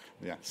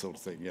 yeah, sort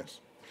of thing,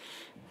 yes.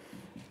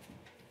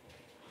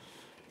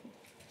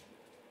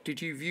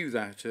 Did you view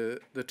that at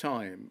the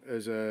time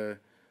as a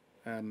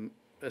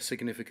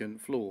significant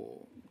flaw,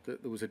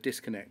 that there was a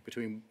disconnect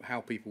between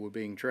how people were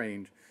being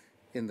trained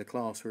in the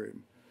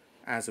classroom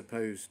as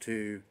opposed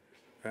to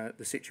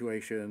the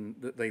situation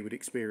that they would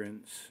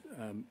experience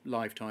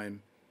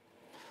lifetime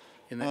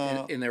in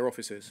their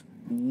offices?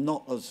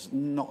 Not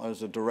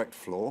as a direct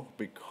flaw,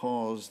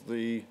 because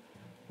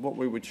what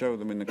we would show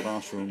them in the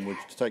classroom would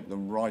take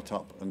them right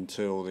up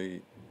until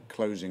the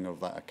closing of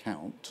that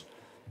account.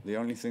 The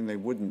only thing they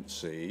wouldn't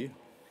see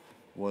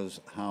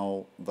was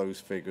how those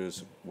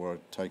figures were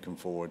taken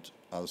forward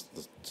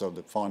so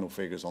the final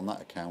figures on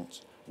that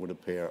account would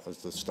appear as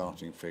the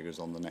starting figures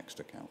on the next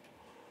account.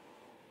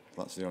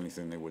 That's the only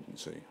thing they wouldn't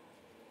see.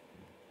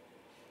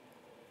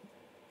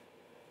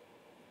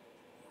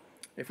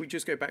 If we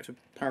just go back to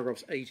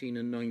paragraphs 18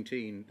 and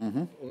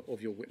 19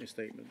 of your witness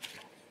statement,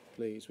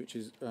 please, which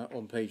is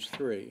on page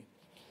 3.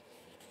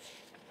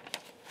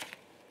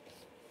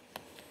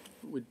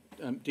 We're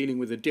dealing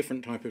with a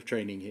different type of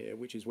training here,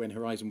 which is when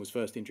Horizon was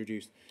first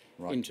introduced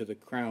into the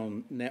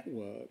Crown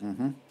network.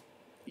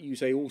 You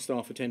say all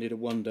staff attended a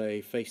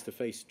one-day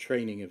face-to-face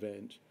training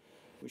event,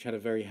 which had a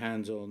very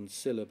hands-on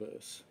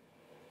syllabus.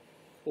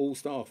 All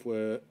staff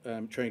were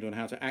trained on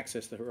how to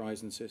access the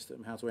Horizon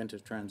system, how to enter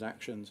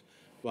transactions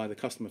via the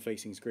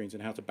customer-facing screens,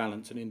 and how to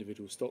balance an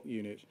individual stock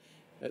unit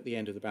at the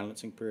end of the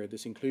balancing period,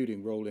 this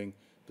including rolling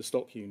the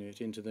stock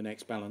unit into the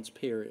next balance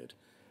period.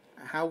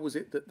 How was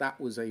it that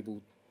was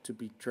able to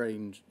be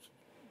trained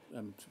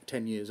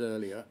 10 years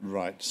earlier?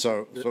 Right,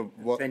 so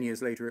what... 10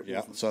 years later it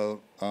wasn't.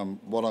 So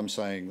what I'm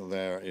saying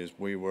there is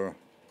we were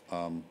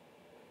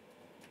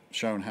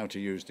shown how to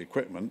use the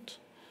equipment.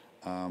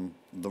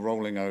 The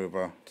rolling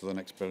over to the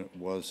next bit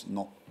was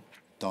not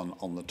done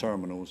on the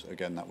terminals.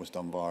 Again, that was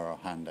done via a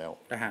handout.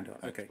 A handout,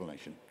 okay.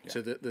 Explanation. Yeah.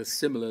 So the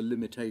similar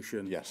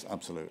limitation Yes,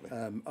 absolutely.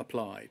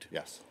 applied.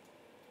 Yes.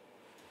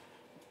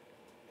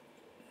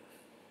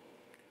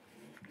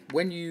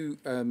 When you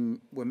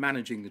were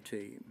managing the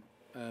team,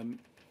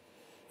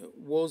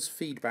 was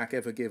feedback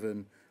ever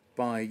given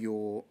by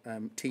your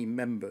team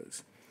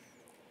members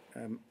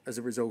as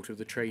a result of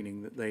the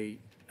training that they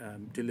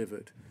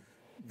delivered,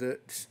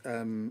 that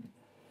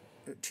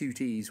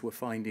tutees were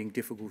finding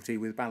difficulty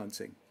with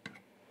balancing?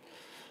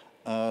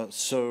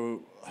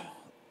 So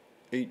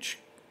each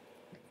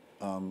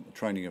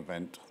training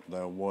event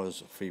there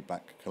was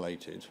feedback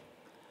collated.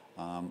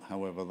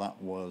 However,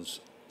 that was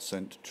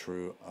sent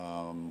through,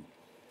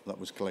 that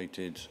was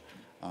collated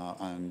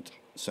and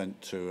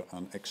sent to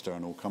an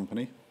external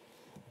company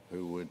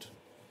who would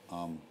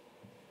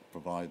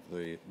provide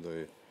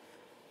the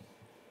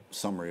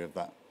summary of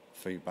that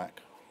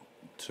feedback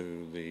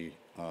to the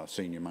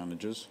senior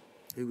managers.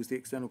 Who was the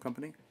external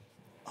company?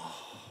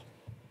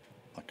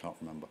 I can't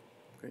remember.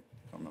 Okay.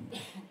 Can't remember.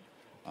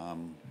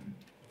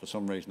 For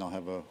some reason, I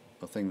have a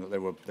thing that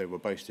they were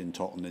based in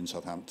Totton in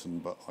Southampton,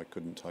 but I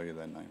couldn't tell you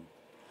their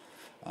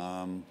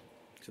name.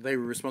 So they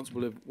were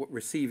responsible of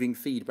receiving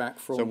feedback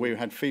from... So we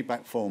had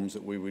feedback forms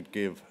that we would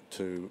give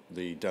to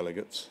the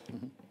delegates.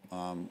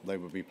 They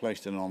would be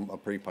placed in a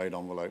prepaid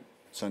envelope,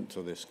 sent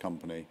to this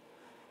company.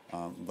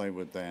 They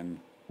would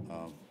then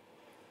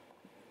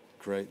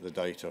create the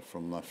data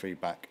from the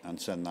feedback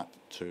and send that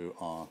to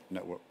our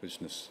network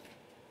business,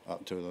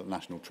 to the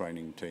national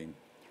training team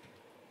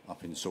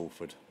up in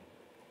Salford.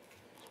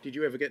 Did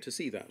you ever get to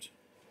see that?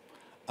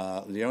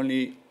 The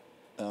only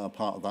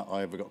part of that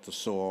I ever got to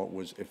saw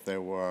was if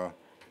there were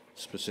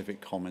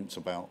specific comments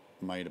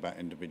made about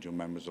individual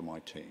members of my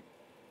team.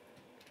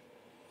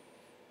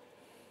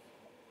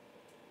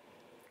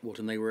 What,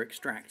 and they were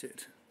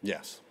extracted?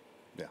 Yes,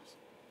 yes.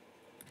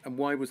 And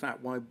why was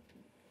that? Why?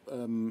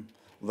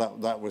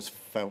 That was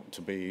felt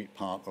to be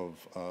part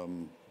of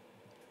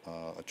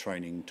a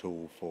training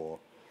tool for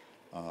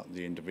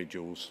the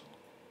individuals.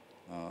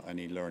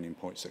 Any learning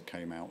points that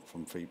came out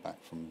from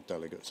feedback from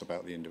delegates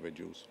about the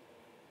individuals.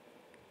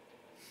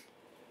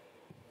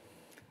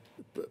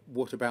 But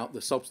what about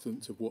the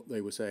substance of what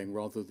they were saying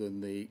rather than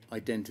the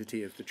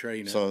identity of the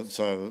trainer?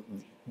 So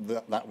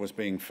that was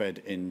being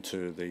fed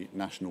into the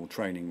national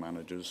training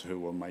managers who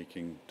were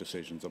making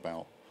decisions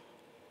about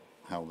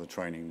how the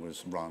training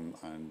was run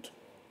and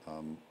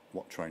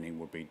what training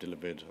would be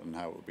delivered and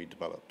how it would be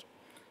developed.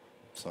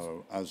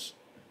 So as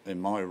in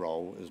my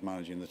role as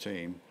managing the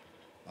team,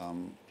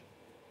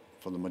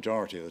 for the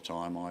majority of the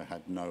time I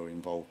had no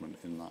involvement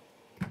in that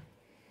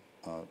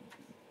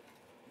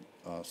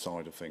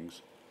side of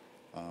things.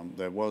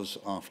 There was,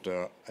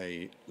 after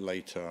a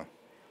later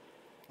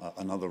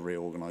another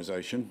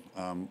reorganisation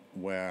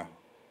where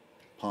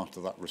part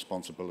of that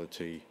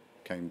responsibility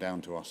came down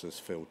to us as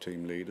field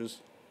team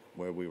leaders,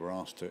 where we were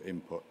asked to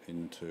input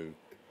into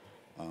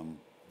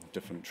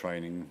different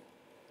training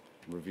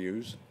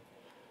reviews.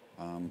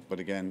 But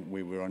again,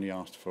 we were only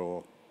asked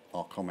for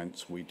our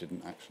comments. We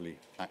didn't actually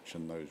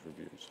action those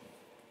reviews.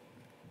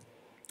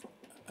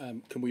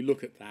 Can we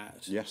look at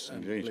that? Yes,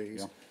 indeed.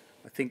 Please. Yeah.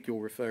 I think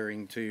you're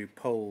referring to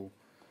poll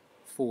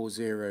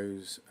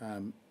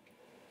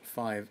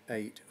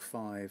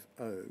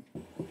 405850.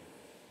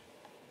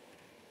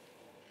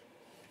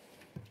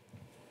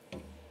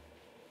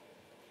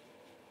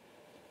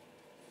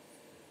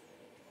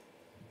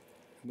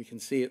 We can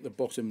see at the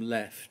bottom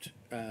left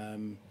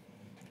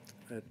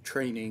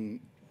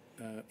training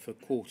for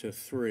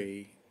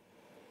Q3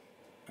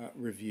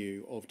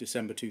 review of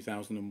December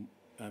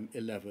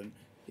 2011.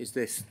 Is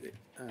this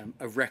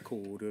a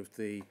record of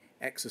the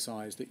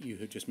exercise that you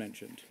had just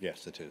mentioned?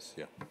 Yes, it is,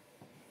 yeah.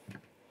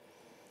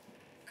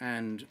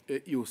 And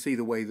you'll see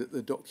the way that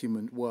the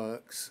document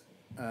works.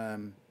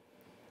 The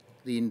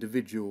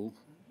individual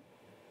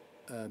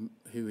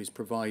who is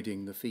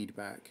providing the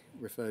feedback,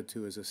 referred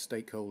to as a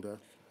stakeholder.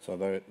 So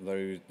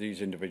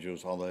these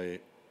individuals are the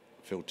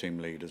field team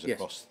leaders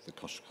Yes.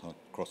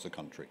 across the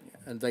country.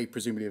 And they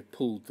presumably have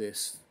pulled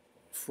this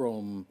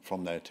from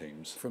From their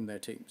teams.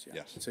 Yeah.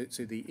 Yes.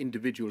 So the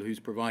individual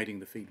who's providing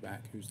the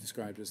feedback, who's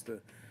described as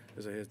the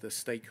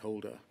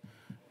stakeholder,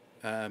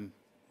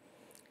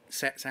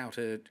 sets out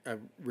a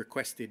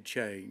requested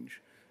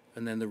change,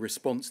 and then the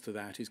response to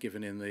that is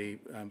given in the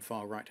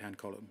far right-hand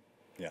column.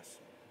 Yes.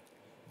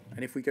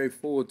 And if we go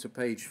forward to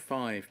page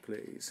 5,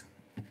 please.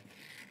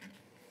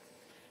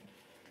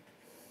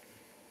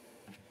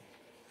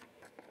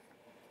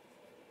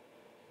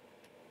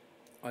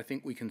 I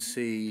think we can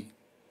see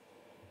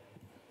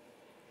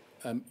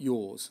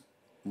yours.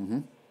 Mm-hmm.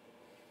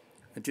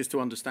 And just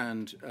to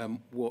understand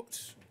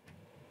what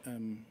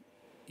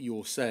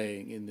you're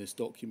saying in this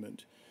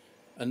document,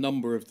 a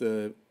number of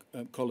the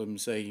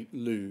columns say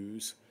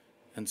lose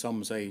and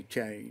some say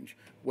change.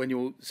 When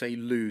you say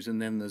lose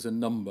and then there's a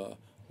number,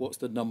 what's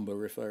the number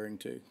referring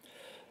to?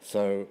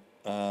 So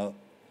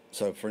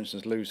for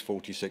instance, lose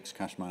 46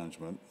 cash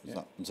management.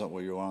 Is that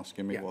what you're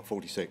asking me? Yeah. Well,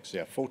 46.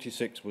 Yeah,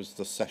 46 was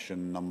the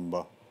session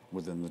number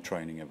within the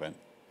training event.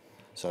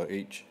 So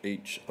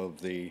each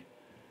of the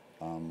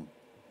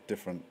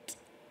different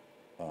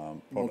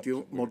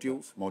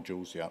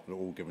modules, yeah, they're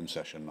all given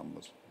session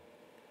numbers.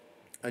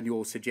 And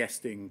you're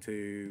suggesting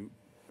to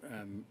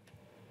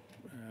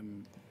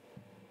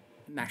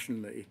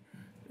nationally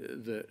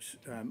that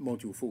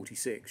module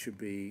 46 should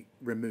be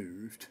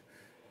removed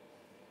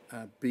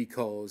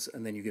because,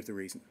 and then you give the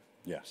reason.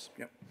 Yes.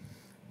 Yep.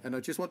 And I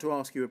just want to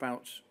ask you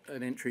about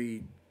an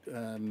entry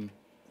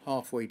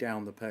halfway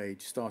down the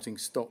page, starting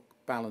stock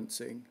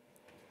balancing.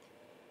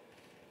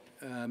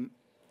 And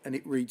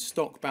it reads,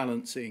 stock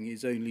balancing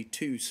is only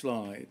 2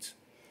 slides,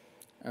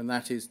 and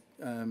that is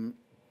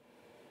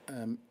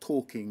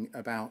talking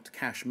about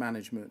cash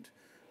management,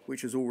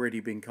 which has already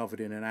been covered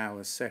in an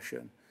hour's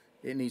session.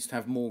 It needs to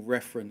have more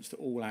reference to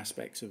all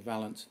aspects of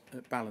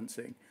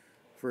balancing.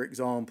 For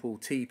example,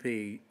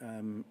 TP,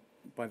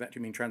 by that do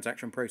you mean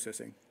transaction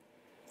processing?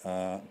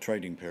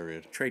 Trading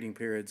period. Trading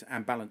periods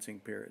and balancing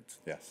periods.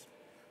 Yes.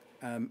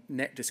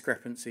 Net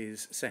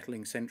discrepancies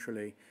settling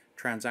centrally,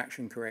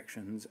 transaction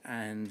corrections,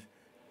 and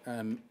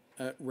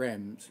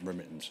REMs.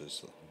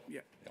 Remittances.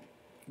 Yeah.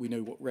 We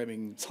know what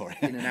remming Sorry.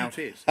 in and out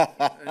is.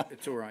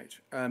 It's all right.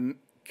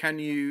 Can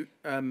you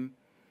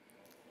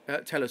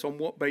tell us on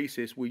what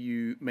basis were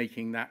you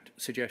making that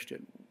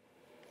suggestion?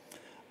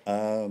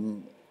 That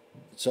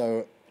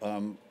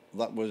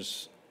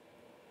was.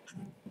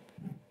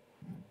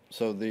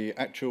 So the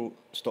actual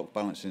stock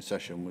balancing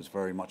session was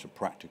very much a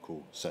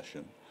practical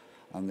session,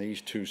 and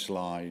these 2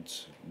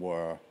 slides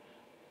were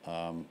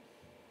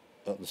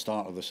at the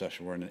start of the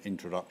session were an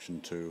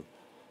introduction to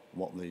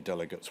what the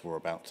delegates were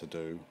about to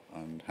do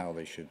and how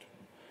they should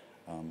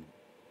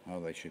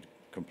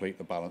complete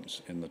the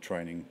balance in the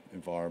training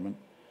environment.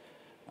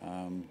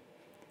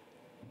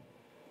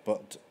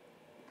 But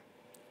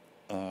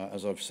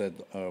as I've said,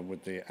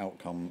 with the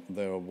outcome,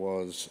 there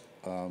was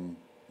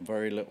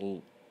very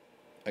little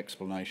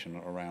explanation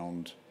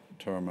around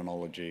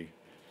terminology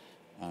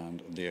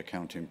and the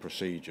accounting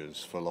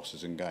procedures for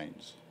losses and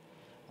gains.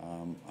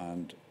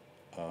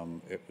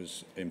 It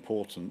was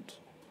important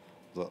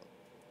that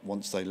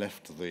once they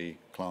left the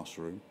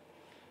classroom,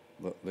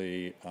 that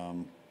the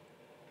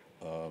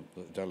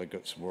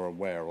delegates were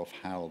aware of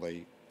how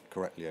they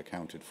correctly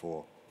accounted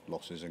for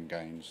losses and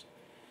gains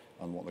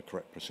and what the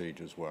correct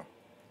procedures were.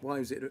 Why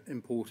is it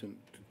important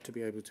to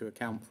be able to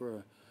account for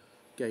a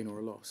gain or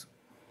a loss?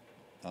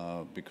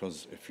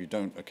 Because if you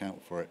don't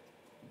account for it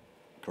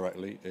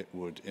correctly, it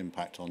would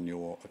impact on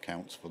your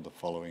accounts for the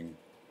following.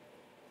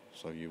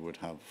 So you would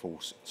have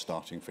false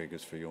starting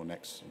figures for your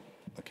next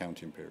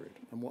accounting period.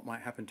 And what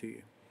might happen to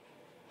you?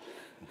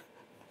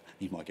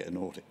 You might get an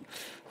audit.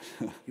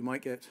 You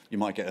might get You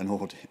might get an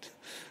audit.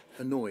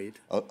 annoyed.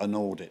 An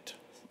audit.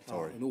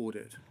 Sorry. An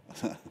audit.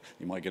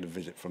 You might get a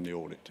visit from the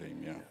audit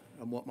team. Yeah.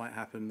 And what might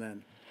happen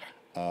then?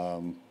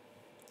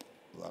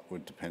 That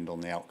would depend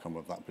on the outcome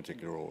of that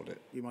particular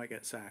audit. You might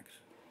get sacked.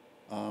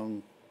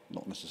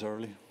 Not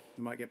necessarily.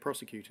 You might get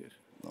prosecuted.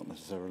 Not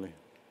necessarily.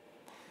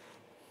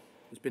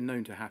 It's been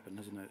known to happen,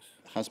 hasn't it?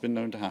 Has been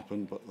known to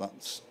happen, but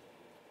that's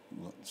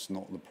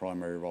not the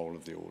primary role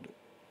of the audit.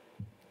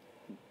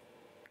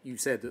 You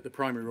said that the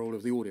primary role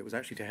of the audit was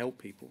actually to help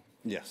people.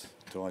 Yes,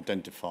 to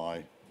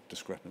identify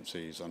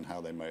discrepancies and how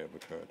they may have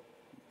occurred.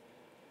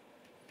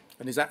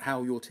 And is that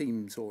how your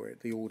team saw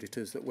it, the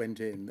auditors that went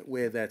in, that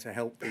we're there to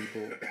help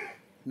people,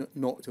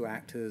 not to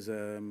act as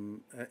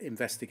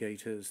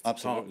investigators,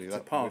 Absolutely, to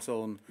pass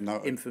on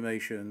No.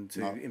 information to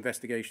No.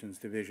 investigations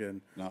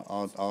division? Now,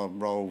 our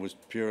role was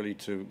purely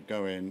to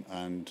go in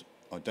and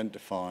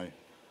identify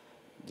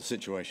the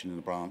situation in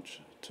the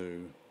branch,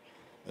 to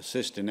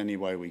assist in any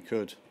way we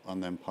could,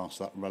 and then pass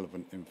that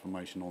relevant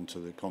information on to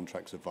the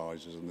contracts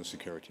advisors and the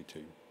security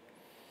team.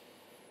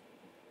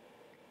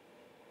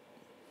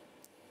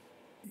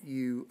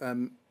 You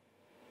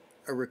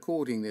are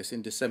recording this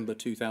in December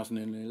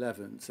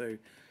 2011, so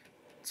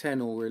 10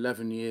 or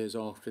 11 years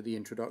after the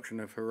introduction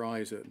of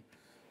Horizon,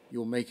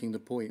 you're making the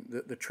point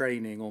that the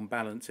training on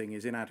balancing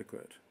is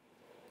inadequate.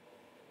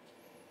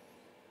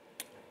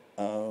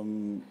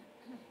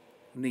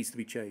 Needs to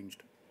be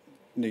changed.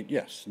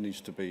 Yes, needs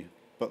to be.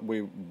 But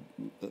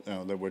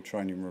there were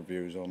training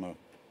reviews on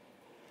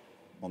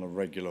a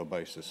regular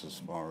basis, as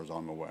far as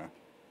I'm aware.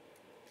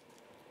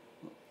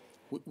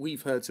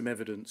 We've heard some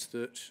evidence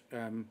that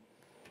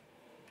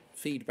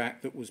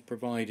feedback that was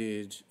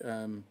provided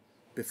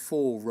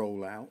before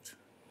rollout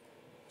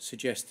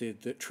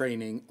suggested that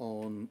training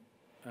on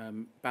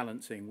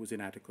balancing was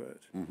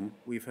inadequate. Mm-hmm.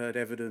 We've heard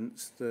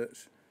evidence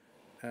that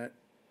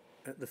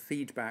the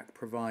feedback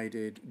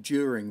provided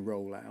during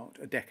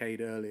rollout a decade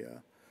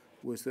earlier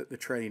was that the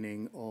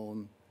training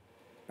on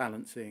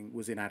balancing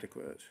was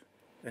inadequate.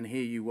 And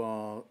here you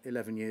are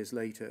 11 years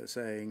later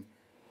saying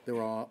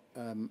there are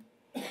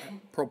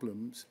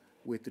problems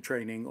with the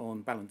training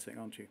on balancing,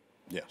 aren't you?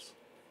 Yes.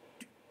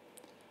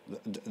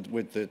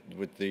 With the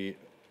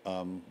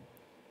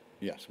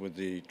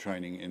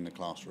training in the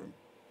classroom.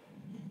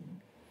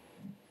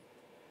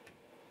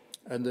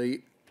 And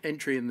the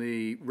entry in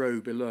the row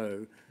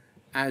below,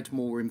 add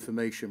more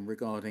information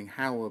regarding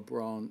how a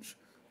branch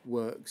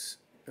works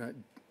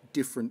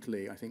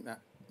differently, I think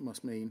that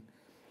must mean,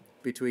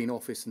 between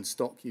office and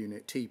stock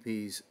unit,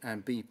 TPs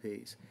and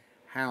BPs,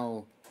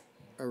 how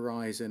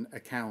Horizon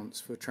accounts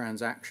for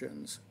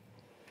transactions.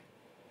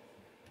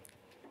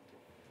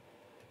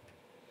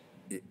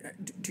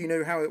 Do you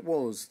know how it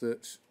was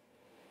that,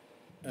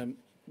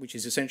 which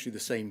is essentially the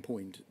same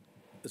point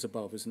as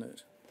above, isn't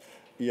it?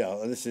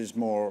 Yeah, this is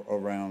more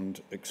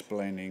around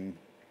explaining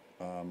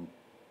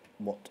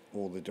what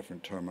all the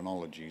different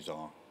terminologies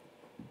are.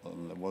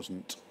 And there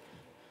wasn't,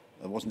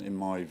 in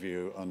my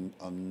view,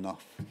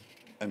 enough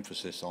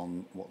emphasis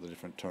on what the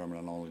different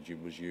terminology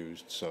was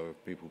used, so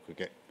people could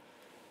get,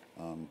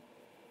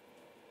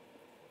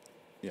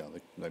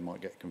 they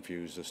might get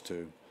confused as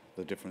to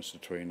the difference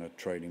between a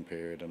trading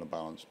period and a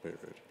balance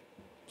period.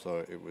 So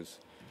it was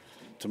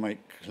to make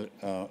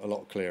a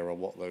lot clearer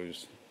what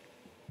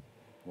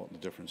the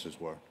differences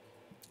were.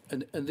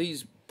 And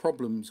these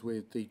problems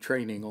with the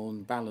training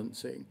on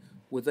balancing,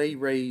 were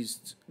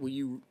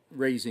you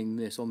raising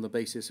this on the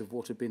basis of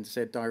what had been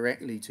said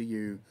directly to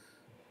you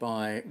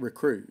by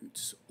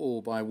recruits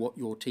or by what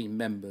your team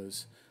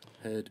members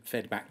had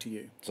fed back to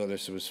you? So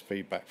this was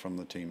feedback from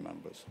the team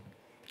members.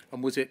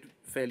 And was it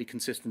fairly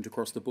consistent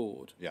across the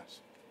board? Yes.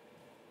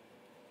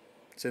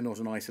 So not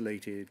an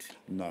isolated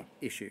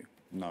issue?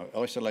 No,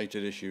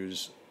 isolated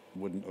issues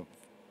would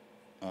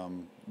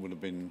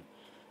have been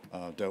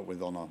dealt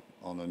with on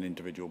an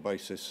individual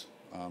basis.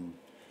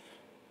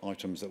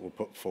 Items that were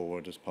put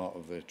forward as part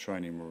of the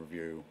training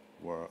review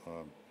were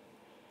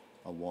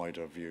a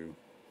wider view.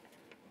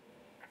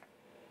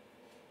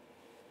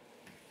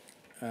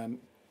 Can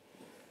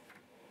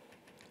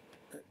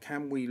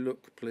we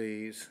look,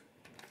 please,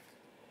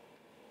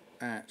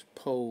 at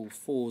poll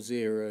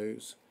 40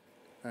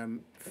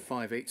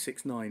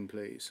 5869,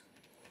 please?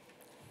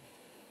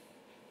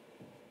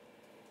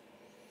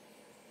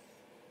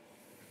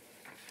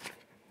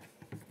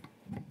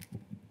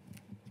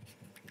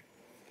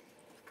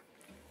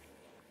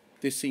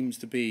 This seems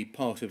to be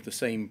part of the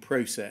same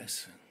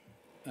process.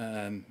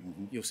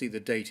 You'll see the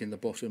date in the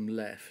bottom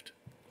left.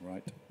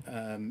 Right.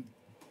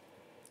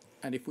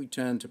 And if we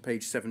turn to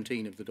page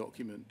 17 of the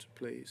document,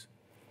 please.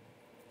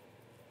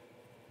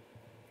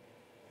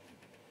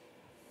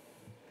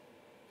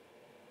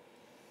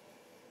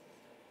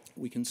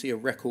 We can see a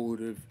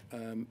record of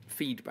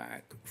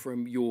feedback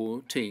from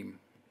your team.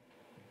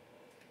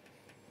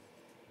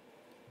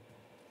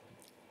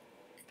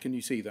 Can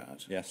you see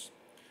that? Yes.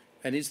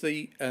 And is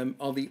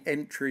are the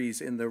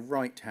entries in the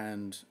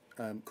right-hand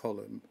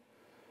column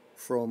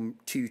from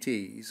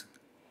tutees,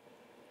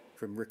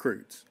 from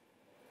recruits?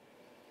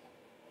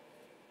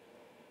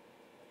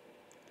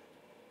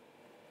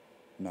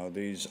 No,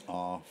 these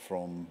are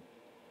from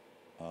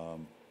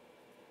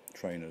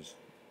trainers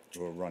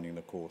who are running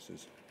the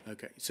courses.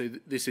 Okay, so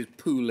this is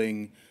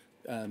pooling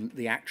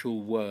the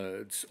actual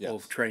words Yes.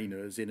 of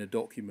trainers in a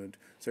document.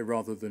 So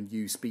rather than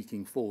you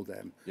speaking for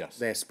them, Yes.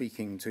 they're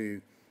speaking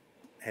to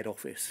head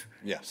office.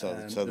 Yeah, so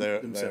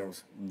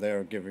themselves.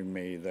 they're giving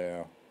me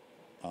their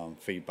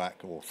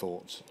feedback or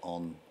thoughts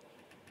on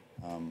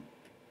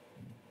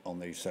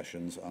these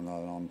sessions, and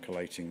then I'm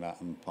collating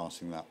that and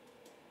passing that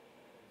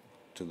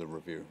to the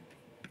review.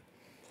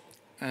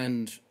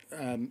 And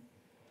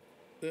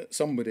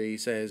somebody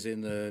says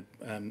in the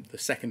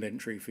second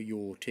entry for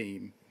your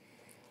team,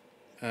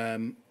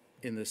 in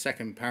the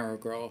second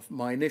paragraph,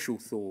 my initial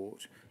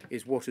thought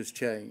is what has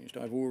changed.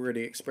 I've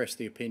already expressed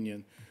the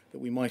opinion that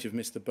we might have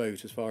missed the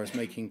boat as far as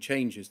making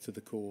changes to the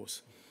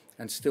course,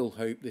 and still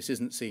hope this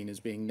isn't seen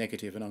as being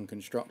negative and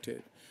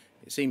unconstructive.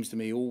 It seems to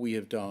me all we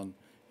have done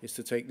is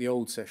to take the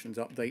old sessions,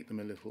 update them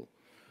a little,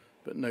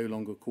 but no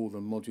longer call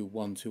them module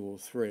 1, 2 or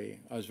 3.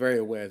 I was very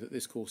aware that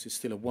this course is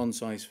still a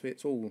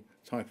one-size-fits-all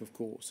type of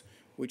course,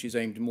 which is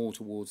aimed more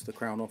towards the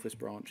Crown Office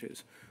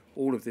branches.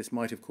 All of this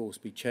might of course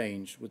be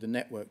changed with the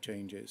network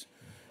changes.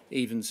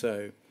 Even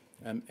so,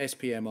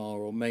 SPMR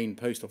or main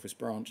post office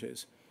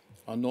branches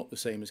are not the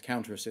same as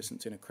counter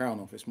assistants in a Crown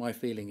Office. My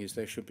feeling is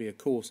there should be a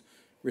course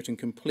written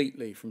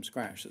completely from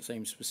scratch that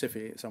aims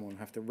specifically at someone who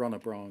have to run a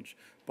branch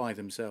by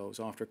themselves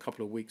after a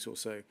couple of weeks or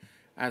so.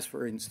 As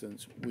for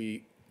instance,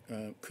 we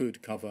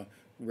could cover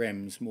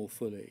REMS more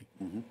fully.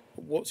 Mm-hmm.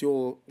 What's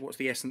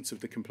the essence of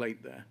the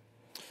complaint there?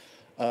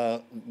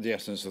 The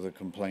essence of the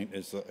complaint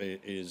is that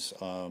it is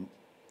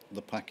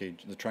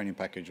the training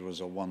package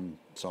was a one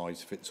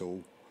size fits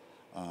all.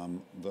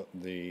 That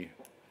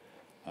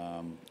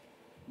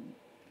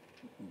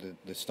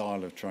the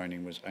style of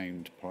training was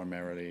aimed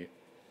primarily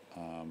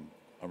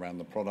around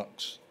the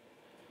products,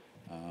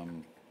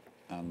 and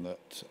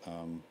that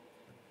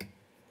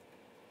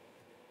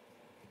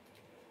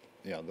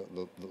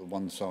the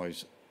one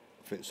size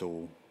fits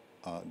all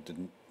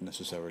didn't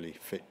necessarily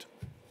fit.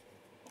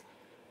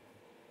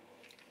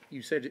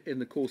 You said in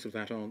the course of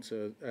that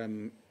answer,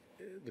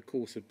 the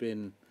course had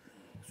been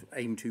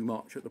aimed too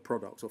much at the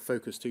products or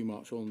focused too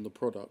much on the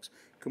products.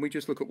 Can we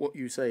just look at what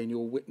you say in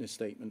your witness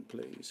statement,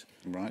 please?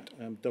 Right.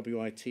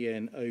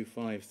 WITN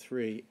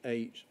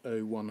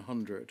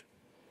 053800100.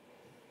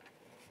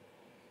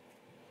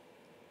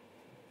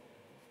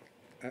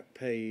 At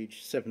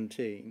page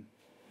 17.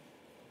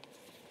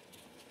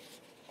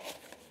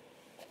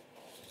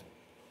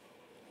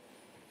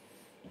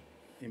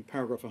 In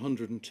paragraph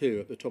 102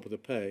 at the top of the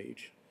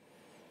page.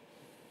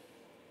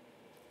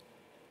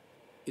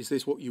 Is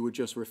this what you were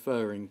just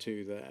referring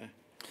to there?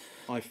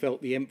 I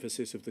felt the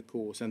emphasis of the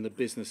course and the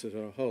business as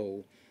a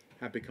whole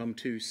had become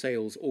too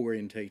sales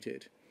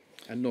orientated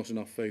and not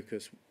enough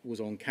focus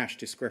was on cash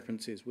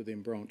discrepancies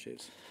within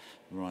branches.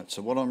 Right,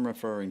 so what I'm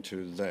referring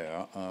to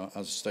there,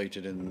 as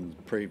stated in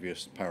the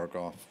previous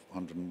paragraph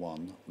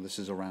 101, this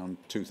is around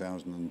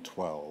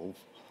 2012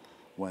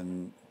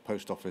 when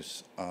Post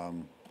Office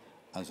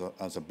as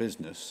a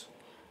business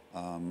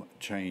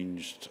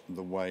changed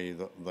the way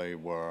that they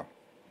were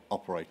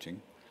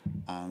operating,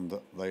 and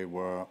that they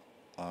were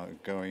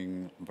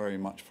going very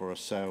much for a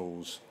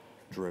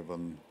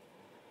sales-driven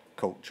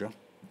culture,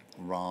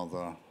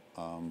 rather.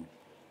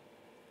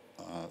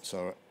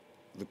 So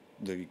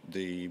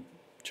the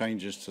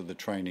changes to the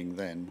training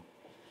then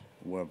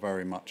were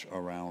very much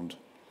around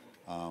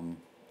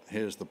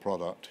here's the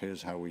product,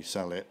 here's how we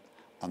sell it,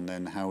 and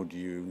then how do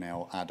you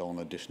now add on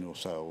additional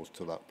sales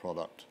to that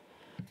product.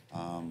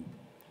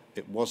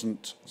 It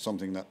wasn't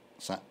something that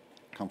sat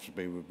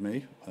comfortably with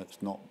me.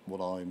 It's not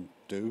what I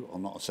do.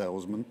 I'm not a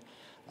salesman,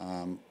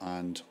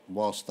 and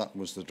whilst that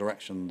was the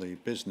direction the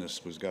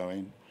business was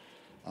going,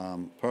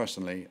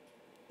 personally,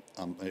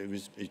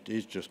 it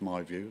is just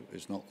my view.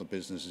 It's not the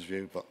business's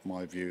view, but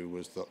my view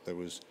was that there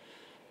was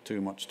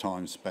too much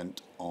time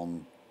spent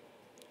on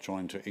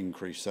trying to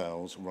increase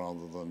sales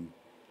rather than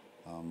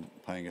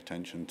paying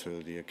attention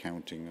to the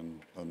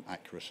accounting and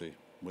accuracy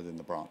within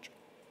the branch.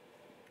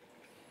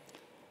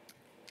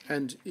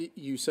 And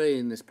you say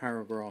in this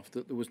paragraph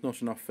that there was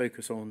not enough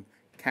focus on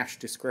cash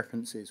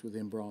discrepancies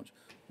within branch.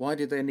 Why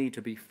did there need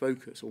to be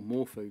focus or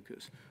more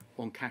focus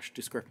on cash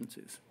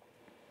discrepancies?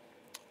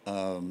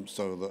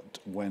 So that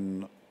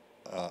when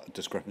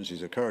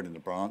discrepancies occurred in the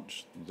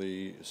branch,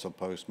 the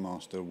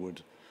sub-postmaster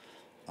would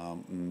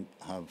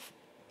have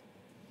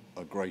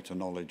a greater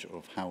knowledge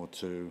of how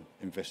to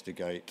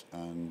investigate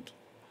and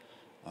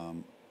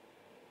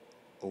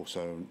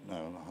also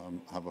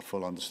have a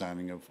full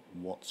understanding of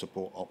what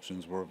support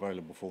options were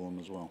available for them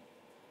as well.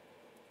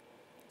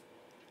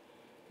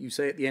 You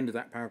say at the end of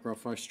that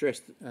paragraph, I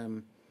stressed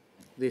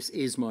this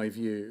is my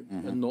view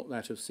and not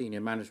that of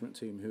senior management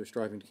team who are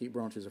striving to keep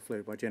branches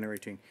afloat by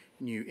generating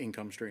new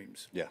income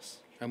streams. Yes.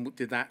 And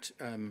did that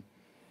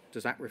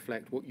does that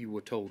reflect what you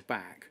were told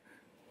back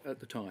at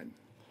the time?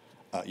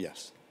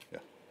 Yes.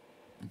 Yeah.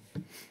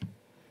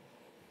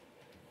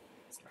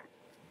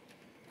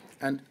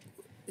 And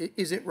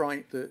is it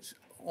right that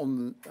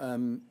on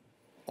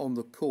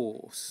the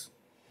course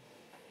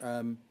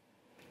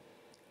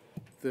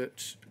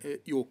that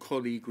your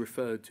colleague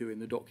referred to in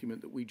the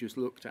document that we just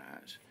looked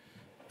at,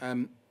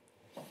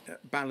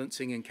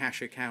 balancing and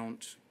cash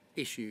account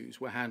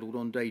issues were handled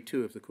on day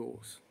 2 of the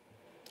course?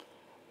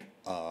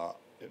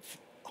 If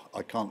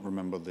I can't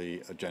remember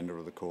the agenda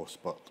of the course,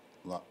 but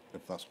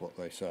if that's what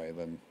they say,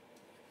 then.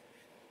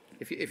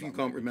 If you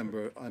can't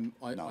remember,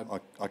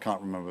 I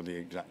can't remember the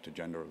exact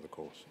agenda of the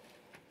course.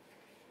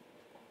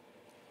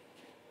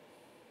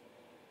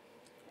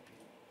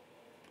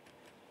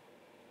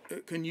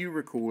 Can you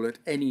recall at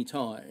any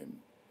time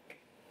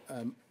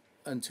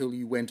until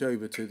you went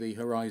over to the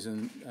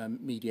Horizon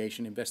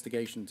mediation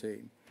investigation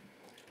team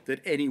that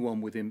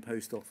anyone within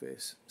Post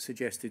Office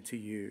suggested to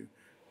you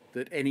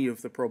that any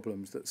of the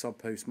problems that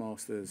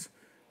sub-postmasters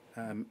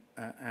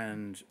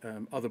and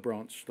other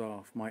branch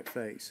staff might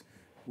face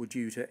were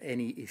due to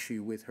any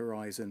issue with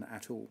Horizon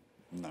at all?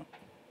 No.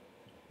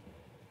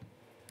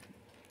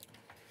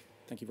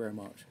 Thank you very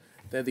much.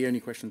 They're the only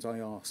questions I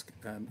ask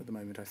at the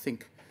moment. I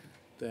think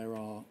there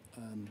are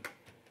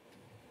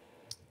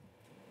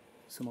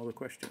some other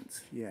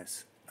questions.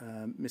 Yes,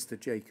 Mr.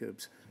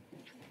 Jacobs.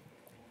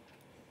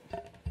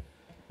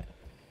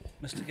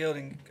 Mr.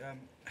 Gilding,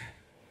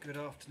 good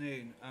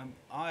afternoon.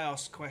 I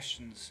asked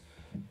questions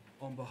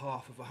on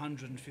behalf of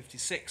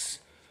 156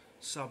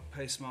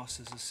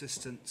 sub-postmasters,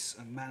 assistants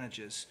and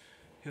managers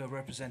who are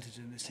represented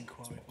in this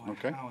inquiry by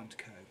Howe &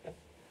 Co.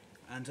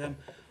 And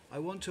I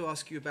want to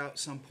ask you about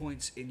some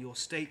points in your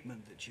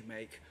statement that you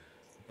make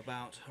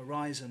about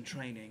Horizon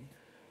training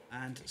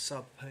and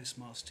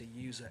sub-postmaster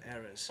user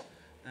errors.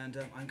 And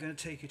I'm going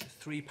to take you to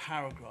 3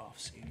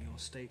 paragraphs in your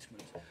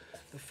statement.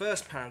 The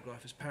first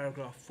paragraph is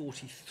paragraph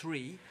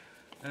 43,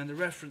 and the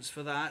reference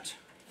for that,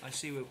 I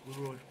see we're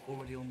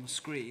already on the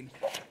screen,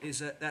 is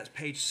that's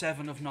page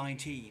 7 of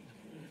 19.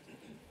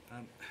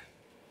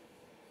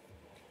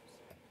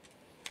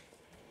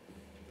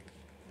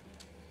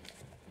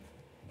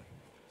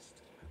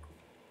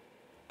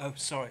 Oh,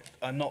 sorry,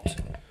 I'm not.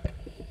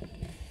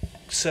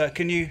 Sir,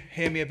 can you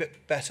hear me a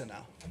bit better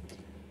now?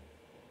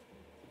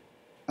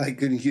 I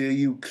can hear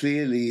you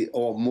clearly,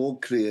 or more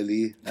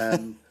clearly,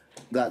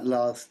 that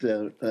last...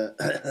 Thank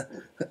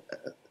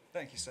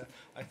you, sir.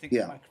 I think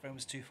the microphone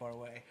was too far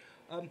away.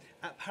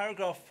 At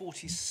paragraph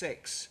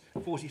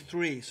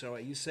 43,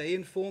 sorry, you say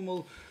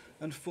informal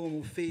and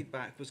formal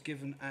feedback was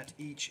given at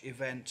each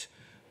event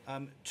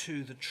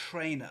to the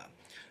trainer.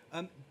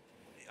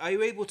 Are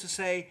you able to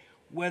say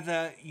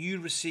whether you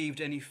received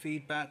any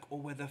feedback or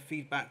whether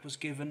feedback was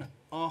given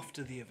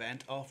after the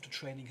event, after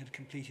training had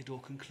completed or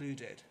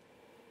concluded?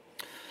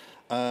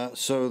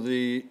 So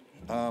the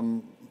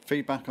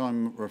feedback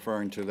I'm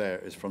referring to there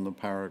is from the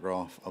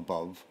paragraph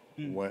above,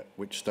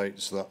 which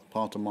states that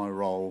part of my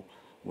role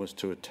was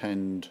to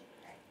attend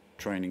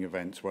training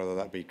events, whether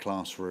that be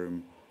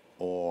classroom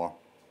or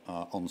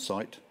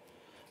on-site.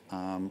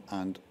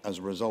 And as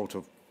a result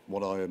of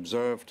what I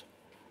observed,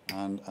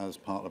 and as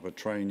part of a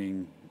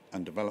training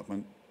and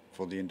development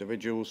for the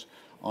individuals,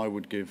 I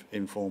would give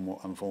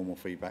informal and formal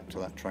feedback to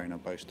that trainer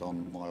based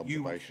on my observations.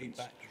 You would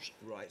feedback,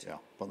 right. Yeah,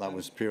 but that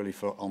was purely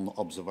on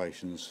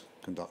observations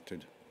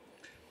conducted.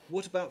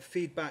 What about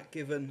feedback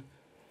given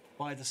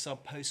by the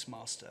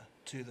sub-postmaster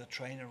to the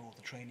trainer or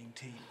the training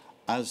team?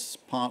 As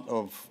part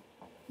of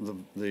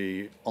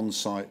the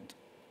on-site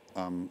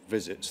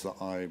visits that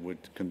I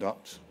would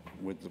conduct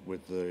with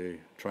the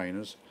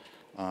trainers,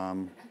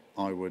 I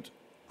would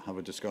have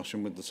a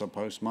discussion with the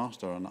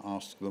sub-postmaster and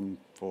ask them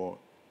for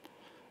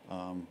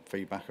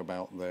feedback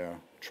about their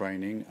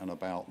training and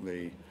about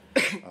the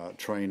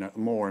trainer.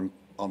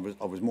 I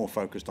was more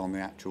focused on the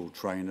actual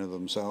trainer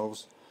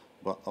themselves,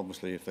 but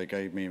obviously if they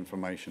gave me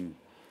information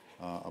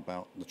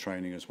about the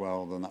training as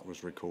well, then that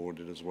was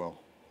recorded as well.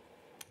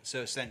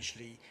 So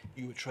essentially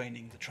you were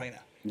training the trainer?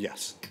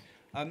 Yes.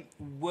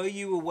 Were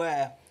you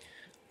aware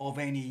of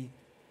any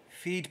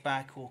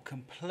feedback or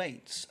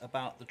complaints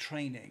about the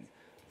training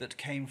that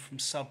came from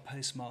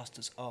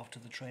sub-postmasters after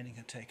the training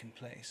had taken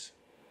place?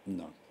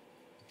 No.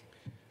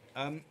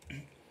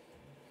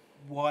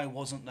 why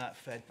wasn't that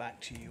fed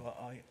back to you?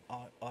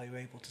 Are you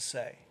able to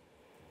say?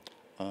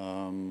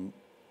 No,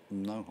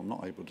 I'm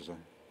not able to say.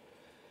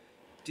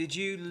 Did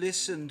you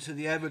listen to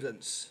the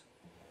evidence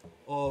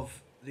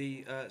of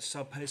the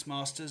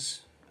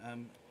sub-postmasters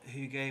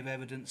who gave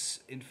evidence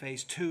in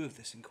phase 2 of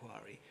this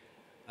inquiry?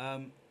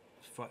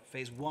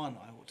 Phase 1,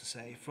 I ought to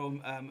say,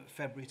 from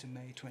February to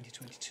May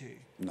 2022.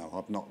 No,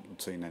 I've not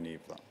seen any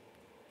of that.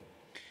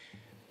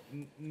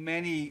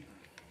 Many,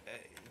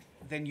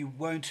 then you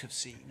won't have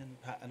seen,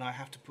 and I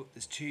have to put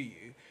this to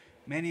you,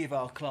 many of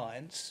our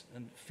clients,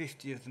 and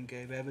 50 of them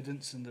gave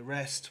evidence and the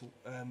rest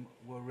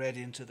were read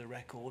into the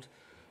record,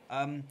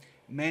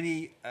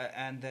 many,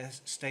 and their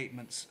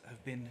statements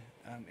have been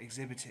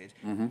exhibited,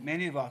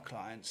 many of our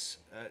clients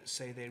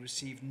say they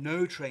received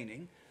no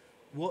training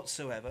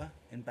whatsoever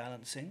in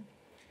balancing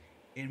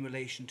in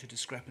relation to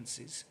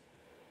discrepancies.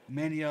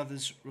 Many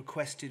others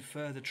requested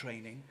further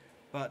training,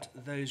 but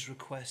those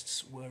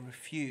requests were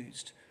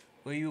refused.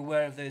 Were you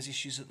aware of those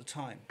issues at the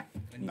time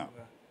when No. you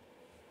were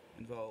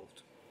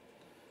involved?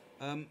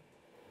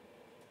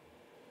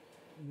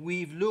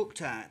 We've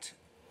looked at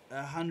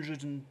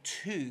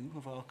 102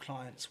 of our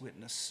clients'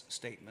 witness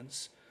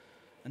statements,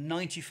 and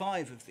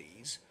 95 of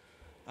these,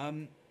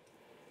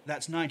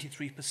 that's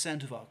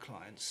 93% of our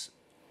clients,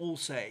 all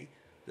say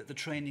that the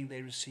training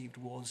they received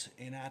was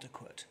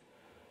inadequate.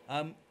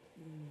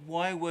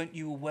 Why weren't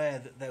you aware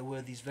that there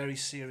were these very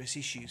serious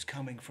issues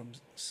coming from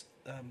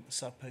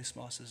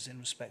sub-postmasters in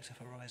respect of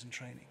Horizon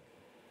training?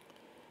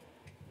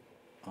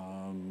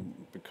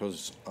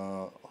 Because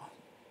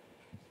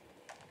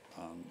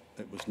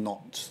it was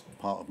not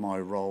part of my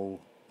role.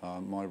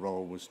 My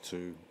role was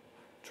to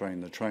train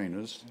the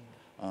trainers,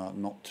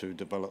 not to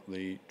develop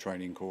the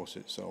training course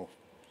itself.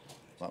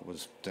 That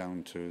was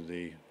down to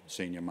the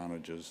senior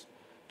managers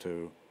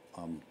to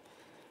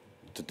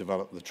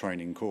develop the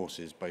training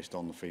courses based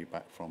on the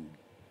feedback from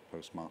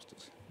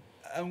postmasters.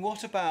 And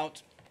what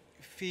about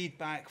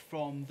feedback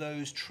from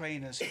those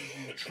trainers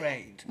who you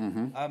trained?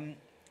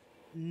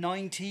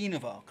 19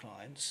 of our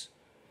clients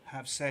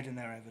have said in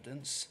their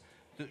evidence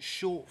that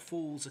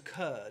shortfalls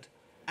occurred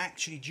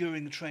actually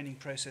during the training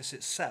process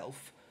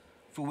itself,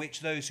 for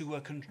which those who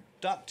were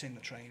conducting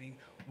the training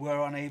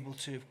were unable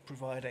to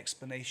provide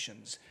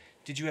explanations.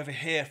 Did you ever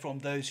hear from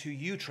those who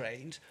you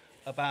trained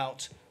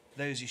about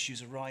those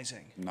issues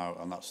arising? No,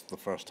 and that's the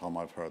first time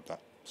I've heard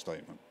that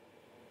statement.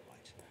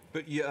 Right.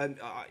 But you,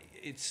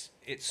 it's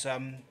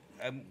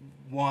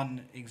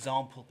one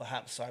example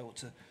perhaps I ought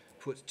to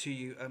put to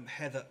you.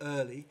 Heather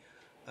Early,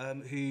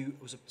 who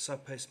was a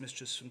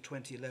sub-postmistress from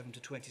 2011 to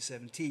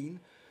 2017,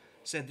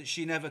 said that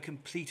she never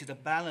completed a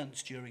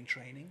balance during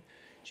training.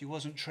 She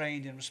wasn't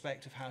trained in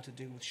respect of how to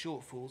deal with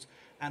shortfalls,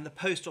 and the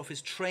post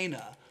office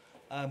trainer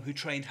who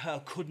trained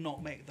her could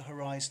not make the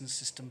Horizon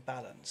system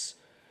balance.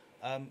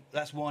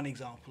 That's one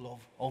example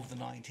of the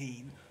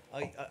 19.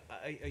 Are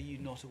you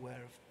not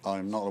aware of?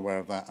 I'm not aware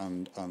of that,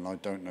 and I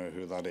don't know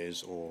who that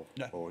is,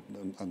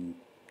 and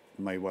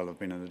may well have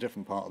been in a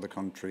different part of the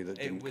country that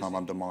didn't come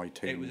under my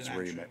team's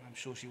remit. I'm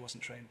sure she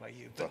wasn't trained by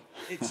you, but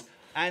it's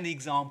an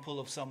example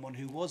of someone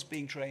who was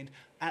being trained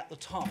at the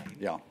time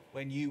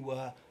when you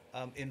were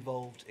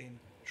involved in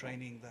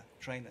training the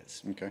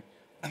trainers. Okay.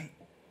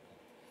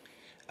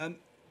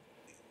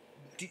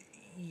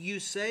 You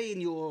say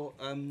in your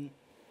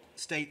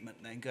statement,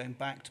 then going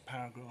back to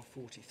paragraph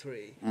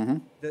 43,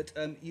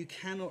 that you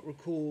cannot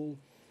recall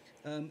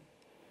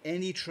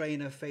any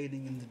trainer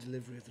failing in the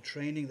delivery of the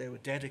training. They were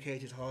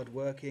dedicated,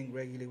 hard-working,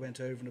 regularly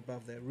went over and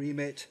above their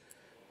remit,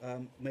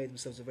 made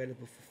themselves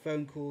available for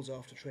phone calls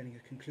after training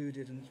had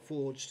concluded, and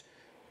forged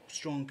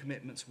strong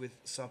commitments with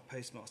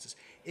sub-postmasters.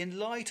 In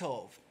light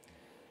of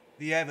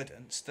the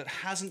evidence that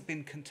hasn't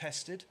been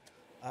contested,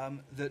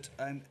 that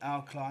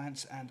our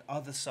clients and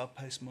other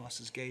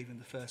sub-postmasters gave in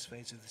the first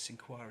phase of this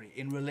inquiry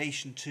in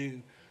relation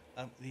to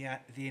the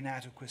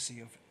inadequacy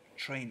of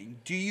training,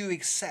 do you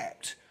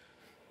accept,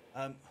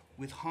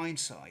 with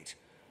hindsight,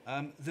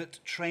 that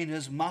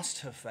trainers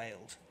must have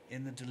failed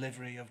in the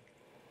delivery of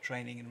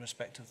training in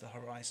respect of the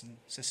Horizon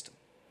system?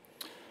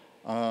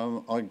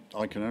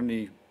 I can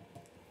only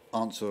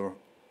answer,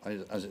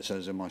 as it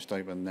says in my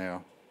statement there,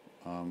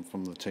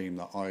 from the team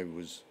that I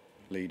was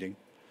leading,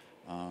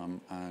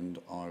 and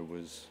I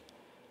was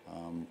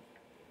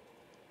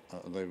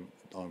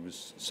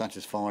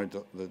satisfied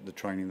that the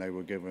training they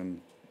were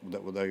given,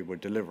 that they were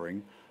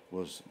delivering,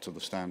 was to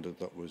the standard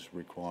that was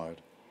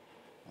required.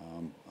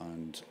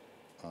 And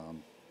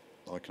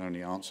I can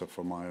only answer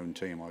for my own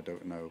team. I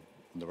don't know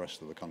the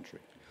rest of the country.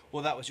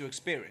 Well, that was your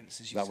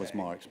experience, as you say. That was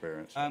my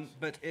experience. Yes.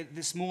 But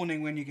this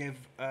morning, when you gave,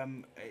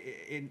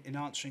 in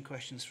answering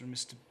questions from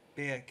Mr.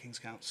 Beer, King's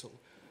Counsel,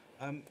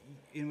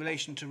 in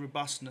relation to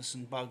robustness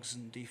and bugs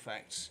and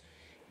defects,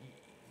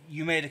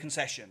 you made a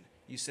concession.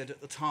 You said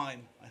at the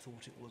time, I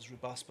thought it was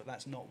robust, but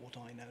that's not what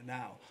I know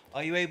now.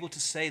 Are you able to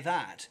say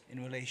that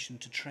in relation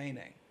to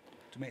training,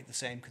 to make the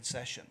same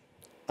concession?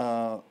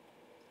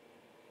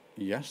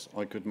 Yes,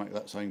 I could make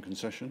that same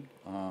concession,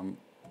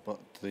 but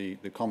the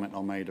comment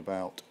I made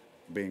about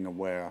being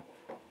aware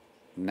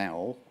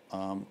now,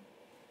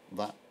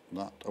 that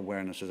That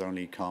awareness has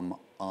only come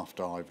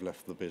after I've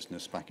left the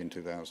business back in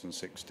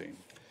 2016.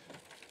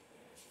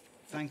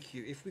 Thank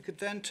you. If we could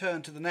then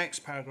turn to the next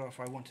paragraph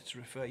I wanted to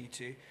refer you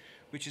to,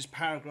 which is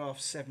paragraph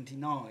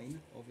 79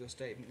 of your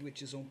statement,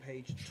 which is on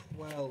page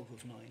 12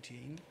 of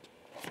 19.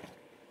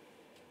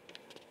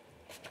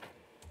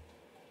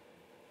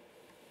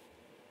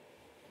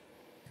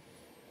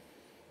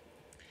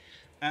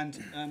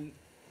 And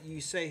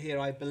you say here,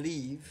 I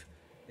believe,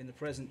 in the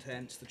present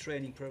tense, the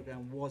training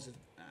programme was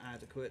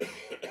adequate.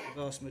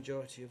 The vast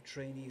majority of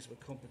trainees were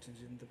competent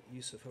in the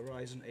use of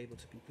Horizon, able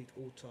to complete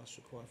all tasks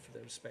required for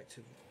their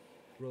respective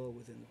role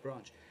within the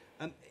branch.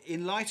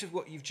 In light of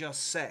what you've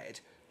just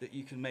said, that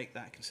you can make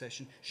that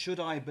concession, should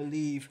I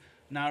believe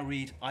now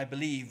read, I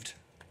believed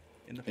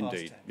in the past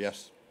Indeed, tense?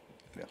 yes.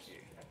 Thank Yes. you.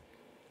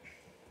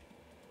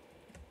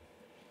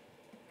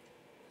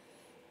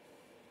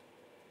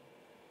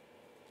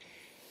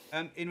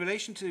 In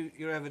relation to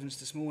your evidence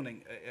this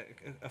morning,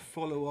 a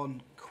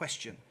follow-on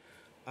question.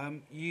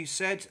 You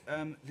said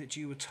that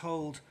you were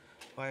told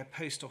by a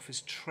post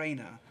office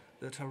trainer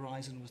that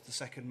Horizon was the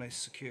second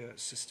most secure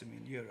system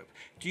in Europe.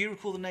 Do you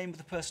recall the name of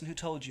the person who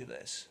told you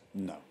this?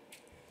 No.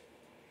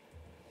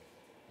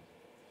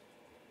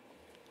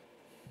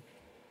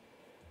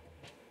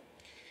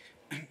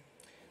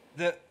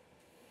 The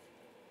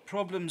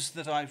problems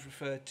that I've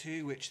referred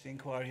to, which the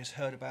inquiry has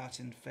heard about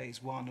in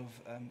phase one of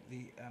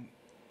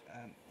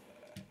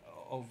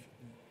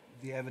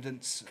the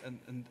evidence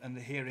and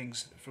the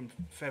hearings from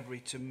February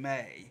to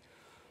May,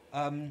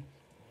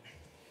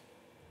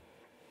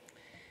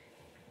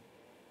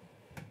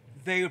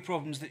 they were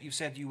problems that you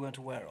said you weren't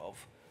aware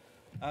of.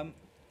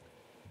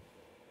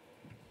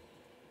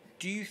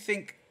 Do you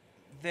think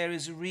there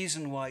is a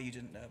reason why you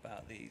didn't know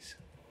about these?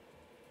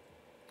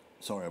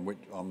 Sorry,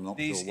 I'm not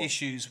These sure what...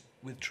 issues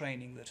with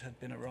training that had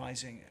been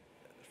arising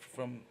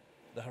from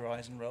the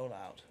Horizon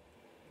rollout.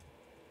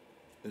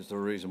 Is there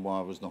a reason why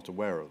I was not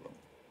aware of them?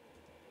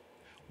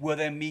 Were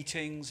there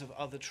meetings of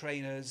other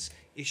trainers,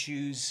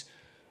 issues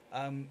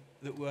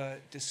that were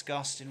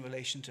discussed in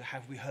relation to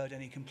have we heard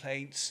any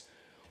complaints?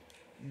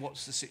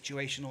 What's the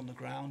situation on the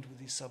ground with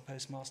these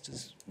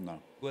sub-postmasters?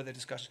 No. Were there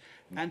discussions?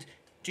 And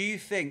do you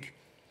think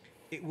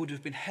it would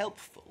have been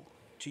helpful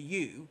to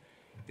you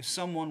if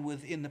someone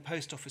within the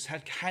post office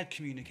had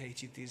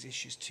communicated these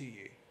issues to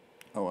you?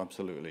 Oh,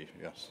 absolutely,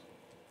 yes.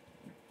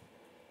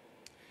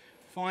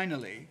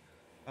 Finally,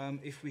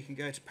 if we can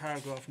go to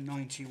paragraph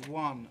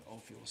 91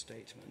 of your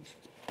statement,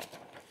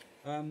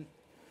 and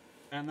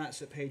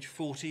that's at page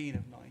 14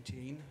 of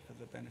 19 for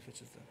the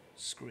benefit of the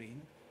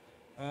screen.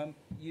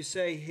 You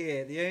say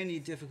here, the only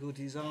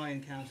difficulties I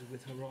encountered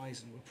with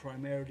Horizon were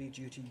primarily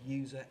due to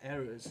user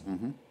errors,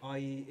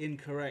 i.e.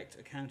 incorrect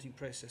accounting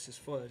processes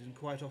followed, and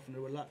quite often a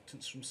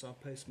reluctance from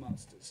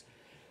sub-postmasters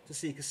to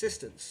seek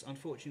assistance.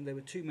 Unfortunately, there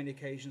were too many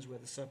occasions where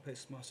the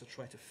sub-postmaster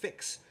tried to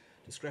fix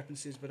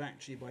discrepancies, but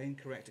actually by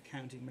incorrect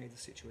accounting made the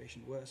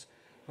situation worse.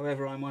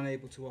 However, I'm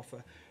unable to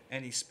offer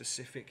any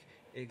specific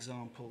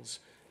examples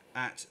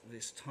at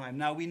this time.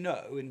 Now, we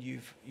know, and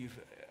you've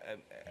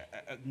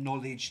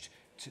acknowledged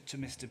to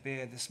Mr.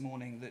 Beer this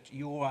morning, that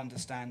your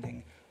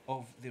understanding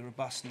of the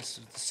robustness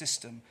of the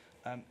system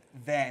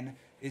then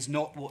is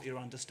not what your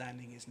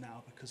understanding is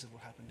now because of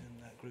what happened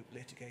in group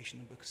litigation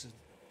and because of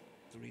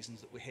the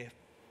reasons that we're here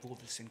for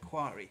this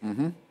inquiry.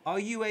 Are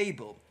you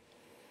able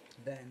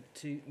then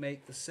to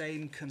make the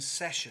same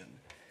concession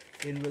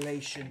in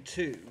relation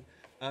to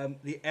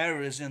the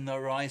errors in the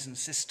Horizon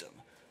system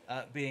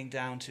being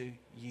down to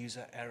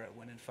user error,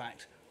 when in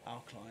fact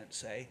our clients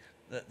say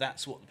that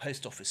that's what the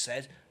post office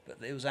said, but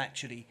it was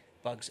actually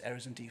bugs,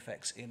 errors and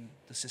defects in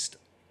the system?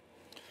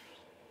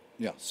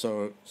 Yeah,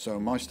 so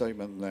my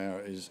statement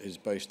there is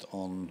based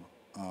on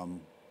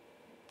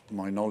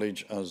my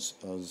knowledge as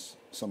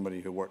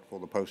somebody who worked for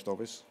the post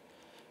office,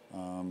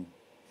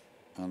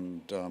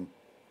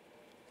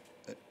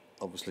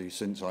 obviously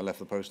since I left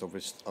the post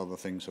office other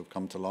things have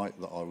come to light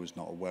that I was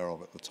not aware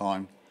of at the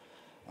time,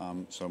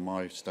 so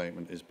my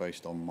statement is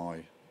based on my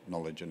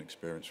knowledge and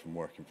experience from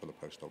working for the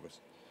post office.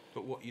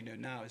 But what you know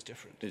now is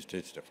different. It's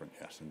different,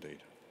 yes,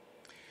 indeed.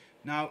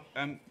 Now,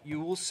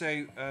 you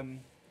also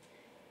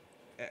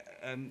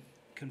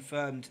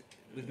confirmed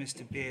with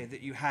Mr. Beer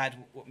that you had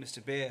what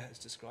Mr. Beer has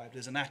described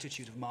as an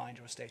attitude of mind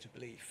or a state of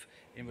belief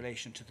in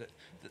relation to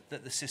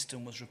that the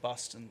system was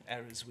robust and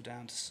errors were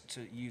down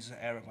to user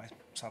error by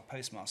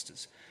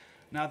sub-postmasters.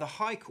 Now, the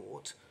High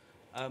Court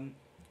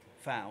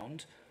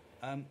found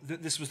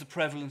that this was the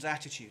prevalent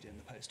attitude in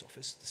the post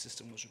office. The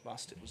system was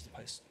robust. It was the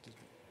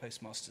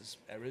postmasters'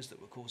 errors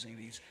that were causing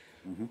these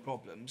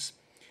problems.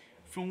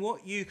 From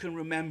what you can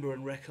remember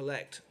and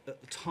recollect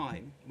at the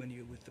time when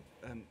you were with the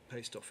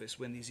post office,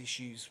 when these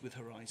issues with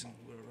Horizon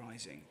were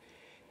arising,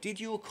 did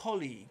your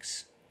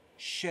colleagues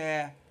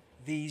share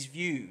these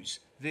views,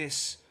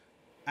 this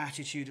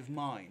attitude of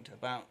mind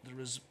about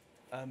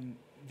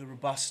the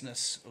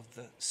robustness of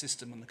the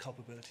system and the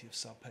culpability of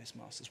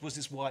sub-postmasters? Was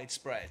this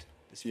widespread?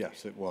 This view?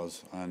 Yes, it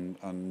was.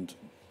 And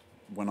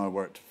when I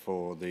worked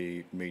for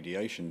the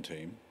mediation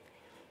team,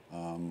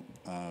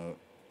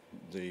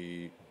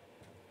 the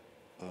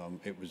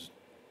it was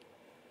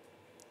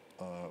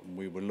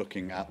we were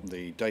looking at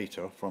the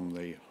data from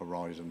the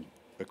Horizon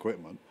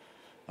equipment.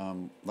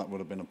 That would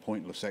have been a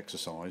pointless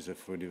exercise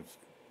if we'd have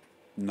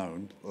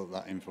known that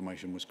that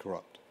information was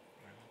corrupt.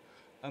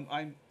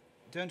 I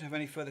don't have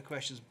any further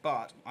questions,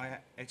 but I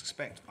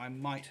expect I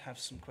might have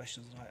some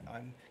questions that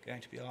I'm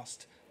going to be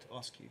asked to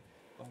ask you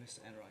by Mr.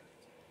 Enright.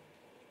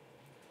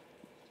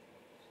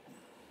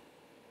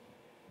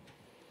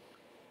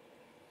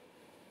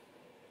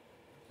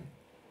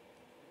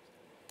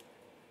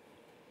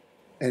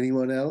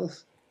 Anyone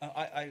else?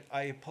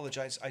 I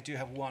apologise. I do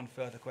have one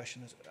further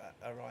question that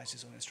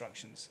arises on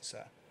instructions,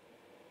 sir.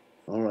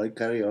 All right,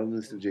 carry on,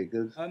 Mr.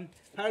 Jacobs.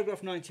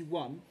 Paragraph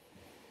 91.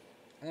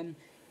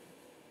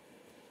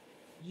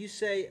 You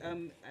say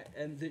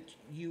that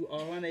you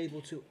are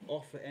unable to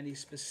offer any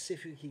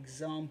specific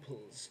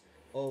examples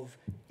of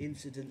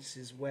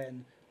incidences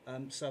when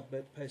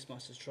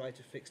sub-postmasters try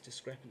to fix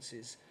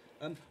discrepancies.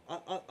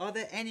 Are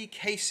there any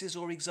cases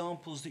or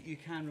examples that you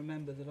can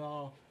remember that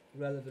are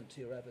relevant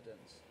to your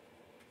evidence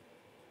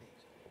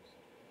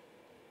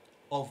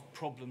of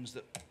problems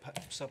that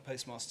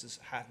sub-postmasters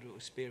had or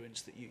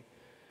experienced that you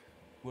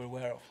were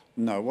aware of?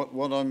 No,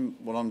 what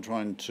I'm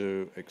trying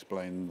to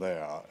explain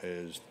there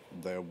is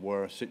there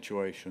were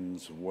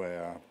situations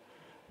where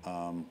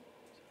some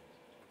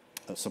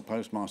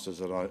postmasters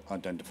had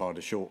identified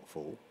a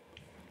shortfall,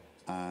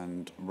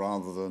 and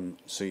rather than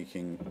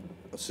seeking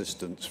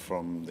assistance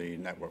from the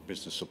Network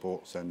Business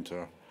Support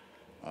Centre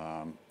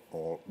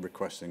or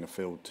requesting a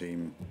field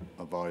team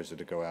advisor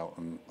to go out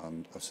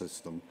and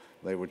assist them,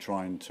 they were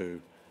trying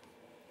to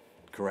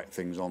correct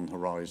things on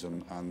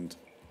Horizon, and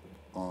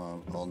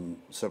on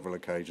several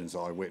occasions that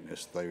I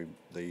witnessed, they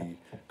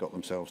got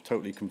themselves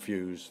totally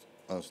confused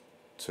as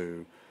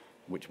to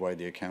which way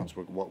the accounts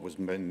were, what was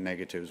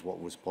negatives, what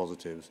was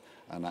positives,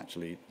 and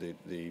actually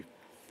the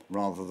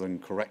rather than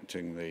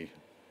correcting the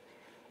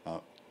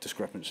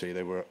discrepancy,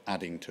 they were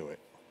adding to it.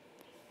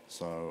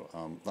 So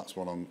that's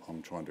what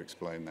I'm trying to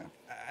explain there.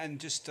 And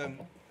just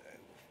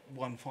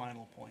one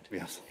final point.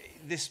 Yes.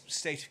 This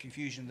state of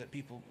confusion that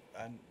people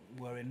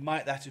were in,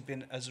 might that have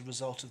been as a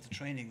result of the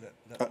training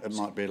that It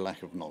might be a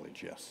lack of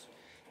knowledge, yes.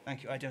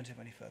 Thank you. I don't have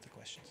any further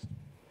questions.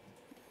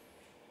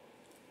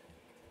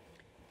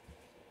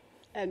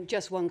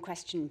 Just one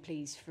question,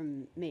 please,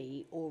 from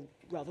me, or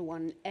rather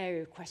one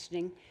area of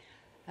questioning.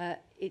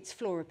 It's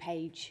Flora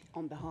Page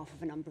on behalf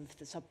of a number of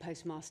the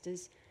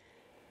sub-postmasters.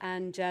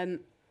 And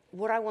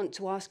what I want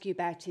to ask you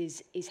about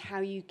is how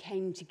you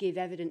came to give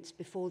evidence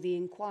before the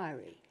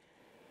inquiry.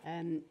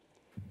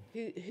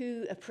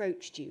 Who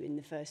approached you in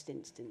the first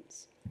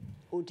instance?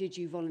 Or did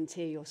you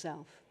volunteer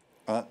yourself?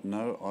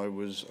 No, I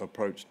was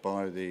approached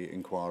by the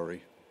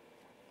inquiry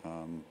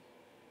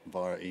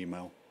via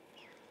email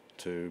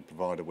to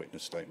provide a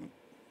witness statement.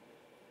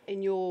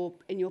 In your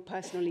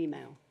personal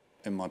email?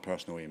 In my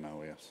personal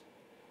email, yes.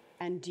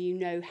 And do you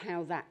know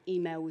how that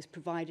email was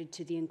provided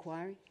to the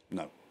inquiry?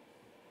 No.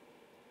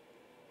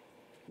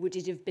 Would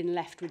it have been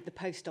left with the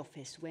post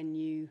office when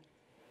you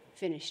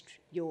finished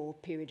your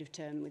period of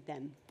term with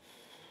them?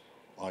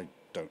 I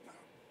don't know.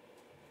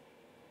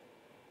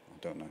 I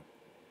don't know.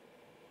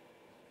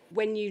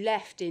 When you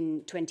left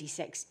in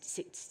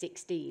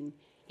 2016,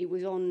 it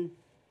was on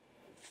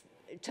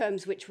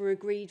terms which were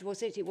agreed,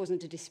 was it? It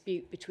wasn't a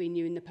dispute between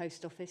you and the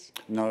post office?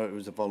 No, it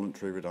was a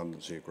voluntary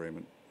redundancy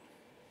agreement.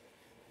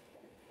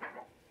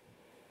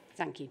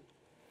 Thank you.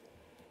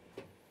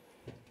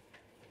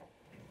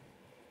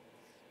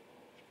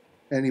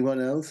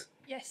 Anyone else?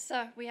 Yes,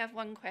 sir. We have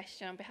one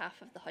question on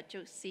behalf of the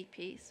Hudgels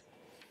CPs.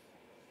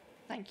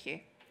 Thank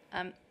you.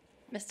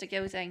 Mr.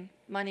 Gilding,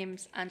 my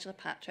name's Angela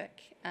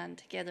Patrick, and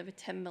together with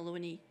Tim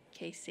Maloney,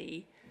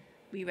 KC,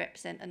 we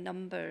represent a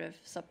number of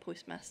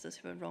sub-postmasters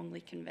who are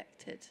wrongly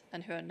convicted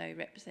and who are now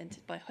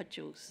represented by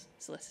Hudgels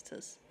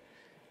solicitors.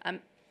 I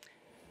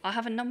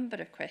have a number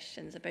of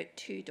questions about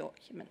two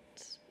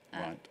documents.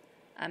 Right.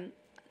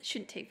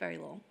 Shouldn't take very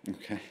long.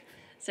 Okay.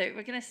 So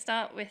we're going to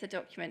start with a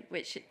document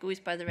which goes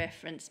by the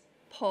reference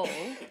Paul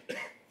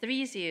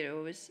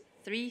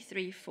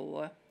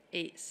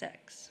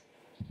 30334486.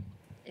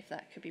 If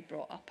that could be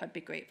brought up, I'd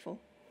be grateful.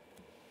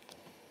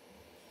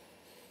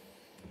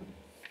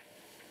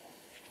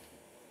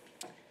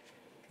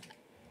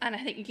 And I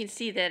think you can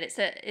see there it's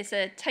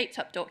a typed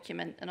up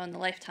document, and on the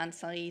left hand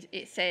side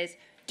it says,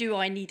 "Do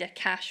I need a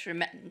cash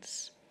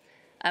remittance?"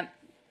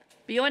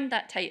 Beyond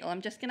that title,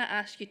 I'm just going to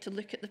ask you to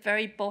look at the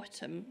very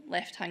bottom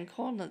left hand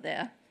corner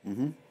there.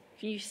 Mm-hmm.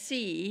 Can you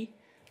see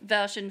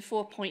version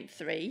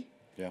 4.3?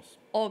 Yes.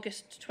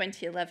 August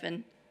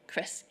 2011,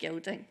 Chris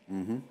Gilding.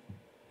 Mm-hmm.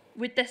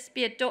 Would this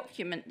be a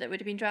document that would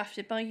have been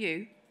drafted by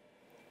you?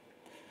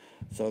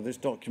 So this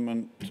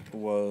document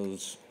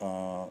was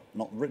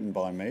not written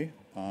by me,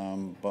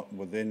 but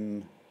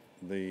within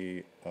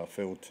the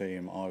field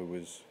team,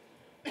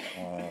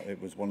 it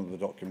was one of the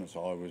documents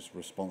I was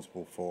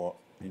responsible for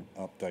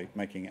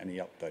making any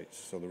updates.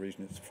 So the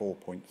reason it's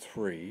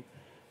 4.3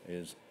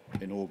 is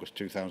in August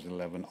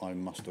 2011, I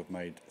must have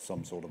made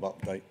some sort of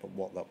update, but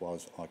what that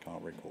was, I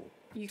can't recall.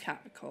 You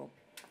can't recall.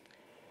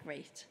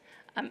 Right.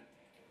 Now,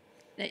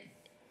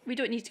 we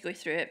don't need to go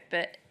through it,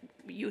 but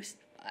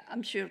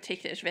I'm sure you'll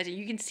take it as read.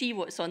 You can see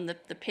what's on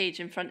the page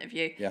in front of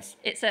you. Yes.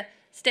 It's a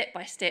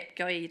step-by-step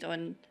guide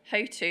on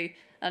how to,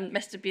 and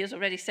Mr. Beers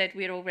already said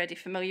we're already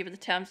familiar with the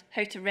terms,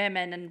 how to rem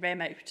in and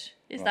rem out.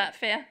 Is Right. that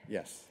fair?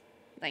 Yes.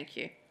 Thank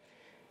you.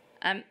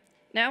 Now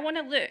I want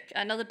to look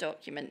at another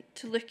document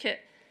to look at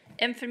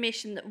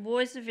information that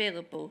was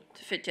available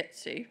to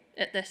Fujitsu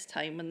at this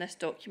time when this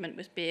document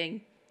was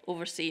being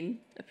overseen,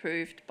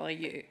 approved by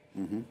you.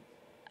 Mm-hmm.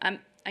 And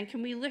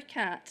can we look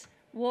at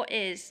what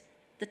is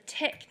the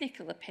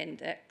technical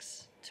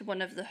appendix to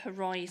one of the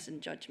Horizon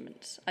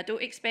judgments? I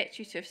don't expect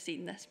you to have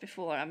seen this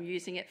before. I'm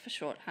using it for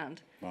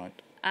shorthand. Right.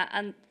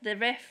 And the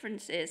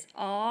reference is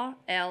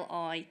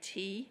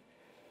RLIT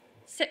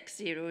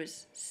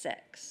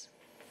 606.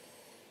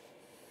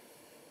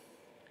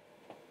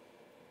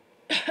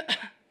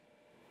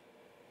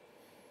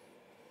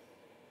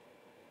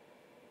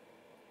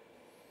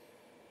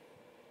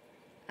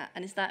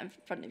 And is that in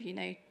front of you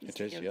now, Mr.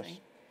 It is, Gilding? yes.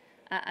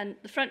 And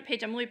the front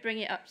page, I'm only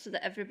bringing it up so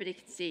that everybody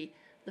can see.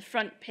 The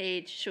front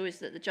page shows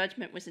that the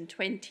judgment was in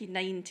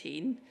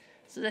 2019.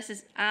 So this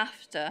is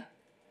after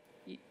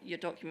your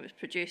document was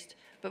produced.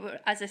 But we're,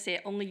 as I say,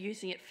 only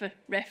using it for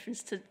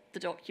reference to the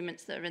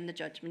documents that are in the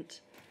judgment.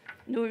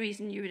 No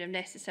reason you would have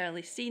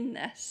necessarily seen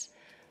this.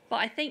 But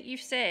I think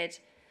you've said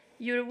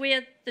you're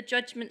aware the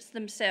judgments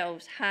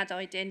themselves had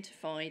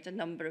identified a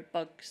number of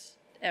bugs,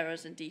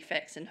 errors and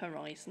defects in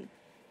Horizon.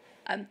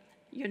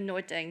 You're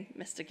nodding,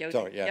 Mr. Gilding.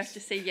 Sorry, yes. You have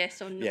to say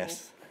yes or no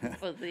Yes.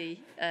 for the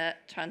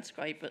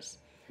transcribers.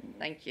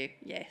 Thank you,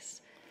 yes.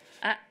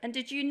 And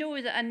did you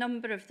know that a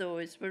number of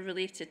those were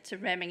related to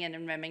remming in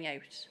and remming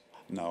out?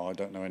 No, I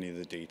don't know any of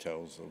the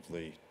details of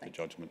the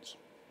judgments.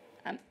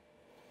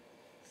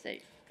 So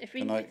if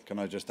we Can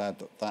I just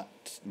add that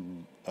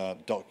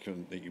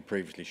document that you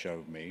previously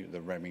showed me,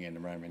 the remming in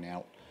and remming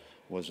out,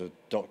 was a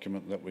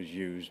document that was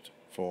used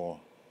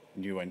for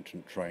new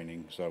entrant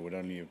training, so it would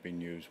only have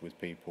been used with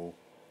people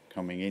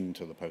coming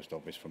into the post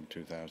office from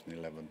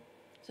 2011.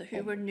 So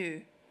who were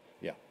new?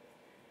 Yeah.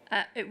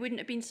 It wouldn't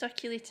have been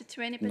circulated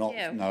to anybody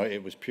else? No,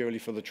 it was purely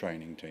for the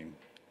training team.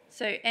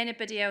 So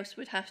anybody else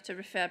would have to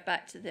refer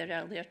back to their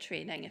earlier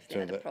training if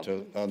they had a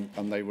problem?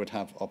 And they would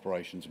have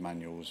operations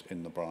manuals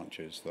in the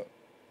branches that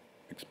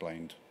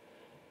explained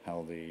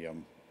how the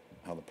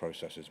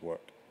processes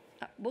work.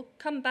 We'll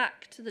come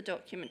back to the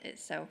document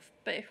itself,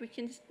 but if we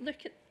can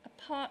look at a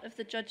part of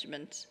the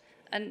judgment,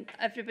 and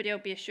everybody will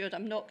be assured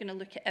I'm not going to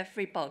look at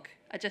every bug,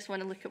 I just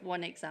want to look at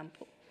one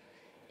example.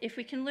 If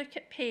we can look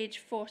at page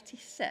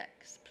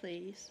 46,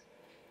 please,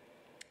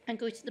 and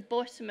go to the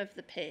bottom of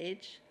the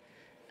page,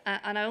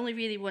 and I only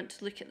really want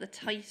to look at the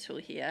title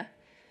here.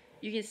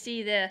 You can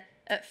see there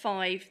at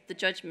 5, the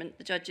judgment,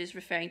 the judge is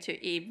referring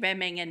to a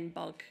remming in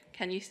bug.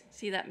 Can you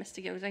see that,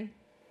 Mr. Gilding?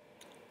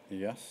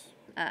 Yes.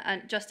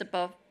 And just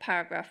above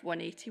paragraph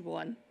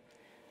 181.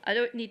 I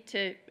don't need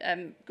to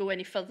go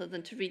any further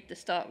than to read the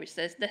start, which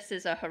says this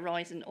is a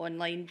Horizon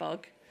Online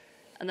bug,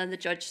 and then the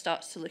judge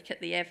starts to look at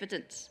the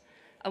evidence.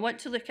 I want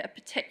to look at a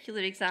particular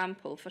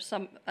example for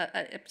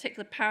a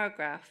particular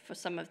paragraph for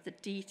some of the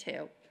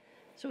detail.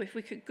 So if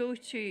we could go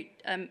to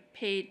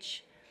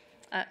page,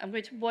 I'm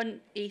going to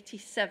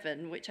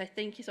 187, which I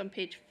think is on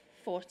page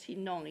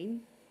 49.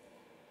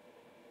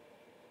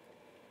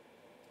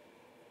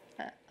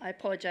 I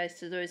apologise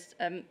to those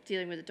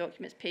dealing with the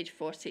documents, page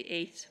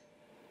 48,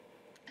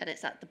 and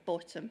it's at the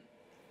bottom.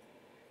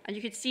 And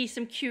you could see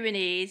some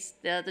Q&As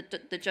there,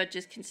 the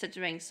judges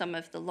considering some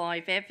of the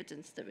live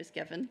evidence that was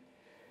given.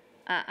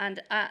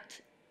 And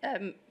at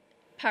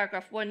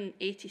paragraph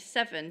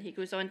 187, he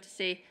goes on to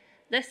say,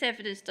 this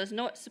evidence does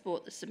not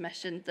support the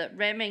submission that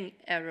remming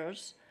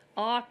errors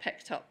are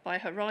picked up by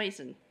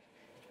Horizon.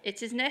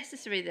 It is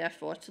necessary,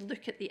 therefore, to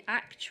look at the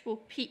actual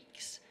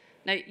peaks.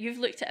 Now, you've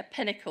looked at a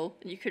pinnacle,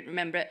 and you couldn't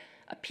remember it.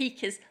 A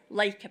peak is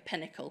like a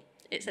pinnacle.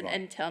 It's an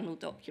internal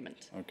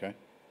document. Okay.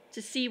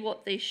 To see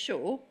what they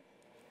show.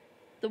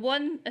 The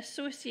one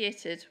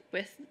associated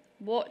with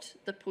what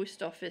the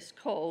Post Office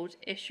called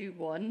Issue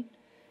 1,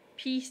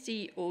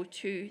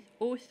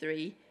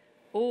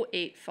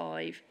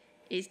 PC0203-085,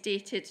 is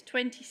dated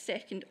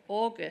 22nd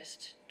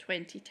August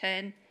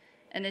 2010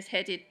 and is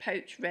headed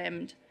pouch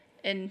remmed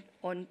in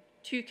on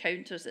 2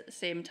 counters at the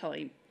same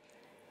time.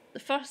 The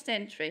first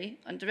entry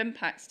under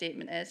impact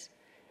statement is,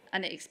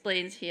 and it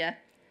explains here,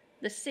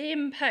 the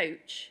same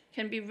pouch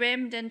can be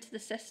remmed into the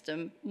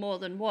system more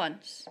than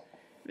once,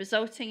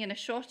 resulting in a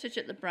shortage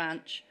at the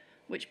branch,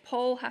 which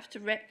Paul have to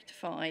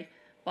rectify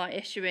by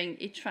issuing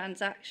a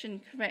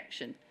transaction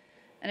correction.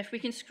 And if we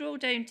can scroll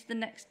down to the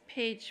next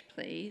page,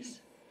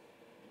 please.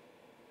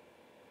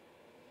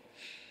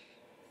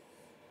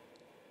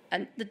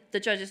 And the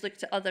judge has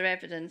looked at other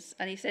evidence,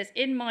 and he says,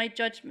 in my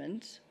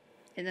judgment,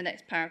 in the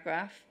next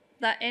paragraph,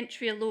 that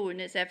entry alone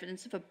is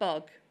evidence of a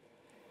bug.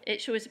 It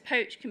shows a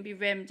pouch can be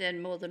remmed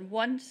in more than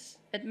once,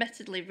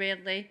 admittedly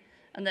rarely,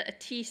 and that a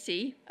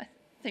TC, I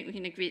think we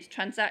can agree it's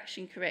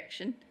transaction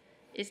correction,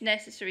 is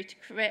necessary to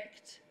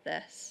correct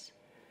this.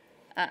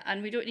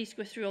 And we don't need to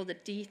go through all the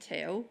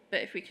detail,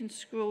 but if we can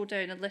scroll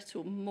down a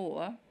little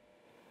more.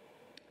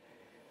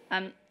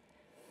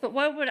 But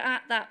while we're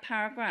at that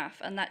paragraph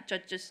and that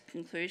judge's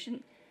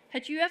conclusion,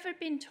 had you ever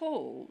been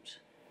told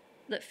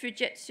that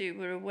Fujitsu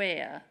were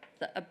aware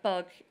that a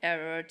bug,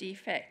 error or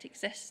defect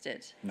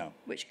existed? No.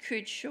 Which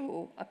could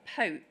show a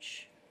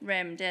pouch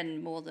remmed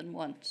in more than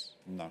once?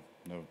 No,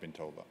 never been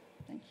told that.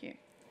 Thank you.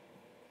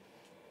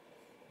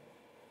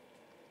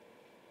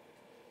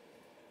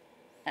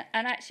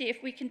 And actually,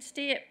 if we can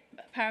stay at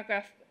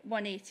paragraph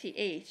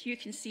 188, you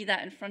can see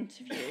that in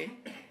front of you.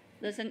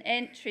 There's an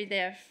entry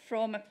there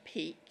from a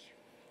peak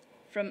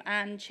from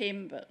Anne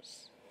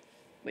Chambers,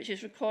 which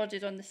is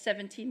recorded on the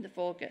 17th of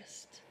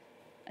August.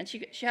 And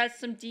she has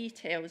some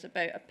details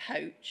about a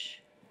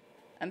pouch.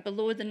 And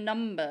below the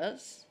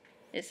numbers,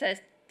 it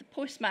says, the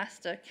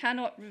postmaster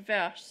cannot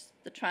reverse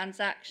the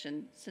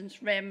transaction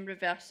since REM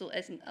reversal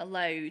isn't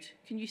allowed.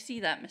 Can you see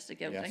that, Mr.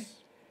 Gilding?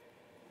 Yes.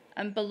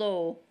 And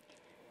below,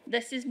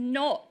 this is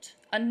not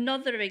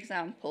another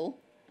example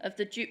of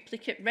the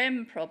duplicate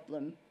REM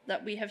problem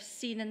that we have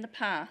seen in the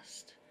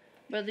past,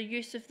 where the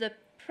use of the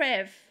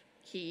prev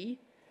key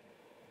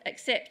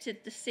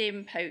accepted the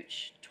same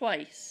pouch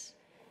twice.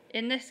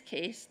 In this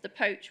case, the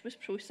pouch was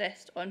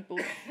processed on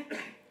both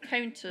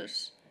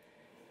counters.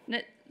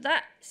 Now,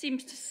 that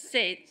seems to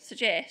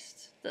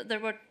suggest that there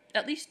were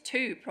at least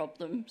two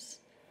problems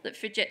that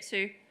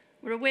Fujitsu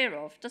were aware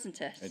of, doesn't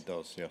it? It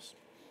does, yes.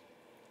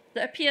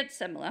 That appeared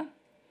similar.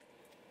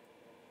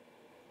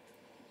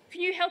 Can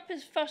you help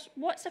us first?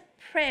 What's a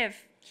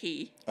prev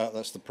key?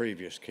 That's the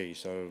previous key,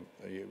 so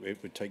it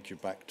would take you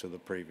back to the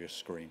previous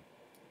screen.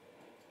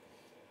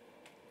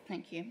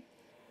 Thank you.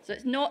 So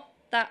it's not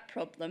that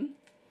problem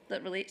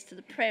that relates to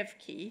the prev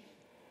key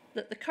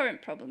that the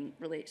current problem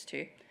relates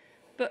to.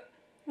 But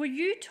were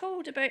you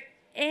told about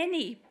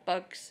any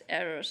bugs,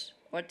 errors,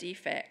 or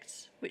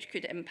defects which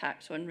could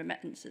impact on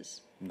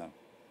remittances? No.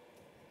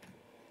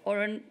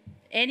 Or on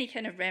any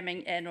kind of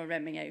remming in or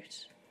remming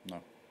out? No.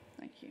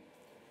 Thank you.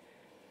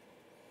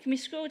 Can we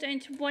scroll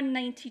down to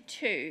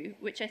 192,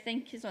 which I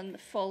think is on the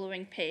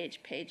following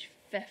page, page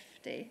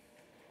 50.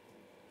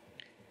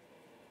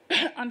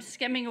 I'm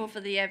skimming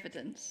over the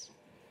evidence.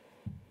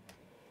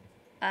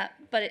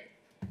 But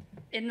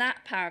in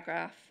that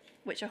paragraph,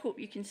 which I hope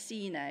you can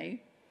see now,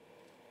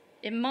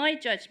 in my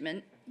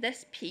judgment,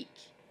 this peak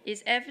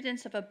is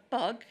evidence of a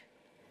bug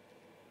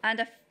and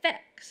a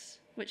fix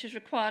which is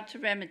required to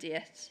remedy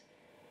it.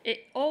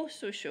 It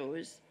also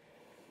shows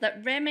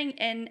that remming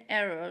in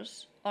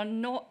errors are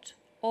not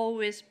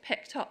always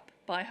picked up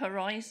by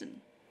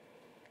Horizon.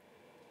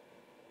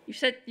 You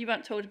said you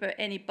weren't told about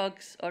any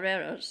bugs or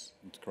errors.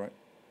 That's correct.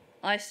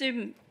 I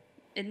assume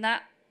in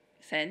that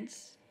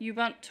sense, you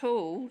weren't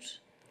told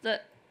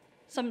that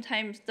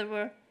sometimes there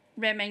were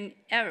remming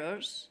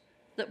errors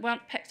that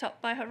weren't picked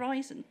up by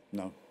Horizon.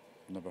 No,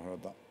 never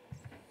heard that.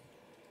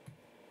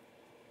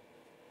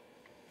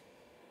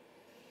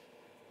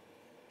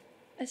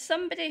 As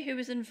somebody who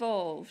was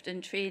involved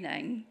in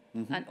training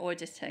and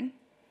auditing,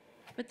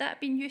 would that have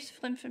been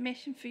useful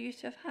information for you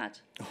to have had?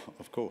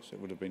 Of course, it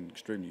would have been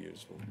extremely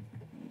useful.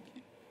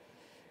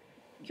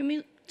 Can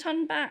we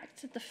turn back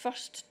to the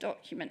first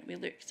document we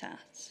looked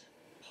at?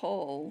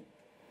 Paul,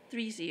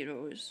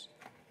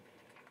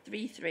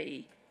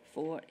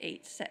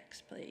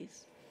 3033486,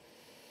 please.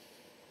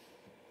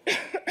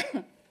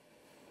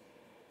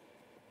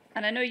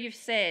 And I know you've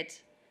said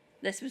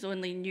this was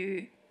only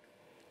new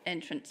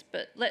entrants,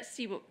 but let's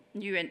see what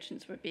new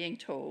entrants were being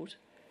told.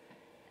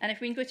 And if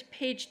we can go to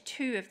page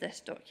 2 of this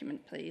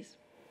document, please.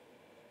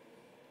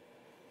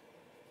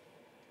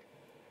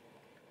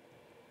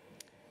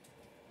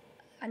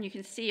 And you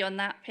can see on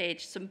that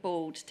page some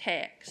bold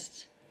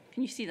text.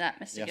 Can you see that,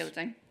 Mr. Yes.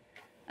 Gilding?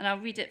 And I'll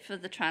read it for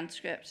the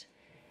transcript.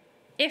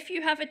 If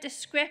you have a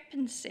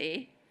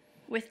discrepancy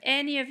with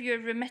any of your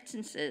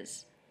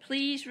remittances,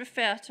 please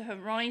refer to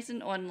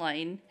Horizon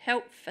Online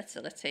Help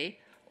Facility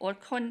or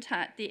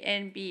contact the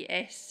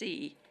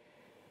NBSC.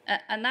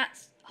 And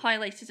that's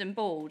highlighted in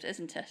bold,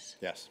 isn't it?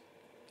 Yes.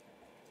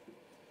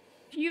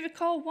 Can you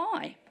recall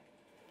why?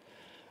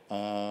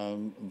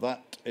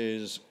 That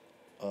is,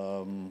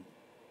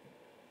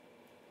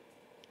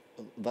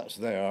 that's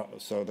there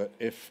so that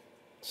if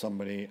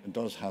somebody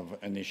does have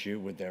an issue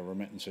with their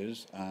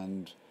remittances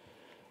and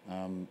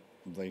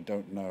they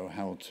don't know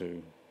how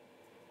to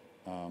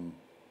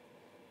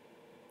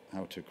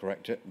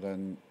correct it,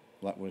 then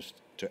that was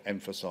to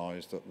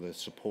emphasise that the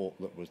support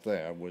that was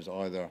there was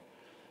either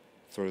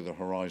through the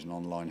Horizon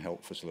Online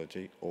Help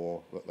Facility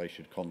or that they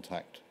should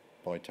contact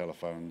by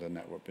telephone the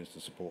Network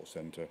Business Support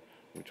Centre,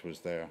 which was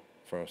their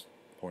first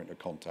point of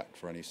contact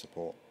for any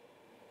support.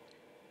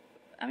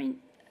 I mean,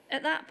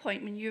 at that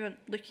point, when you were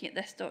looking at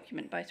this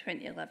document by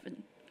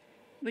 2011,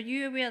 were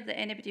you aware that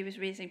anybody was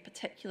raising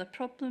particular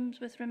problems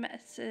with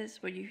remittances?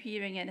 Were you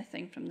hearing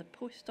anything from the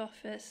post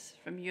office,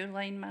 from your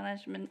line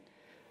management,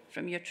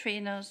 from your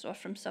trainers, or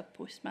from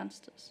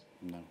sub-postmasters?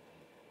 No.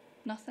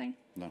 Nothing?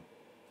 No.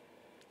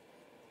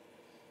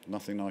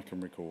 Nothing I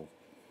can recall.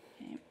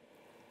 Okay.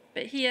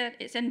 But here,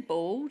 it's in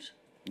bold.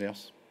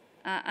 Yes.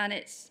 and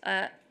it's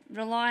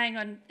relying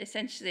on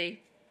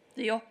essentially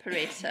the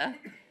operator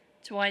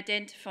to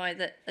identify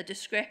that a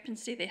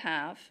discrepancy they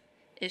have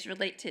is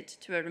related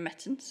to a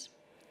remittance,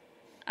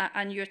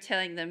 and you're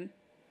telling them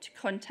to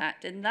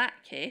contact, in that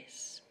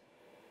case,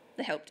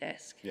 the help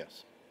desk.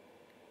 Yes.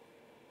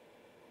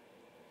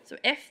 So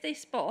if they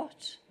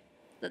spot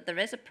that there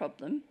is a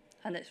problem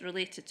and it's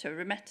related to a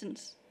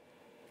remittance,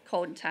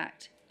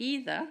 contact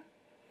either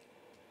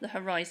the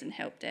Horizon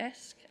Help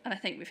Desk, and I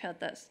think we've heard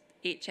that's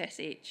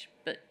HSH,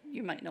 but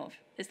you might not have.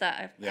 Is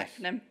that an Yes.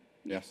 acronym?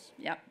 Yes.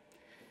 Yeah.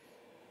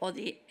 Or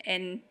the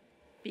NBSC.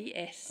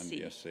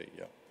 NBSC,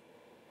 yeah.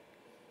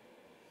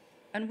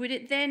 And would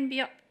it then be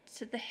up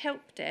to the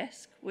help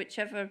desk,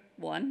 whichever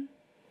one,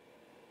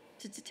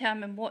 to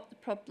determine what the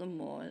problem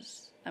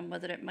was and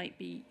whether it might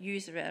be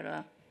user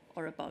error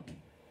or a bug?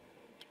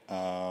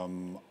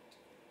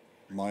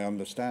 My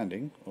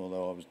understanding,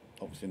 although I was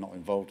obviously not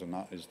involved in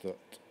that, is that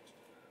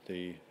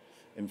the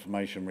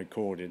information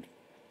recorded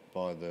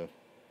by the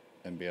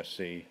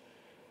NBSC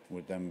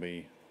would then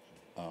be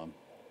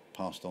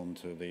passed on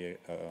to the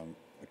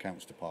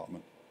accounts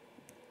department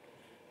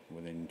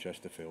within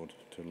Chesterfield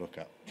to look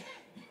at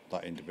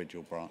that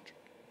individual branch.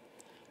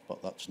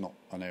 But that's not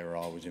an area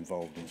I was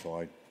involved in,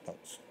 so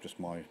that's just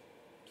my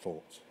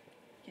thoughts.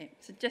 Okay,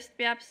 so just to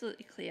be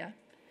absolutely clear,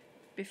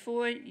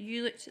 before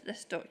you looked at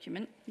this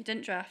document, you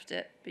didn't draft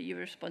it, but you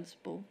were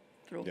responsible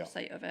for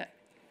oversight of it.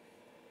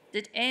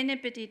 Did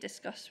anybody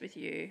discuss with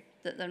you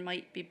that there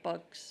might be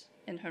bugs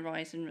in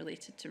Horizon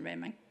related to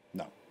Remming?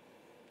 No.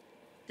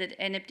 Did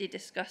anybody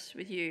discuss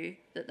with you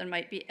that there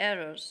might be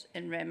errors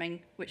in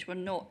Remming which were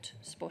not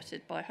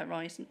spotted by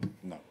Horizon?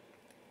 No.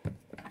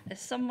 As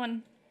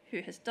someone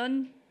who has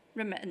done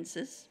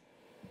remittances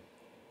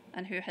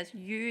and who has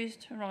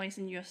used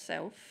Horizon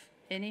yourself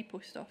in a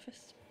post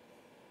office,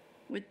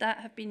 would that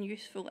have been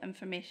useful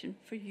information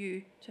for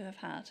you to have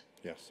had?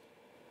 Yes.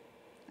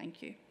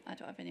 Thank you. I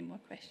don't have any more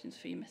questions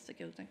for you, Mr.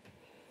 Gilding.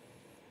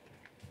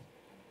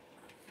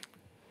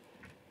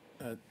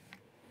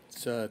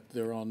 Sir,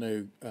 there are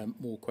no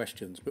more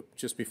questions, but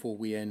just before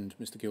we end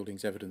Mr.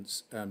 Gilding's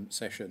evidence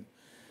session,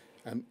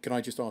 can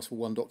I just ask for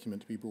one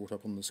document to be brought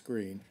up on the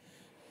screen?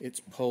 It's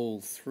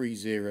poll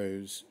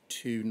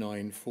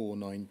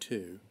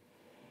 3029492.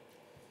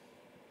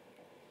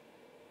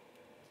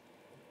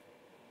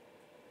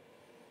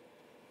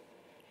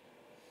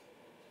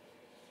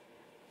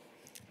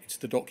 It's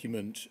the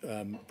document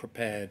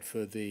prepared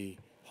for the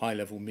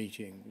high-level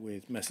meeting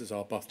with Messrs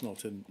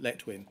Arbuthnot and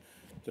Letwin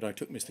that I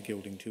took Mr.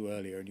 Gilding to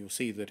earlier, and you'll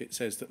see that it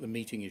says that the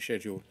meeting is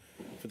scheduled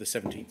for the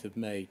 17th of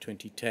May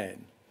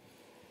 2010.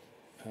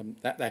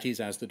 That is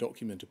as the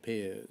document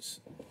appears.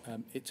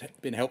 It's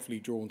been helpfully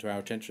drawn to our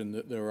attention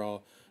that there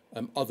are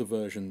other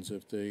versions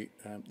of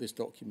this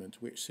document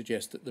which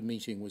suggest that the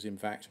meeting was in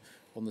fact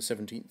on the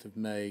 17th of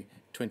May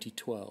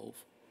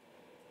 2012.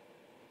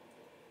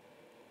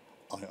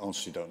 I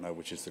honestly don't know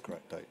which is the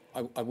correct date.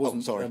 I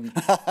wasn't. Oh, sorry.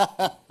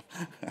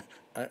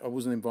 I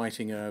wasn't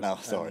inviting No,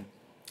 sorry.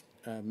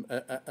 an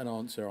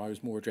answer. I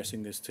was more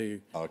addressing this to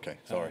Okay,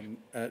 sorry.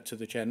 to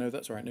the chair. No,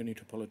 that's all right. No need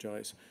to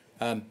apologise.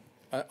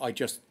 I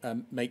just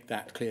make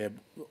that clear.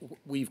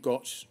 We've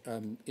got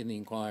in the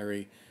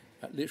inquiry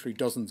literally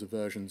dozens of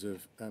versions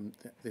of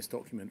this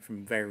document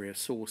from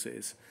various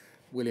sources.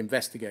 We'll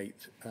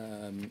investigate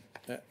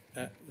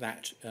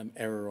that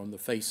error on the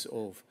face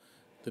of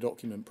the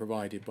document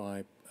provided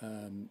by,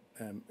 in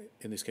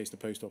this case, the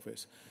post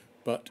office.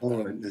 But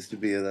all right, Mr.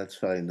 Beer, that's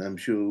fine. I'm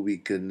sure we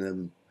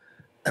can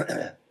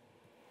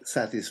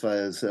satisfy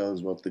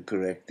ourselves what the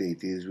correct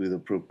date is with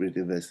appropriate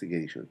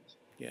investigations.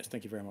 yes,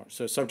 thank you very much.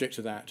 So subject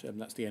to that,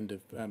 that's the end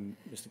of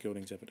Mr.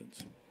 Gilding's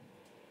evidence.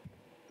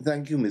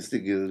 Thank you,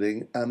 Mr.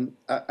 Gilding.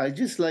 I'd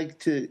just like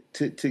to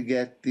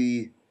get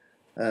the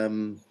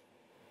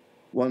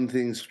one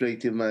thing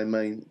straight in my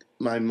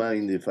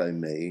mind, if I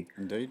may.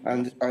 Indeed.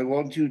 And I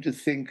want you to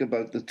think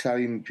about the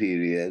time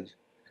period,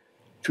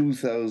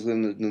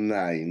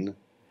 2009,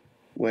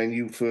 when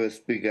you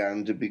first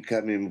began to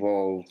become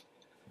involved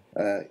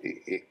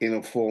in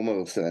a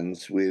formal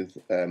sense with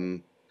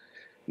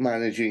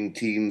managing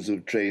teams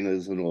of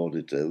trainers and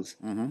auditors.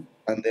 Mm-hmm.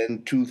 And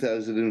then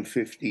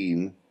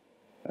 2015,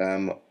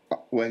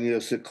 when your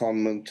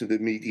secondment to the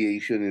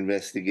mediation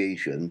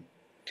investigation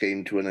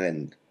came to an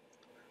end.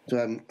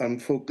 So I'm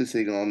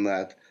focusing on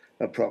that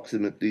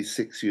approximately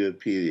 6-year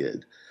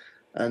period.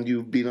 And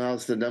you've been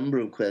asked a number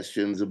of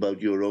questions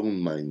about your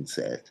own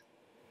mindset.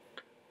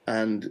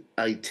 And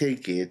I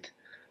take it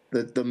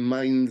that the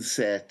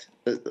mindset,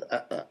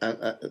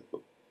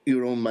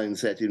 your own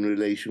mindset in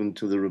relation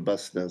to the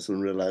robustness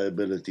and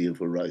reliability of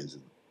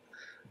Horizon.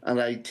 And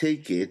I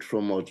take it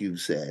from what you've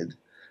said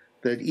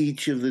that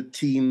each of the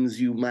teams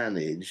you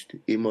managed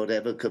in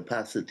whatever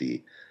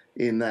capacity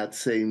in that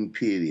same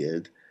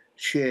period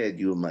shared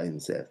your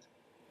mindset.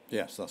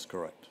 Yes, that's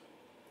correct.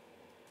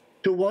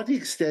 To what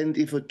extent,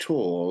 if at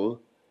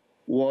all,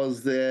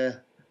 was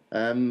there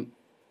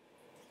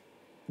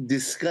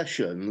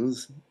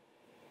discussions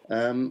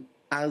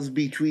as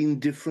between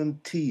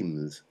different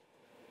teams?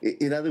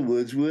 In other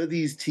words, were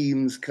these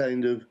teams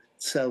kind of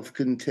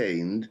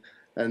self-contained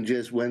and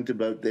just went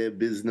about their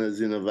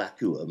business in a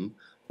vacuum,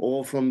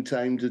 or from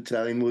time to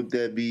time would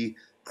there be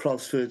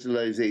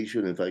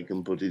cross-fertilization, if I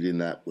can put it in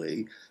that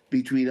way,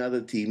 between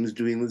other teams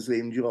doing the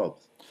same job?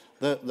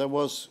 There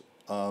was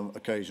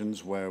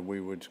occasions where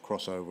we would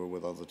cross over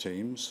with other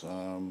teams.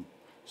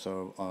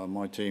 So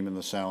my team in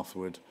the south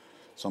would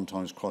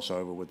sometimes cross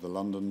over with the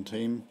London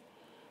team.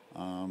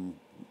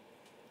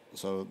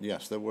 So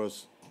yes, there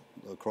was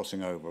a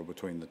crossing over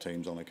between the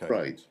teams on occasion.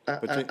 Right.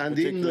 And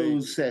in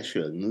those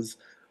sessions,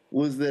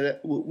 were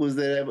there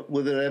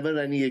ever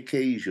any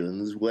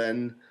occasions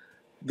when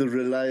the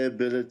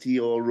reliability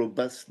or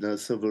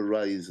robustness of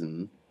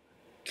Horizon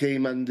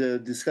came under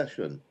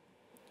discussion?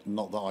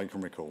 Not that I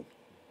can recall.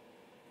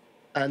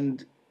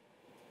 And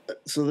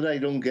so that I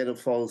don't get a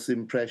false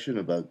impression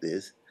about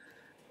this,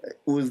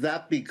 was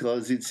that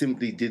because it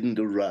simply didn't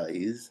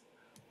arise,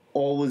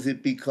 or was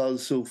it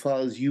because, so far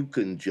as you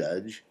can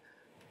judge,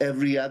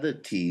 every other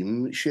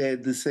team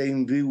shared the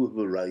same view of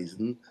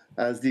Horizon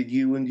as did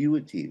you and your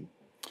team?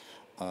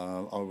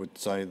 I would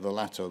say the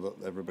latter, that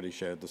everybody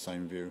shared the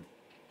same view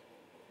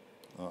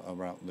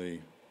around the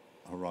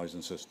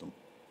Horizon system.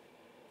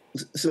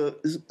 So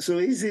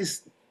is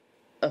this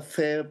a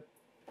fair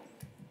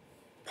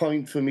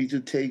point for me to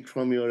take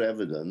from your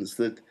evidence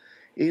that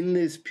in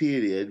this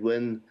period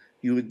when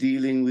you were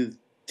dealing with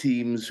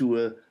teams who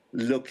were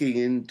looking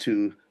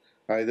into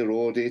either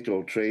audit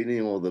or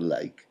training or the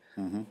like,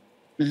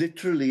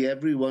 literally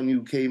everyone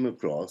you came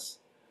across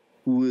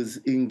who was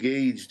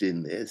engaged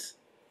in this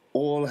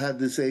all had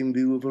the same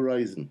view of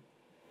Horizon?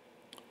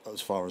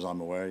 As far as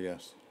I'm aware,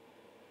 yes.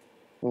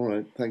 All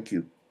right, thank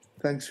you.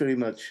 Thanks very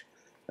much,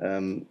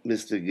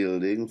 Mr.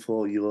 Gilding,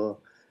 for your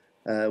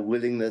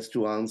willingness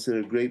to answer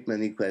a great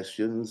many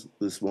questions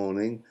this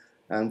morning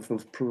and for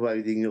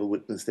providing your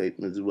witness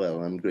statement as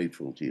well. I'm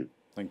grateful to you.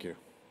 Thank you.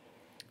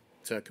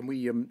 So can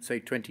we say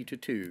 20 to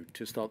 2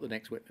 to start the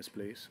next witness,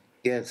 please?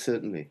 Yes,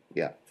 certainly.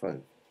 Yeah,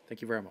 fine.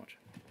 Thank you very much.